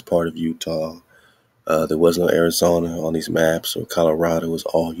Arizona as part of Utah. There was no Arizona on these maps, or Colorado. Was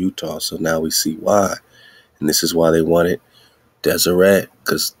all Utah. So now we see why. And this is why they wanted Deseret,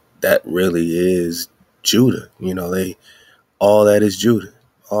 because that really is Judah. You know, all that is Judah.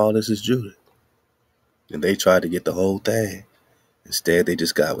 All this is Judah. And they tried to get the whole thing. Instead, they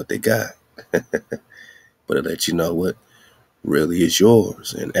just got what they got. But it lets you know what really is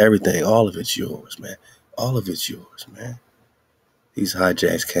yours. And everything, all of it's yours, man. All of it's yours, man. These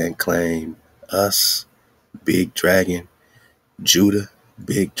hijacks can't claim us, Big Dragon, Judah,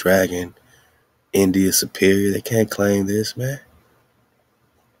 Big Dragon, India Superior. They can't claim this, man.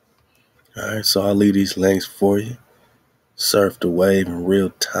 All right, so I'll leave these links for you. Surf the wave in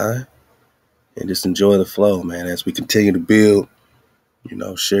real time and just enjoy the flow, man. As we continue to build, you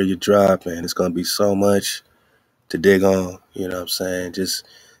know, share your drive, man. It's going to be so much to dig on, you know what I'm saying? Just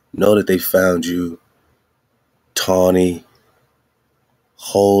know that they found you, tawny,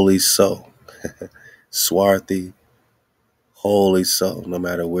 holy soul, swarthy, holy soul, no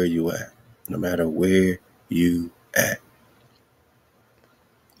matter where you at, no matter where you at.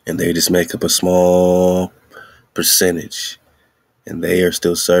 And they just make up a small percentage, and they are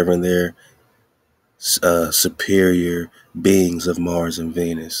still serving their superior beings of Mars and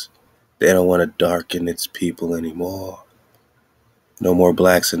Venus. They don't want to darken its people anymore. No more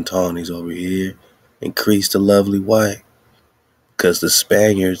blacks and tawnies over here. Increase the lovely white. Because the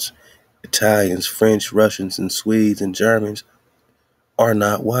Spaniards, Italians, French, Russians, and Swedes and Germans are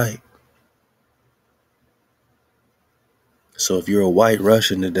not white. So if you're a white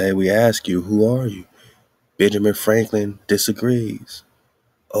Russian today, we ask you, who are you? Benjamin Franklin disagrees.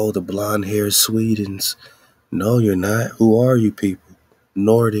 Oh, the blonde-haired Swedens. No, you're not. Who are you people?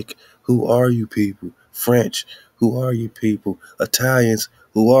 Nordic, who are you people? French, who are you people? Italians,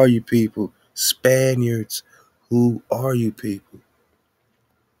 who are you people? Spaniards, who are you people?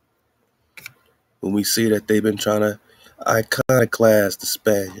 When we see that they've been trying to iconoclast the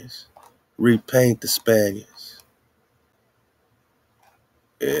Spaniards, repaint the Spaniards.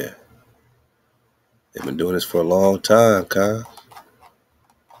 Yeah. They've been doing this for a long time, Kyle.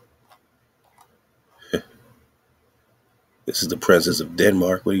 This is the princess of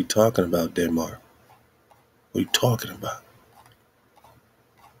Denmark. What are you talking about, Denmark? What are you talking about?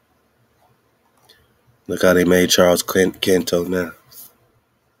 Look how they made Charles Kento now.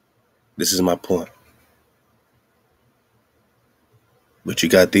 This is my point. But you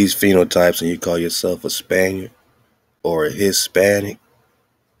got these phenotypes and you call yourself a Spaniard or a Hispanic,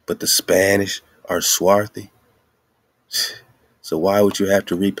 but the Spanish are swarthy. So why would you have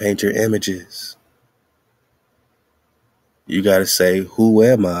to repaint your images? You got to say, who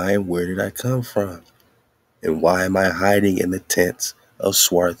am I and where did I come from? And why am I hiding in the tents of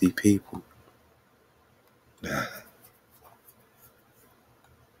swarthy people?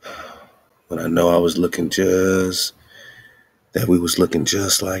 When I know I was looking just, that we was looking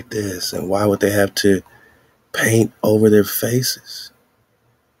just like this. And why would they have to paint over their faces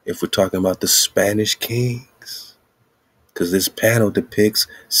if we're talking about the Spanish kings? Because this panel depicts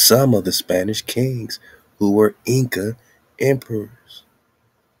some of the Spanish kings who were Inca emperors.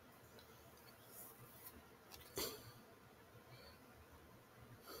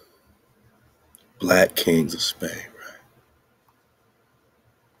 Black Kings of Spain, right?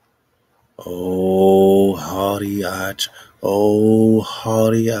 Oh, haughty arch, oh,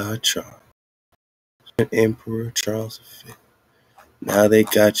 haughty arch, Emperor Charles V. Now they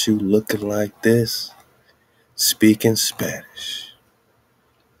got you looking like this, speaking Spanish,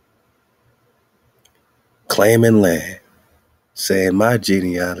 claiming land, saying my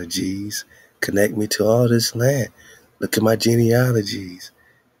genealogies connect me to all this land. Look at my genealogies.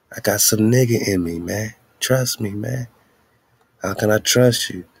 I got some nigga in me, man. Trust me, man. How can I trust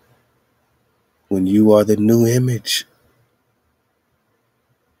you when you are the new image?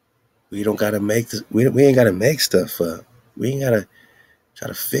 We don't gotta make this. We ain't gotta make stuff up. We ain't gotta try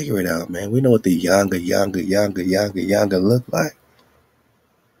to figure it out, man. We know what the younger look like.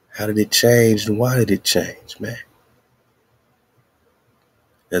 How did it change and why did it change, man?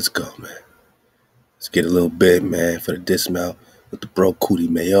 Let's go, man. Let's get a little bit, man, for the dismount with the bro Cootie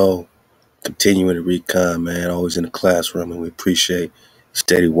Mayo. Continuing to recon, man. Always in the classroom, and we appreciate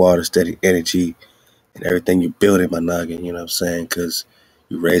steady water, steady energy, and everything you're building, my noggin. You know what I'm saying? Because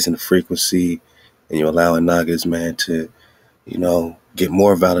you're raising the frequency and you're allowing noggins, man, to, you know, get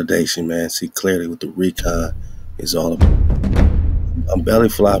more validation, man. See clearly what the recon is all about. I'm belly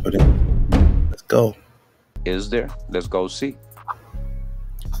flopping it. Let's go. Is there? Let's go see.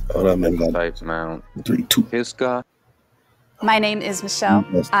 Hold on, man. Type Mount 3, 2. Pisgah. My name is Michelle.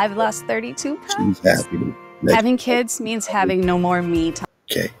 I've lost 32 pounds. She's happy. Having kids means having no more me time.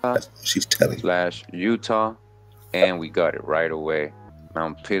 Okay, that's what she's telling you. / Utah, and we got it right away.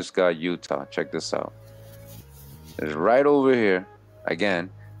 Mount Pisgah, Utah. Check this out. It's right over here. Again,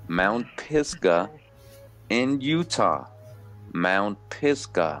 Mount Pisgah in Utah. Mount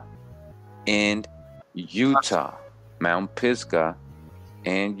Pisgah in Utah. Mount Pisgah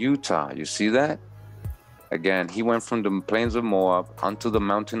in Utah. You see that? Again, he went from the plains of Moab onto the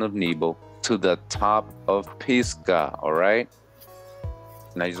mountain of Nebo to the top of Pisgah, all right?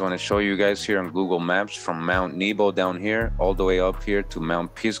 And I just want to show you guys here on Google Maps from Mount Nebo down here all the way up here to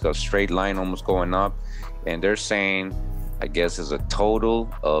Mount Pisgah, straight line almost going up. And they're saying, I guess it's a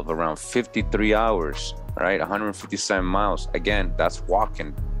total of around 53 hours, all right? 157 miles. Again, that's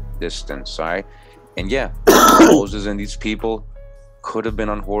walking distance, all right? And yeah, Moses and these people could have been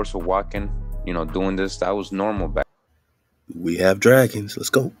on horse or walking, you know, doing this. That was normal back. We have dragons. Let's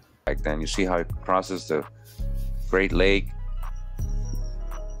go. Back then, you see how it crosses the Great Lake,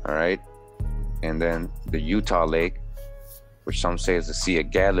 all right, and then the Utah Lake, which some say is the Sea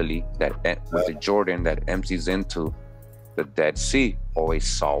of Galilee, that with the Jordan that empties into the Dead Sea or a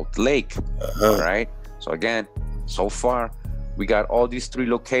salt lake, all right. So again, so far we got all these 3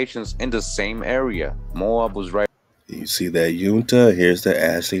 locations in the same area. Moab was right. You see that Yudah? Here's the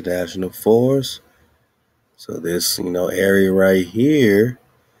Ashley National Forest. So this, you know, area right here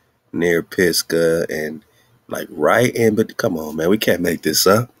near Pisgah and like right in, but come on, man, we can't make this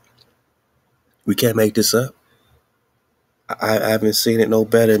up. We can't make this up. I haven't seen it no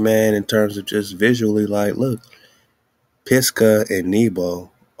better, man, in terms of just visually. Like, look, Pisgah and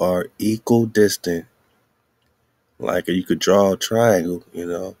Nebo are equal distant. Like, you could draw a triangle, you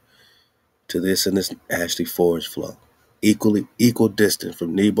know, to this and this Ashley Forest flow. Equal distance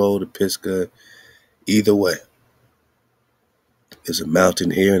from Nebo to Pisgah, either way. There's a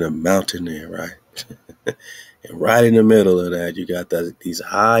mountain here and a mountain there, right? And right in the middle of that, you got these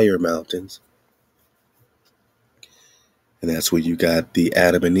higher mountains. And that's where you got the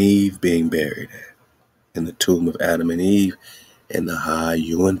Adam and Eve being buried at. In the tomb of Adam and Eve in the high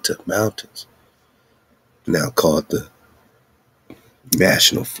Uinta Mountains. Now called the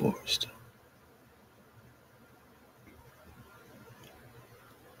National Forest.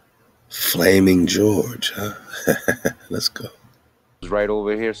 Flaming George, huh? Let's go. Right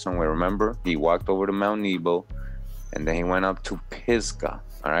over here somewhere, remember? He walked over to Mount Nebo, and then he went up to Pisgah.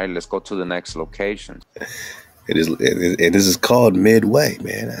 All right, let's go to the next location. And this is called Midway,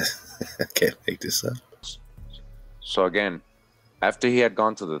 man. I can't make this up. So again, after he had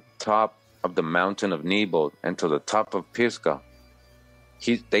gone to the top of the mountain of Nebo and to the top of Pisgah,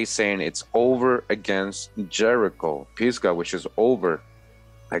 they saying it's over against Jericho. Pisgah, which is over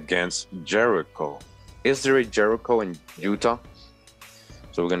against Jericho. Is there a Jericho in Utah?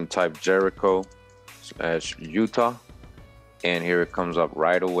 So we're going to type Jericho / Utah, and here it comes up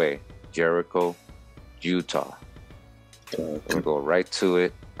right away. Jericho, Utah. We'll go right to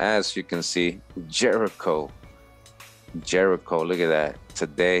it. As you can see, Jericho. Jericho, look at that.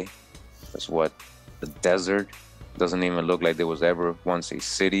 Today, that's what? The desert. Doesn't even look like there was ever once a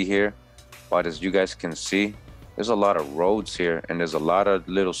city here. But as you guys can see, there's a lot of roads here, and there's a lot of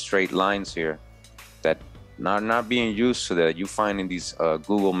little straight lines here that not being used to that you find in these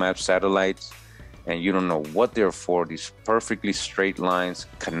Google Maps satellites and you don't know what they're for. These perfectly straight lines,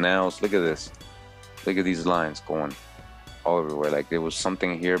 canals. Look at this. Look at these lines going all everywhere. Like there was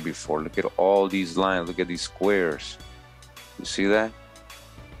something here before. Look at all these lines. Look at these squares. You see that?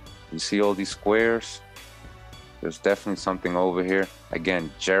 You see all these squares? There's definitely something over here.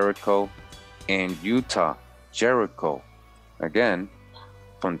 Again, Jericho and Utah. Jericho. Again,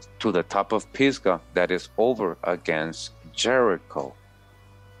 from to the top of Pisgah, that is over against Jericho.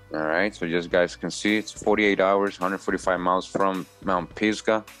 All right, so just guys can see it's 48 hours, 145 miles from Mount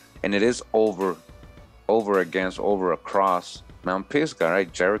Pisgah, and it is over across Mount Pisgah,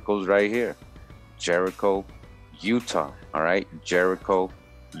 right? Jericho's right here. Jericho, Utah, all right? Jericho,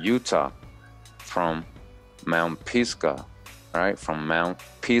 Utah, from Mount Pisgah, all right? From Mount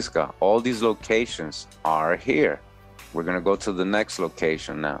Pisgah. All these locations are here. We're gonna go to the next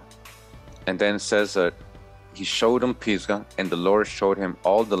location now. And then it says that he showed him Pisgah, and the Lord showed him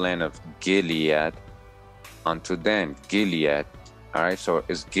all the land of Gilead unto Dan. Gilead. All right, so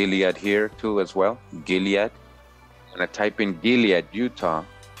is Gilead here too as well? Gilead. When I type in Gilead, Utah,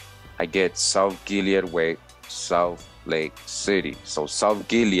 I get South Gilead Way, South Lake City. So South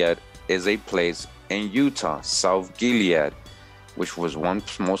Gilead is a place in Utah, South Gilead, which was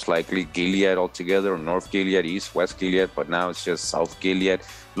once most likely Gilead altogether, or North Gilead, East, West Gilead, but now it's just South Gilead.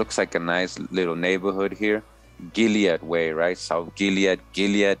 Looks like a nice little neighborhood here. Gilead Way, right? South Gilead,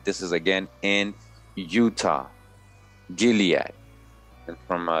 Gilead. This is again in Utah, Gilead. And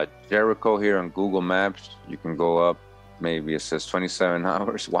from Jericho here on Google Maps, you can go up, maybe it says 27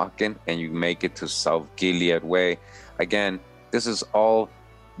 hours walking, and you make it to South Gilead Way. Again, this is all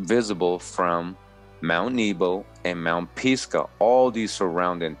visible from Mount Nebo and Mount Pisgah, all these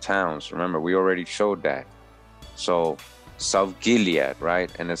surrounding towns. Remember, we already showed that. So South Gilead,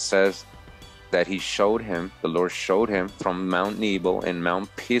 right? And it says that he showed him, the Lord showed him from Mount Nebo and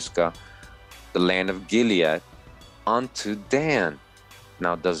Mount Pisgah, the land of Gilead, unto Dan.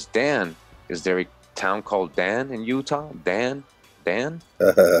 Now, is there a town called Dan in Utah? Dan?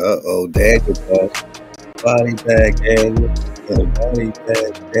 Uh-oh, Daniel, body bag, Daniel. Body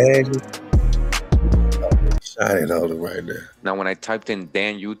bag, Daniel. Shining on it right there. Now, when I typed in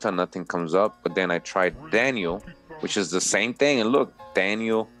Dan, Utah, nothing comes up. But then I tried Daniel, which is the same thing. And look,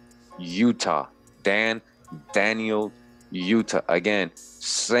 Daniel, Utah. Daniel, Utah. Again,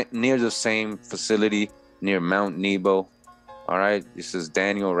 near the same facility, near Mount Nebo. All right, this is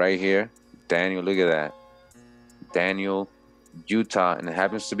Daniel right here. Daniel, look at that. Daniel, Utah. And it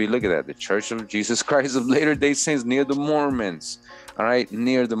happens to be, look at that, the Church of Jesus Christ of Latter-day Saints, near the Mormons. All right,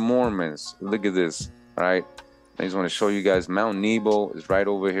 near the Mormons. Look at this. All right, I just want to show you guys Mount Nebo is right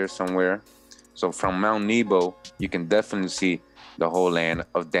over here somewhere. So from Mount Nebo, you can definitely see the whole land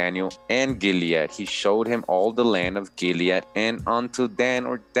of Daniel and Gilead. He showed him all the land of Gilead and unto Dan,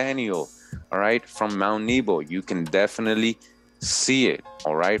 or Daniel. All right, from Mount Nebo, you can definitely see it.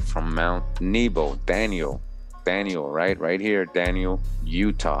 All right, from Mount Nebo, Daniel, right here, Daniel,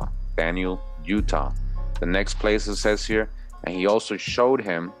 Utah. The next place it says here, and he also showed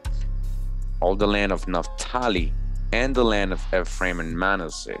him all the land of Naphtali and the land of Ephraim and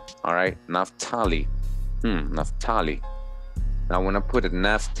Manasseh. All right, Naphtali. Naphtali. Now, when I put it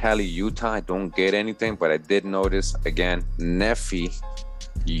Naphtali, Utah, I don't get anything, but I did notice again Nephi,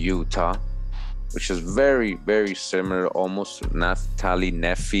 Utah, which is very, very similar, almost to Naphtali,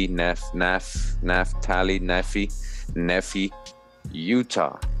 Nephi, Naphtali, Nephi,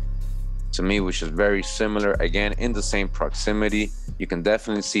 Utah. To me, which is very similar, again, in the same proximity. You can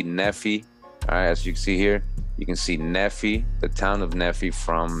definitely see Nephi. All right, as you can see here, you can see Nephi, the town of Nephi,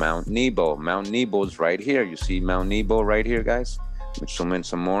 from Mount Nebo. Mount Nebo is right here. You see Mount Nebo right here, guys? Let me zoom in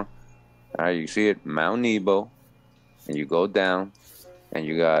some more. All right, you see it, Mount Nebo, and you go down, and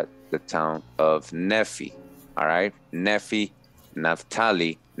you got the town of Nephi. All right, Nephi,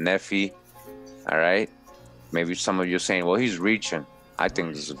 Naphtali, Nephi. All right, maybe some of you are saying, well, he's reaching. I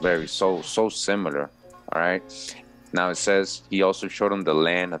think this is very so similar. All right, now it says he also showed him the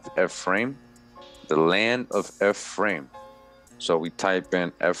land of Ephraim. The land of Ephraim. So we type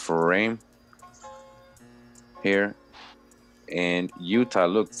in Ephraim here, and Utah.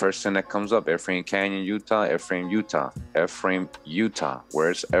 Look, first thing that comes up, Ephraim Canyon, Utah, Ephraim, Utah.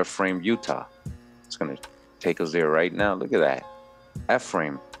 Where's Ephraim, Utah? It's gonna take us there right now. Look at that,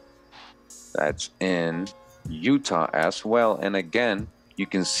 Ephraim. That's in Utah as well. And again, you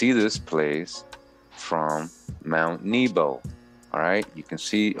can see this place from Mount Nebo. All right, you can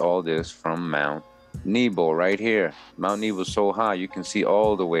see all this from Mount Nebo right here. Mount Nebo is so high, you can see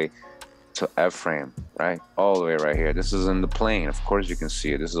all the way to Ephraim, right? All the way right here. This is in the plain. Of course you can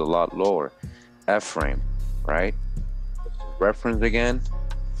see it. This is a lot lower. Ephraim, right? Reference again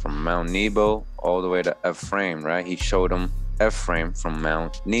from Mount Nebo all the way to Ephraim, right? He showed them Ephraim from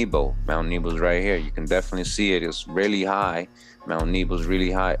Mount Nebo. Mount Nebo's right here. You can definitely see it. It's really high. Mount Nebo's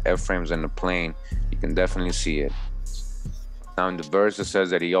really high. Ephraim's in the plain. You can definitely see it. Now in the verse it says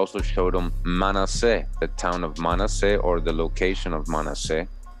that he also showed them Manasseh, the town of Manasseh, or the location of Manasseh,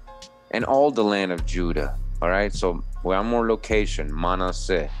 and all the land of Judah. All right, so one more location,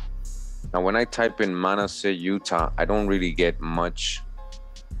 Manasseh. Now when I type in Manasseh, Utah, I don't really get much.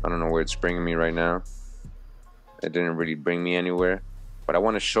 I don't know where it's bringing me right now. It didn't really bring me anywhere, but I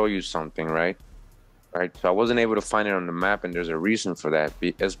want to show you something, right? Right, so I wasn't able to find it on the map, and there's a reason for that.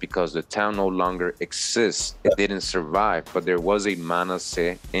 It's because the town no longer exists. It didn't survive, but there was a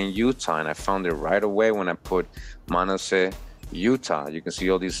Manasseh in Utah, and I found it right away when I put Manasseh, Utah. You can see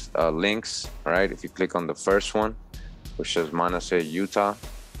all these links, right? If you click on the first one, which says Manasseh, Utah,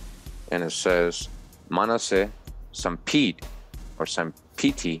 and it says Manasseh, Sanpete, or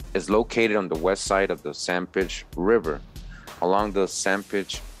Sanpete, is located on the west side of the Sanpete River, along the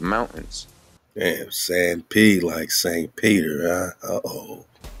Sanpete Mountains. Damn, San P like St. Peter, huh? Uh-oh.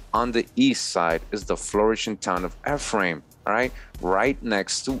 On the east side is the flourishing town of Ephraim, all right? Right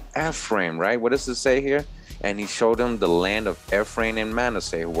next to Ephraim, right? What does it say here? And he showed them the land of Ephraim and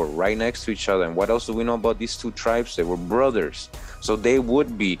Manasseh, who were right next to each other. And what else do we know about these two tribes? They were brothers. So they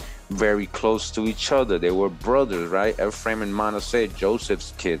would be very close to each other. They were brothers, right? Ephraim and Manasseh,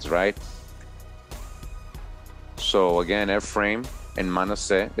 Joseph's kids, right? So again, Ephraim and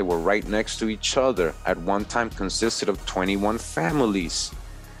Manasseh, they were right next to each other. At one time consisted of 21 families.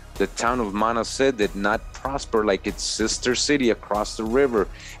 The town of Manasseh did not prosper like its sister city across the river,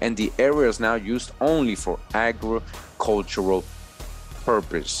 and the area is now used only for agricultural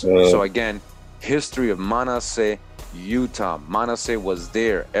purpose. So again, history of Manasseh, Utah. Manasseh was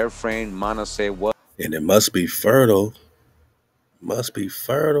there. Ephraim, Manasseh was. And it must be fertile. Must be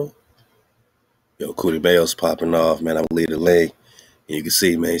fertile. Yo, Cootie Bale's popping off, man. I'll leave the link. You can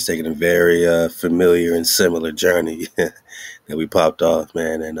see, man, he's taking a very familiar and similar journey that we popped off,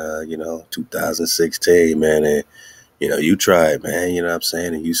 man, in, 2016, man. And, you try it, man, you know what I'm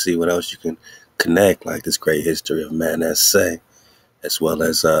saying? And you see what else you can connect, like this great history of Manasseh, as well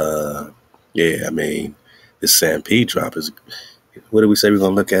as, the San P drop is, what did we say? We're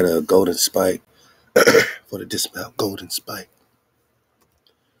going to look at a golden spike for the dismount, golden spike.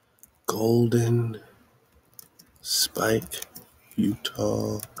 Golden spike.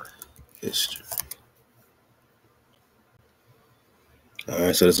 Utah history. All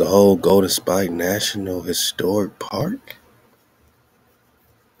right, so there's a whole Golden Spike National Historic Park.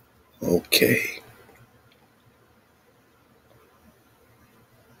 Okay.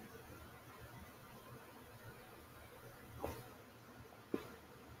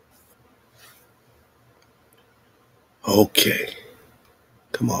 Okay.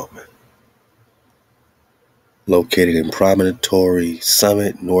 Come on, man. Located in Promontory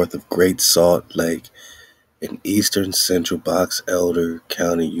Summit, north of Great Salt Lake, in eastern central Box Elder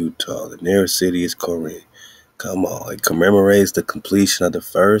County, Utah. The nearest city is Corinth. Come on. It commemorates the completion of the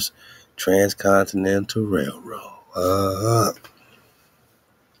first transcontinental railroad.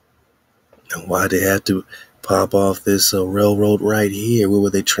 And why they have to pop off this railroad right here? Where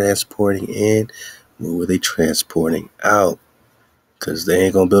were they transporting in? Where were they transporting out? Because they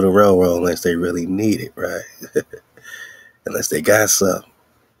ain't going to build a railroad unless they really need it, right? Unless they got something.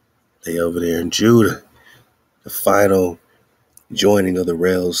 They over there in Judah. The final joining of the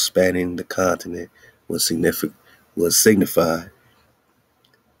rails spanning the continent was signified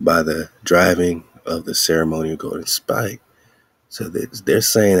by the driving of the ceremonial golden spike. So they're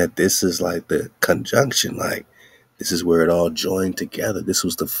saying that this is like the conjunction, like this is where it all joined together. This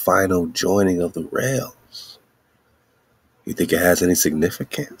was the final joining of the rails. You think it has any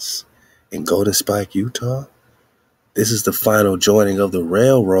significance in Golden Spike, Utah? This is the final joining of the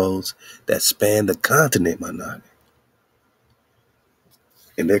railroads that span the continent, my nigga.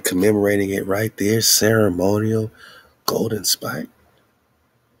 And they're commemorating it right there, ceremonial Golden Spike.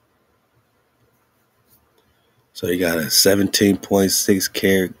 So you got a 17.6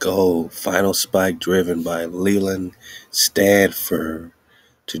 karat gold final spike driven by Leland Stanford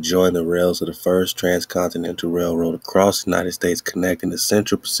to join the rails of the first transcontinental railroad across the United States, connecting the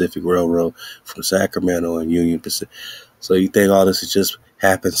Central Pacific Railroad from Sacramento and Union Pacific. So you think all this is just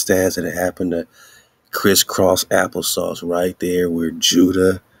happenstance, and it happened to crisscross applesauce right there where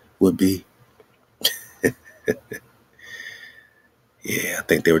Judah would be? Yeah, I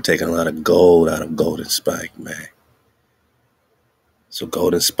think they were taking a lot of gold out of Golden Spike, man. So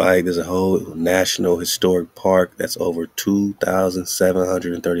Golden Spike, there's a whole national historic park that's over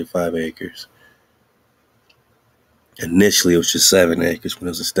 2,735 acres. Initially, it was just 7 acres when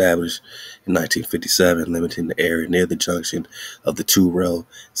it was established in 1957, limiting the area near the junction of the two rail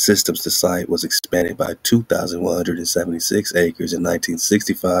systems. The site was expanded by 2,176 acres in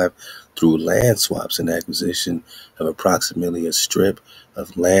 1965 through land swaps and acquisition of approximately a strip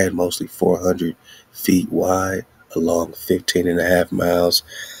of land, mostly 400 feet wide, along 15.5 miles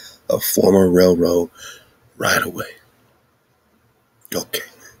of former railroad right-of-way. Okay.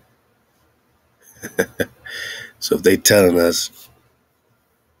 So if they telling us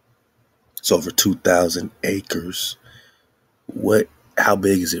it's over 2,000 acres, how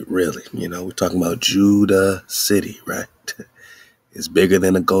big is it really? You know, we're talking about Yudah City, right? It's bigger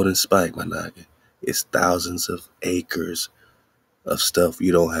than a golden spike, my noggin. It's thousands of acres of stuff.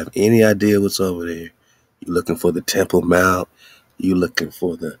 You don't have any idea what's over there. You're looking for the Temple Mount. You're looking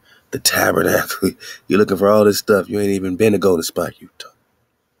for the tabernacle. You're looking for all this stuff. You ain't even been to Golden Spike, Utah.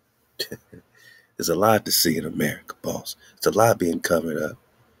 There's a lot to see in America, boss. There's a lot being covered up.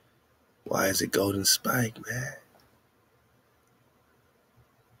 Why is it Golden Spike, man?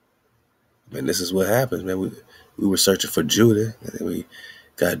 Man, this is what happens, man. We were searching for Judah, and then we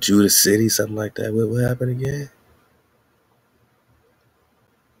got Yudah City, something like that. What happened again?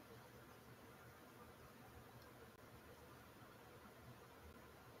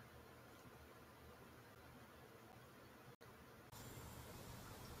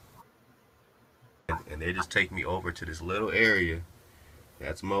 And they just take me over to this little area.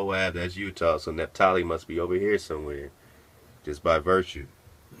 That's Moab, that's Utah. So Naphtali must be over here somewhere, just by virtue.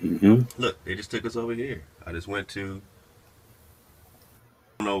 Mm-hmm. Look, they just took us over here. I just went to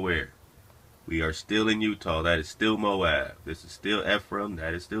nowhere. We are still in Utah. That is still Moab. This is still Ephraim.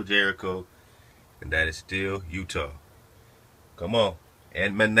 That is still Jericho. And that is still Utah. Come on.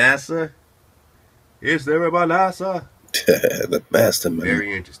 And Manasseh. Is there a Manasseh? The mastermind.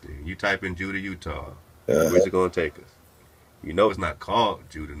 Very interesting. You type in Judah, Utah. Where's it going to take us? You know it's not called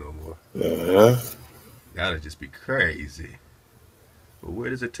Judah no more. That'd just be crazy. But where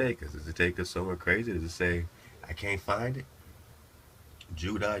does it take us? Does it take us somewhere crazy? Does it say, I can't find it?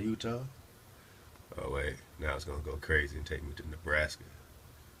 Judah, Utah? Oh, wait. Now it's going to go crazy and take me to Nebraska.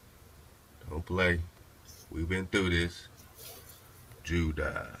 Don't play. We've been through this.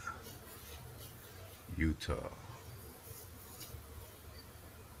 Judah, Utah.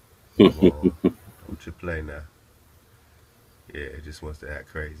 Come on. Don't you play now. Yeah, it just wants to act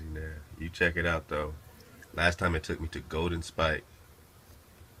crazy now. You check it out, though. Last time it took me to Golden Spike.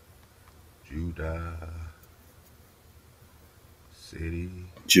 Judah City.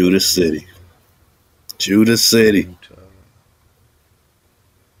 Judah City. Judah City.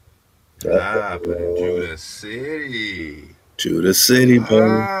 Ah, but in Judah City. Judah City,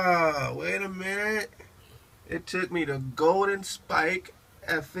 bro. Ah, wait a minute. It took me to Golden Spike,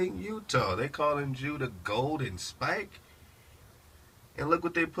 effing Utah. They call him Judah Golden Spike. And look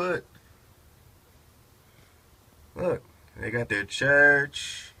what they put. Look, they got their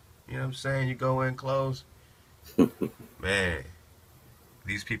church. You know what I'm saying? You go in close. Man,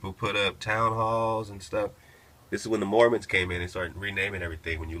 these people put up town halls and stuff. This is when the Mormons came in and started renaming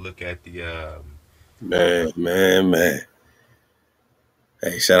everything. When you look at the... Man.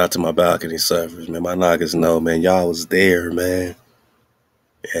 Hey, shout out to my balcony surfers, man. My knockers know, man. Y'all was there, man.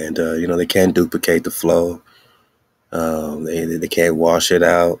 And, you know, they can't duplicate the flow. They can't wash it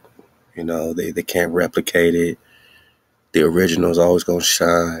out. You know, they can't replicate it. The original's always going to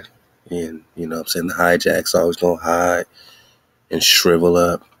shine. And, you know what I'm saying, the hijack's always going to hide and shrivel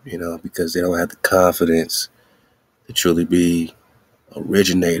up, you know, because they don't have the confidence to truly be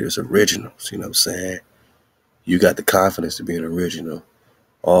originators, originals, you know what I'm saying? You got the confidence to be an original.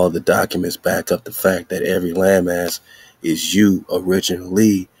 All the documents back up the fact that every landmass is you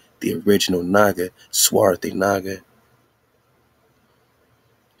originally, the original Naga, Swarthy Naga.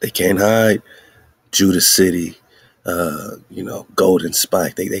 They can't hide Judah City, you know, Golden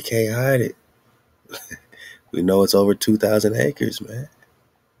Spike. They can't hide it. We know it's over 2,000 acres, man.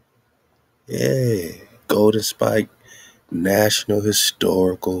 Yeah, Golden Spike National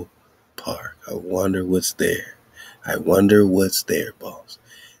Historical Park. I wonder what's there. I wonder what's there, boss.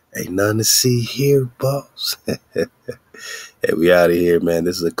 Ain't nothing to see here, boss. Hey, we out of here, man.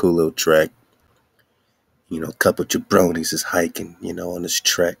 This is a cool little trek. You know, a couple jabronis is hiking, you know, on this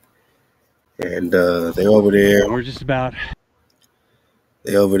trek. And they're over there. We're just about...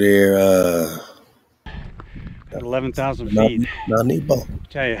 They over there, at 11,000 feet. Not Nebo.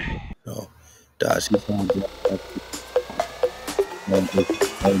 Tell you. No, Dodge, he's going to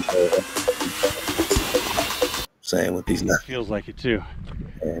saying with these nuts. Feels like it too.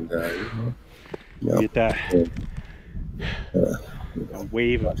 And you get that a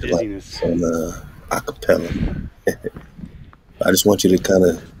wave of dizziness. Like on acapella. I just want you to kind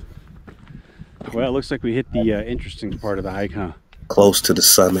of. Well, it looks like we hit the interesting part of the hike, huh? Close to the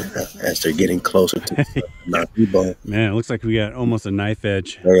summit as they're getting closer to the summit. Man, it looks like we got almost a knife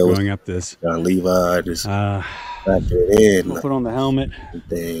edge going up this. John Levi just factor it in. We'll put on the helmet.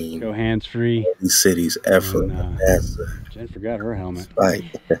 Go hands free. These cities effort. Jen forgot her helmet. Right.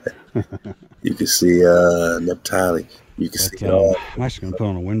 You can see Naphtali. You can see I'm actually gonna put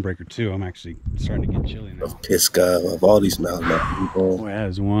on a windbreaker too. I'm actually starting to get chilly now. Of Pisgah, of all these mountain people. Oh, that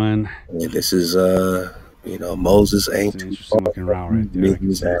is one. And this is you know, Moses ancient. Interesting looking route right there.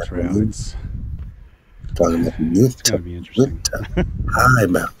 It's talking about gonna be interesting. High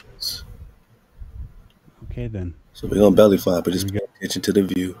mountains. Okay then. So we're gonna belly flop, but just pay attention to the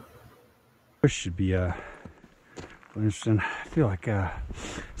view. This should be interesting. I feel like a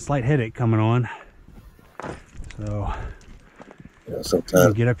slight headache coming on. So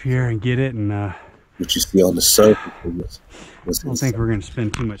sometimes get up here and get it, and what you see on the surface. I don't think we're going to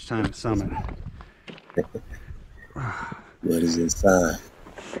spend too much time at summit. What is inside?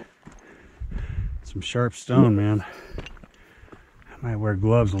 Some sharp stone, man. I might wear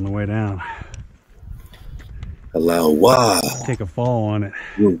gloves on the way down. Wow. Take a fall on it.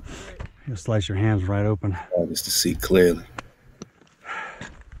 You'll slice your hands right open. Just to see clearly.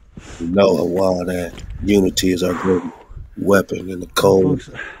 You know that unity is our great weapon in the cold,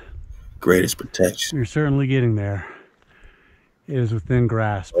 greatest protection. You're certainly getting there. It is within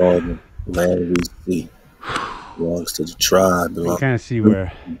grasp. All the land we see belongs to the tribe. You kind of see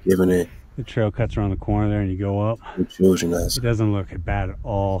where giving it. The trail cuts around the corner there, and you go up. The children, it doesn't look bad at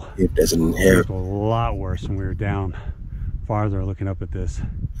all. It doesn't inherit. It's a lot worse when we were down farther looking up at this.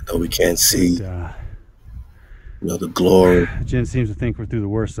 Though we can't see, you know, the glory. Jen seems to think we're through the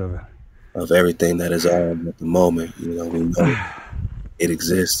worst of it. Of everything that is on at the moment. You know, we know it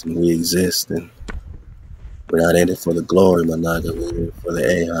exists and we exist, and we're not in it for the glory, Managa. We're in it for the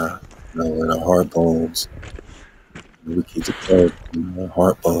Ahab. You know, in our heart bones. We keep the cold in our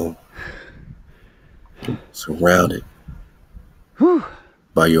heart bone. Surrounded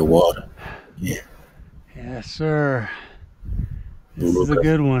by your water. Yeah. Yes, sir. This is a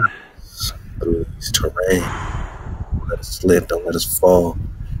good one. Through this terrain. Let us slip, don't let us fall.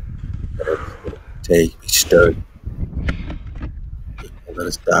 Let us be sturdy. Don't let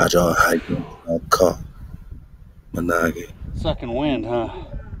us dodge all hiking, all caught. Manage. Sucking wind, huh?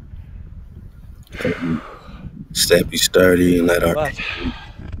 Be sturdy and let our.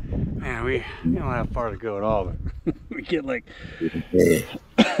 Man, we don't have far to go at all, but we get like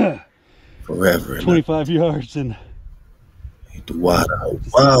forever 25 yards and the water.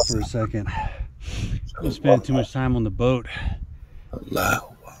 Wow. For a second. Don't spend too much time on the boat.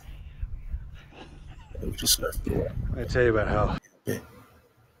 Allow. We just left the water. I tell you about how.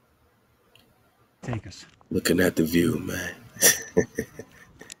 Take us. Looking at the view, man.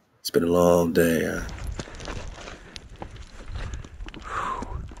 It's been a long day, huh?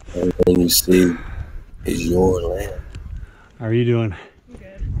 Everything you see is your land. How are you doing?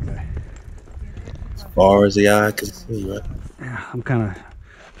 Good. Okay. As far as the eye can see, right? Yeah, I'm kind of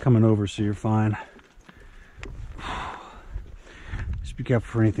coming over, so you're fine. Just be careful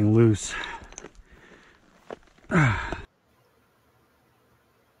for anything loose.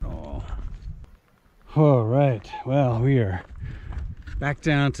 Oh. All right. Well, we are back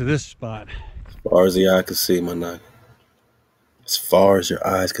down to this spot. As far as the eye can see, my nigga. As far as your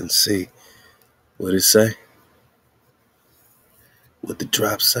eyes can see. What'd it say? What'd the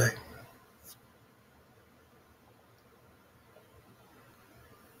drop say?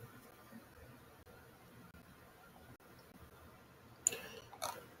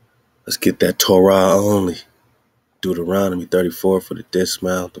 Let's get that Torah only. Deuteronomy 34 for the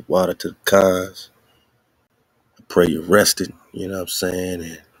dismount, the water to the cons. I pray you're rested, you know what I'm saying,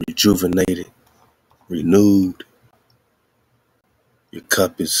 and rejuvenated, renewed. Your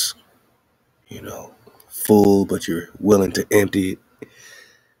cup is, you know, full, but you're willing to empty it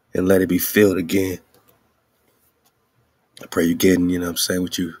and let it be filled again. I pray you're getting, you know what I'm saying,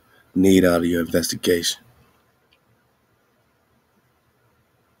 what you need out of your investigation.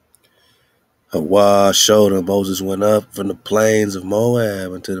 Hawa showed him Moses went up from the plains of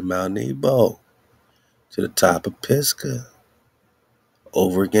Moab into the Mount Nebo to the top of Pisgah,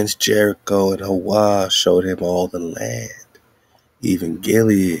 over against Jericho, and Hawa showed him all the land, even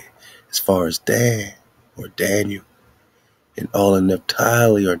Gilead, as far as Dan or Daniel, and all of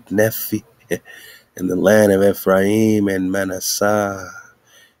Naphtali or Nephi, and the land of Ephraim and Manasseh,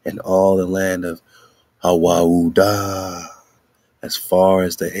 and all the land of Yudah, as far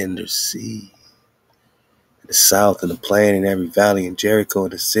as the Hinder Sea, the south and the plain and every valley in Jericho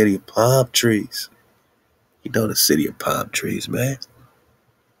and the city of palm trees. You know the city of palm trees, man.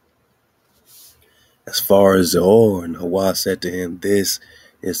 As far as the ore, and Hawa said to him, this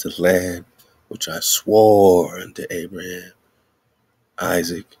is the land which I swore unto Abraham,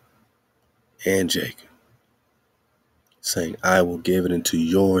 Isaac, and Jacob, saying, I will give it into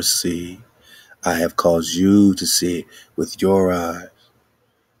your seed. I have caused you to see it with your eyes,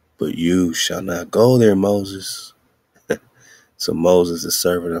 but you shall not go there, Moses. So Moses, the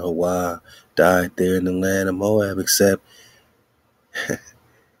servant of Hawa, died there in the land of Moab, except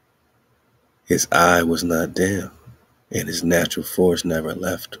his eye was not dim, and his natural force never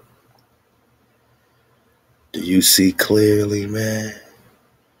left him. Do you see clearly, man?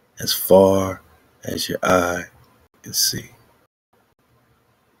 As far as your eye can see.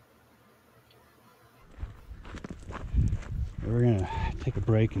 We're gonna take a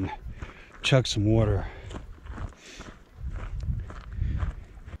break and chug some water.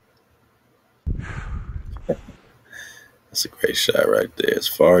 That's a great shot right there. As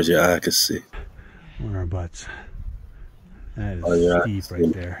far as your eye can see. On our butts. That is steep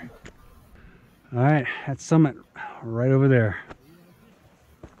right there. All right, that summit right over there.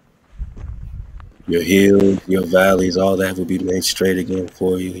 Your hills, your valleys, all that will be made straight again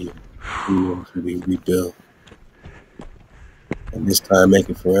for you. Your will be rebuilt. And this time, make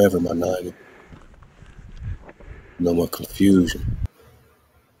it forever, my Naga. No more confusion.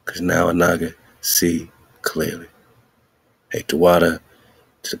 Because now a Naga see clearly. Hey, ThaWaDa,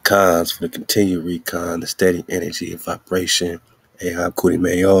 to the cons for the continued recon, the steady energy and vibration. Ahab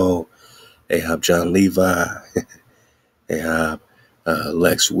M.H.O.E, Ahab John Levi, Ahab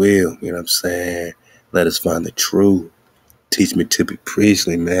Lex Will, you know what I'm saying? Let us find the truth. Teach me to be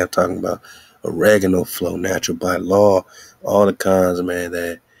priestly, man. I'm talking about oregano flow, natural by law, all the cons, man,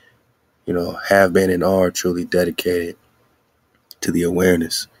 that, you know, have been and are truly dedicated to the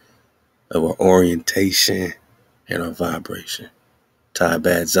awareness of our orientation and our vibration. Ty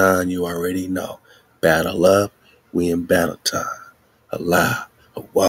Bad Zahn, you already know. Battle up, we in battle time. Allah, Allah.